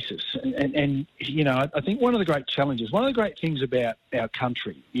regular basis. And you know, I think one of the great challenges, one of the great things about our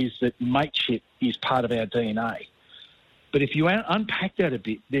country is that mateship is part of our DNA. But if you unpack that a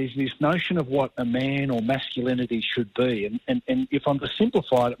bit, there's this notion of what a man or masculinity should be. And if I'm to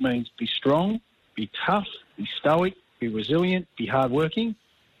simplify it, it means be strong, be tough, be stoic, be resilient, be hardworking,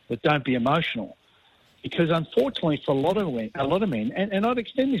 but don't be emotional. Because unfortunately for a lot of men, and I'd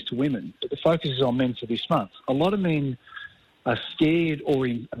extend this to women, but the focus is on men for this month, a lot of men are scared or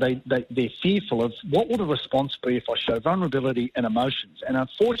they're fearful of what will the response be if I show vulnerability and emotions. And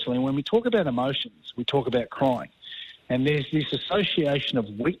unfortunately, when we talk about emotions, we talk about crying. And there's this association of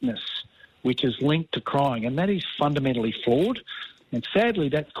weakness which is linked to crying, and that is fundamentally flawed. And sadly,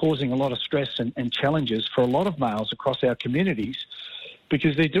 that's causing a lot of stress and challenges for a lot of males across our communities,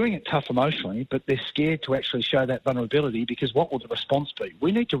 because they're doing it tough emotionally, but they're scared to actually show that vulnerability because what will the response be?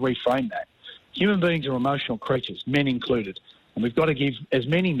 We need to reframe that. Human beings are emotional creatures, men included, and we've got to give as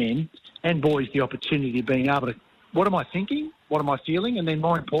many men and boys the opportunity of being able to, what am I thinking, what am I feeling, and then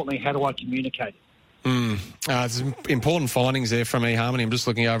more importantly, how do I communicate it? There's important findings there from eHarmony. I'm just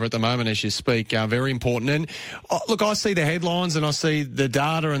looking over at the moment as you speak. Very important. And look, I see the headlines and I see the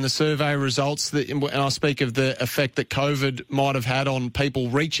data and the survey results, and I speak of the effect that COVID might have had on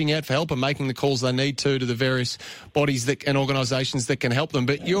people reaching out for help and making the calls they need to the various bodies and organisations that can help them.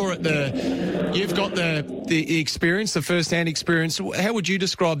 But you've got the experience, the first-hand experience. How would you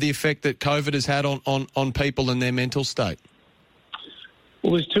describe the effect that COVID has had on people and their mental state?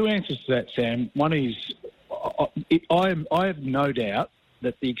 Well, there's two answers to that, Sam. One is I have no doubt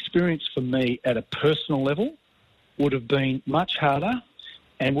that the experience for me at a personal level would have been much harder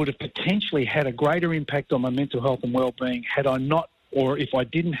and would have potentially had a greater impact on my mental health and well-being had I not, or if I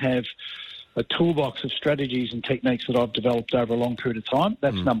didn't have a toolbox of strategies and techniques that I've developed over a long period of time.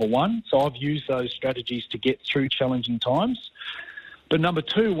 That's number one. So I've used those strategies to get through challenging times. But number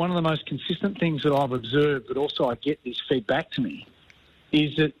two, one of the most consistent things that I've observed, but also I get this feedback to me,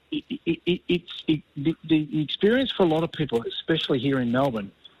 is that the experience for a lot of people, especially here in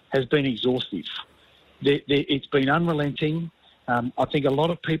Melbourne, has been exhaustive. It's been unrelenting. I think a lot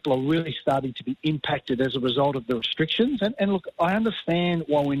of people are really starting to be impacted as a result of the restrictions. And look, I understand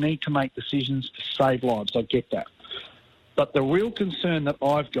why we need to make decisions to save lives. I get that. But the real concern that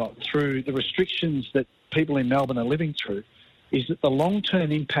I've got through the restrictions that people in Melbourne are living through is that the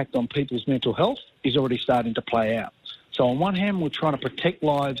long-term impact on people's mental health is already starting to play out. So on one hand, we're trying to protect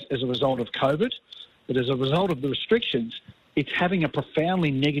lives as a result of COVID, but as a result of the restrictions, it's having a profoundly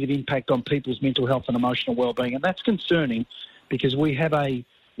negative impact on people's mental health and emotional well-being. And that's concerning because we have a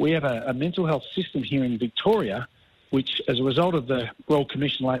mental health system here in Victoria, which as a result of the Royal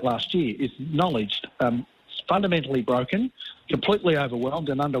Commission late last year is acknowledged fundamentally broken, completely overwhelmed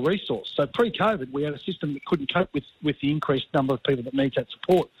and under-resourced. So pre-COVID, we had a system that couldn't cope with the increased number of people that need that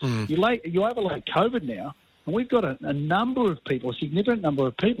support. You overlay COVID now, and we've got a number of people, a significant number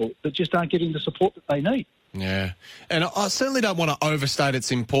of people that just aren't getting the support that they need. Yeah, and I certainly don't want to overstate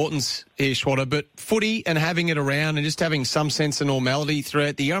its importance here, Schwatter, but footy and having it around and just having some sense of normality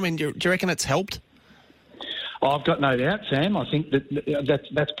throughout the year, I mean, do you reckon it's helped? I've got no doubt, Sam. I think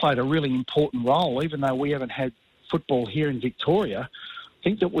that's played a really important role, even though we haven't had football here in Victoria. I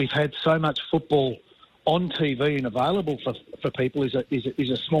think that we've had so much football on TV and available for people is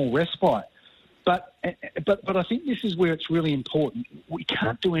a small respite. But I think this is where it's really important. We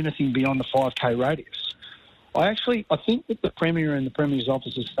can't do anything beyond the 5K radius. I think that the Premier and the Premier's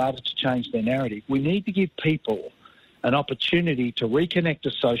office has started to change their narrative. We need to give people an opportunity to reconnect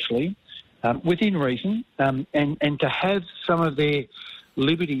us socially, within reason, and to have some of their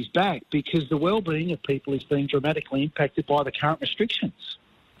liberties back, because the well-being of people is being dramatically impacted by the current restrictions.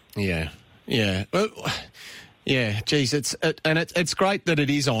 Yeah. Well, yeah, geez, it's great that it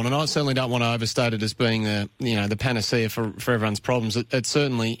is on, and I certainly don't want to overstate it as being the panacea for everyone's problems. It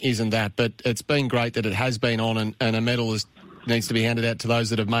certainly isn't that, but it's been great that it has been on, and a medal needs to be handed out to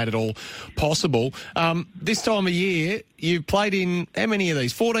those that have made it all possible. This time of year, you've played in how many of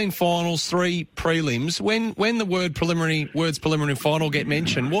these? 14 finals, 3 prelims. When the words preliminary final get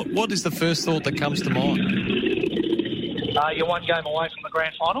mentioned, what is the first thought that comes to mind? You're one game away from the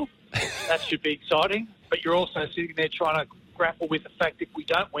grand final. That should be exciting. But you're also sitting there trying to grapple with the fact that if we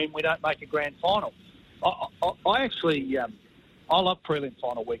don't win, we don't make a grand final. I actually love prelim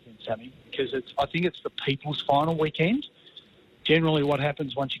final weekend, Sammy, because I think it's the people's final weekend. Generally what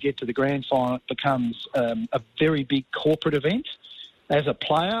happens once you get to the grand final, it becomes a very big corporate event. As a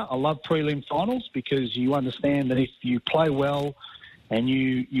player, I love prelim finals because you understand that if you play well and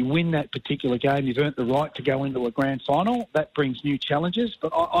you win that particular game, you've earned the right to go into a grand final. That brings new challenges,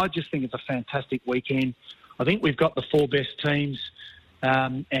 but I just think it's a fantastic weekend. I think we've got the 4 best teams,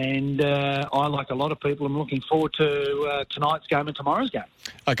 and I, like a lot of people, am looking forward to tonight's game and tomorrow's game.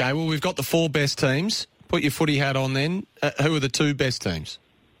 Okay, well, we've got the 4 best teams. Put your footy hat on then. Who are the 2 best teams?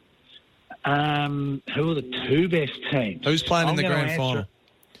 Who are the 2 best teams? Who's playing in the grand final?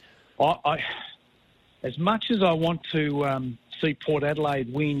 As much as I want to see Port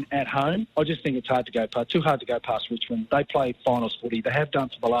Adelaide win at home, I just think it's too hard to go past Richmond. They play finals footy. They have done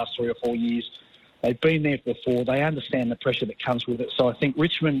for the last 3 or 4 years. They've been there before. They understand the pressure that comes with it. So I think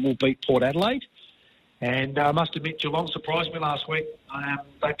Richmond will beat Port Adelaide. And I must admit, Geelong surprised me last week.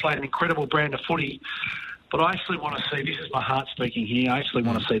 They played an incredible brand of footy. But I actually want to see, this is my heart speaking here, I actually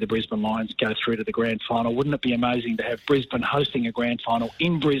want to see the Brisbane Lions go through to the grand final. Wouldn't it be amazing to have Brisbane hosting a grand final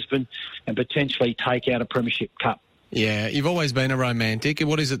in Brisbane and potentially take out a Premiership Cup? Yeah, you've always been a romantic.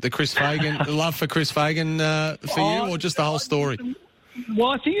 What is it, the Chris Fagan, the love for Chris Fagan for you, or just the whole story? Well,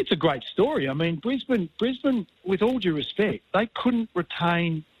 I think it's a great story. I mean, Brisbane, with all due respect, they couldn't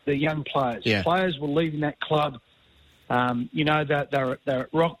retain the young players. Yeah. Players were leaving that club. That they're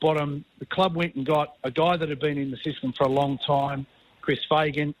at rock bottom. The club went and got a guy that had been in the system for a long time, Chris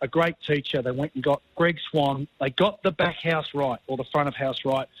Fagan, a great teacher. They went and got Greg Swan. They got the back house right, or the front of house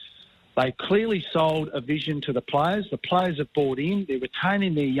right. They clearly sold a vision to the players. The players have bought in. They're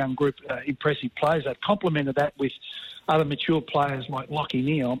retaining their young group, impressive players. They've complemented that with other mature players like Lachie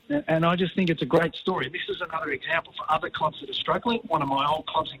Neale. And I just think it's a great story. This is another example for other clubs that are struggling. One of my old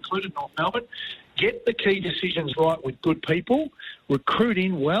clubs included, North Melbourne. Get the key decisions right with good people, recruit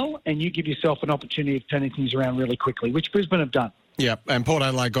in well, and you give yourself an opportunity of turning things around really quickly, which Brisbane have done. Yeah, and Port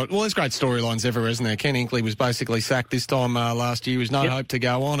Adelaide there's great storylines everywhere, isn't there? Ken Hinkley was basically sacked this time last year. There was no hope to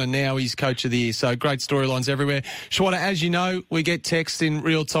go on, and now he's coach of the year. So great storylines everywhere. Schwatta, as you know, we get texts in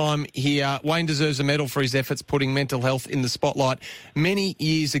real time here. Wayne deserves a medal for his efforts putting mental health in the spotlight many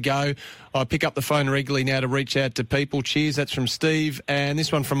years ago. I pick up the phone regularly now to reach out to people. Cheers, that's from Steve. And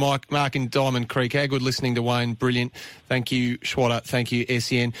this one from Mark in Diamond Creek. How good listening to Wayne. Brilliant. Thank you, Schwatta. Thank you,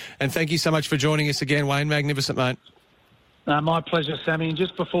 SEN. And thank you so much for joining us again, Wayne. Magnificent, mate. My pleasure, Sammy. And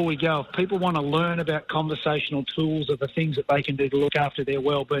just before we go, if people want to learn about conversational tools or the things that they can do to look after their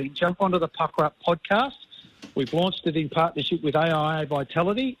well-being, jump onto the Pucker Up podcast. We've launched it in partnership with AIA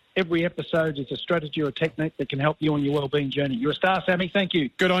Vitality. Every episode is a strategy or a technique that can help you on your well-being journey. You're a star, Sammy. Thank you.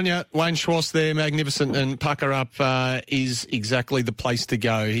 Good on you. Wayne Schwass there, magnificent. And Pucker Up is exactly the place to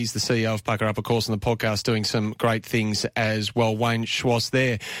go. He's the CEO of Pucker Up, of course, on the podcast, doing some great things as well. Wayne Schwass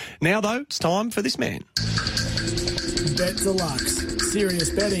there. Now, though, it's time for this man. Bet Deluxe. Serious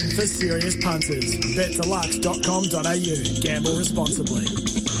betting for serious punters. BetDeluxe.com.au. Gamble responsibly.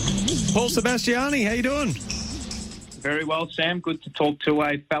 Paul Sebastiani, how you doing? Very well, Sam. Good to talk to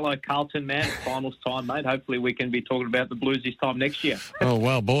a fellow Carlton man. Finals time, mate. Hopefully we can be talking about the Blues this time next year. Oh,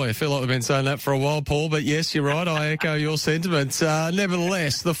 well, boy, I feel like we've been saying that for a while, Paul. But yes, you're right. I echo your sentiments.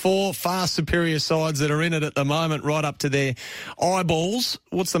 Nevertheless, the 4 far superior sides that are in it at the moment, right up to their eyeballs.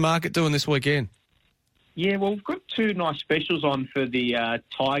 What's the market doing this weekend? Yeah, well, we've got 2 nice specials on for the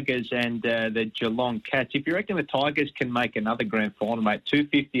Tigers and the Geelong Cats. If you reckon the Tigers can make another grand final, mate,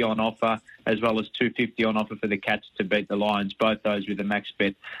 $2.50 on offer, as well as $2.50 on offer for the Cats to beat the Lions, both those with a max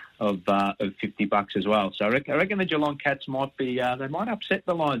bet of $50 as well. So I reckon the Geelong Cats might be, they might upset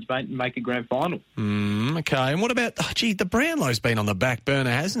the Lions, mate, and make a grand final. Okay, and what about, the Brownlow's been on the back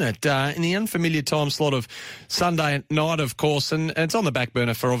burner, hasn't it? In the unfamiliar time slot of Sunday night, of course, and it's on the back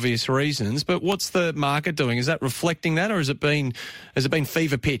burner for obvious reasons, but what's the market doing? Is that reflecting that, or has it been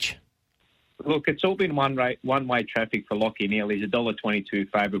fever pitch? Look, it's all been one-way traffic for Lachie Neale. He's $1.22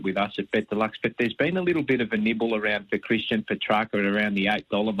 favourite with us at Bet Deluxe, but there's been a little bit of a nibble around for Christian Petrarca at around the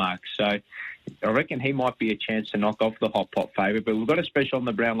 $8 mark. So I reckon he might be a chance to knock off the hot pot favourite. But we've got a special on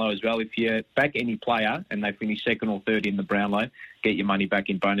the Brownlow as well. If you back any player and they finish second or third in the Brownlow, get your money back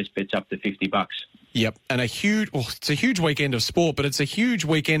in bonus bets up to $50. Yep, and it's a huge weekend of sport, but it's a huge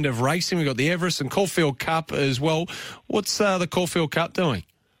weekend of racing. We've got the Everest and Caulfield Cup as well. What's the Caulfield Cup doing?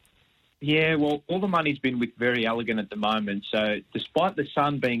 Yeah, well, all the money's been with Very Elegant at the moment. So despite the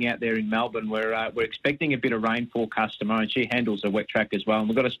sun being out there in Melbourne, we're expecting a bit of rainfall tomorrow, and she handles the wet track as well. And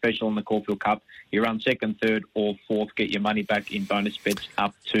we've got a special on the Caulfield Cup. You run second, third or fourth, get your money back in bonus bets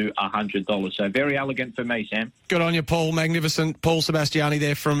up to $100. So Very Elegant for me, Sam. Good on you, Paul. Magnificent. Paul Sebastiani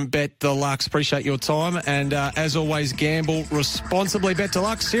there from Bet Deluxe. Appreciate your time. And as always, gamble responsibly. Bet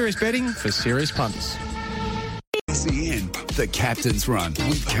Deluxe, serious betting for serious punters. SEN, the Captain's Run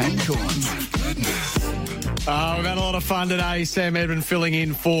with Kane Corns. We've had a lot of fun today. Sam Edmund filling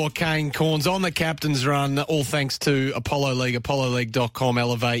in for Kane Corns on the Captain's Run, all thanks to Apollo League, apolloleague.com.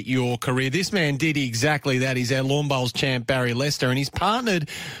 Elevate your career. This man did exactly that. He's our Lawn Bowls champ, Barry Lester, and he's partnered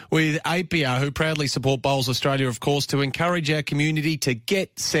with APR, who proudly support Bowls Australia, of course, to encourage our community to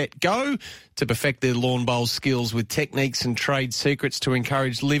get, set, go, to perfect their lawn bowls skills with techniques and trade secrets to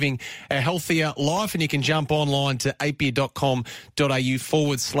encourage living a healthier life. And you can jump online to apia.com.au/Good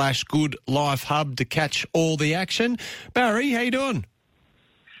Life Hub to catch all the action. Barry, how you doing?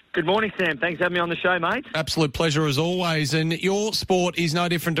 Good morning, Sam. Thanks for having me on the show, mate. Absolute pleasure as always. And your sport is no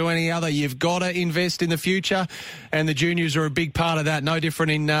different to any other. You've got to invest in the future, and the juniors are a big part of that. No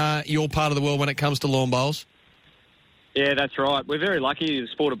different in your part of the world when it comes to lawn bowls. Yeah, that's right. We're very lucky in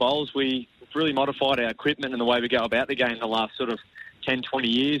the sport of bowls. We've really modified our equipment and the way we go about the game in the last sort of 10, 20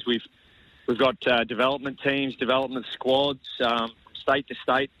 years. We've got development teams, development squads, state to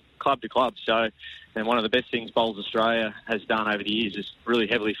state, club to club. So, and one of the best things Bowls Australia has done over the years is really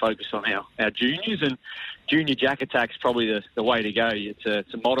heavily focus on our juniors, and junior jack attack's probably the way to go. It's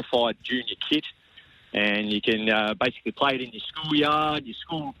a modified junior kit, and you can basically play it in your schoolyard, your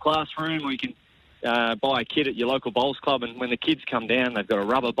school classroom, or you can buy a kit at your local bowls club, and when the kids come down, they've got a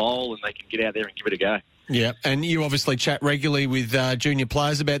rubber bowl and they can get out there and give it a go. Yeah, and you obviously chat regularly with junior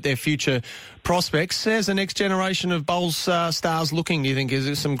players about their future prospects. How's the next generation of bowls stars looking, do you think? Is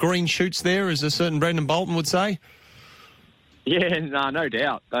there some green shoots there, as a certain Brendan Bolton would say? Yeah, no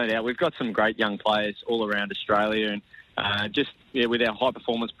doubt. We've got some great young players all around Australia, and with our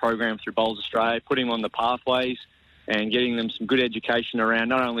high-performance program through Bowls Australia, putting them on the pathways and getting them some good education around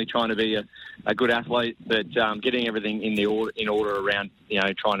not only trying to be a good athlete, but getting everything in order around,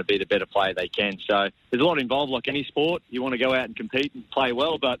 trying to be the better player they can. So there's a lot involved, like any sport. You want to go out and compete and play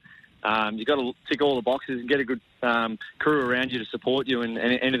well, but you've got to tick all the boxes and get a good crew around you to support you, and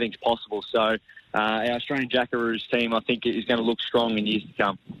anything's possible. So our Australian Jackaroos team, I think, is going to look strong in years to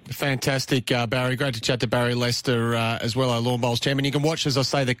come. Fantastic, Barry. Great to chat to Barry Lester as well, our Lawn Bowls champion. You can watch, as I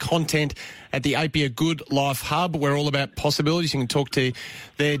say, the content at the APIA Good Life Hub. We're all about possibilities. You can talk to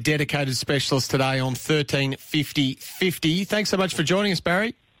their dedicated specialists today on 1350 50. Thanks so much for joining us,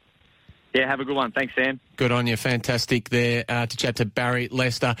 Barry. Yeah, have a good one. Thanks, Sam. Good on you. Fantastic there to chat to Barry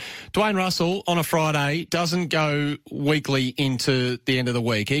Lester. Dwayne Russell on a Friday doesn't go weekly into the end of the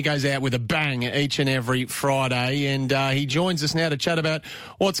week. He goes out with a bang each and every Friday, and he joins us now to chat about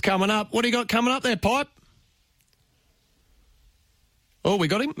what's coming up. What do you got coming up there, Pipe? Oh, we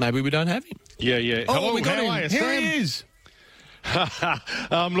got him? Maybe we don't have him. Yeah. Oh, Hello, we got him. How are you, Here Sam? he is.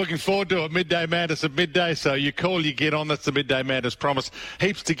 I'm looking forward to it. Midday Madness at midday, so you call, you get on. That's the Midday Madness promise.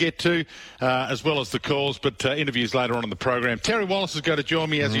 Heaps to get to, as well as the calls, but interviews later on in the program. Terry Wallace is going to join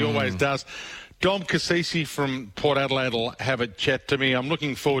me, as he always does. Dom Cassisi from Port Adelaide will have a chat to me. I'm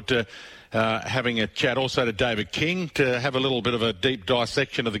looking forward to having a chat also to David King to have a little bit of a deep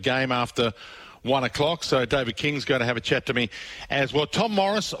dissection of the game after 1 o'clock. So David King's going to have a chat to me as well. Tom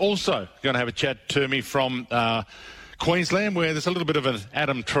Morris also going to have a chat to me from Queensland, where there's a little bit of an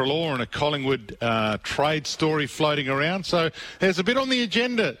Adam Treloar and a Collingwood trade story floating around. So there's a bit on the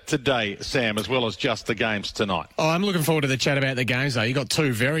agenda today, Sam, as well as just the games tonight. Oh, I'm looking forward to the chat about the games, though. You've got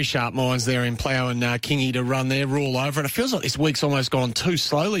two very sharp minds there in Plough and Kingy to run their rule over. And it feels like this week's almost gone too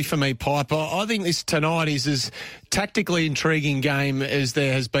slowly for me, Piper. I think this tonight is as tactically intriguing game as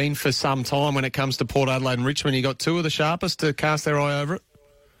there has been for some time when it comes to Port Adelaide and Richmond. You got two of the sharpest to cast their eye over it.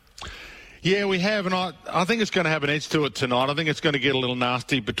 Yeah, we have, and I think it's going to have an edge to it tonight. I think it's going to get a little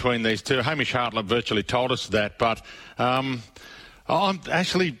nasty between these two. Hamish Hartlett virtually told us that, but I'm a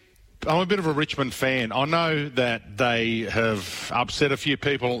bit of a Richmond fan. I know that they have upset a few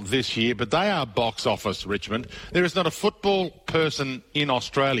people this year, but they are box office, Richmond. There is not a football person in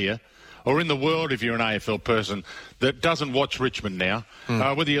Australia or in the world if you're an AFL person that doesn't watch Richmond now.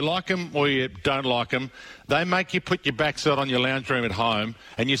 Whether you like them or you don't like them, they make you put your backside on your lounge room at home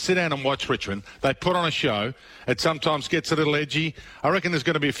and you sit down and watch Richmond. They put on a show. It sometimes gets a little edgy. I reckon there's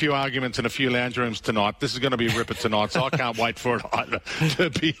going to be a few arguments in a few lounge rooms tonight. This is going to be a ripper tonight, so I can't wait for it either, to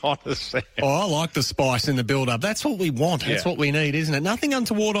be honest, Sam. Oh, I like the spice in the build-up. That's what we want. That's what we need, isn't it? Nothing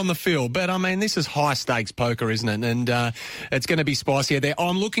untoward on the field, but, I mean, this is high-stakes poker, isn't it? And it's going to be spicier there.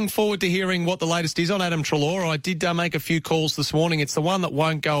 I'm looking forward to hearing what the latest is on Adam Treloar. I did make a few calls this morning. It's the one that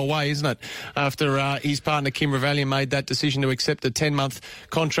won't go away, isn't it? After his partner, Kim Revallian, made that decision to accept a 10-month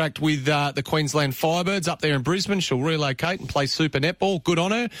contract with the Queensland Firebirds up there in Brisbane. She'll relocate and play Super Netball. Good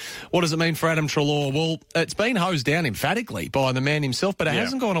on her. What does it mean for Adam Treloar? Well, it's been hosed down emphatically by the man himself, but it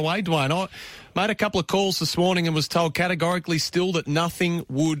hasn't gone away, Dwayne. I made a couple of calls this morning and was told categorically still that nothing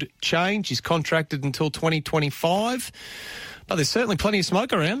would change. He's contracted until 2025, but there's certainly plenty of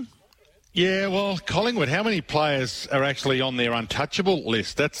smoke around. Yeah, well, Collingwood, how many players are actually on their untouchable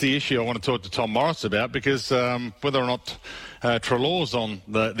list? That's the issue I want to talk to Tom Morris about, because whether or not Treloar's on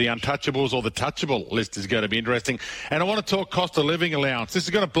the untouchables or the touchable list is going to be interesting. And I want to talk cost of living allowance. This is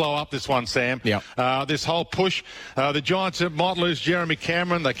going to blow up, this one, Sam. This whole push. The Giants might lose Jeremy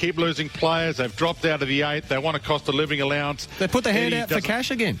Cameron. They keep losing players. They've dropped out of the 8. They want a cost of living allowance. They put their hand out for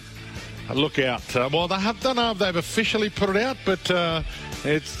cash again. Look out. Well, don't know if they've officially put it out, but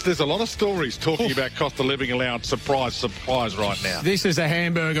there's a lot of stories talking about cost of living allowance. Surprise right now. This is a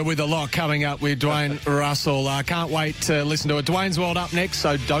hamburger with a lot coming up with Dwayne Russell. I can't wait to listen to it. Dwayne's World up next,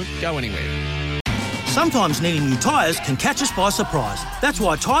 so don't go anywhere. Sometimes needing new tyres can catch us by surprise. That's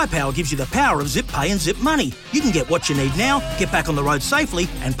why Tyre Power gives you the power of Zip Pay and Zip Money. You can get what you need now, get back on the road safely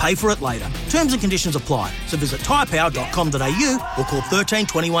and pay for it later. Terms and conditions apply. So visit tyrepower.com.au or call 13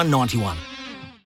 21 91.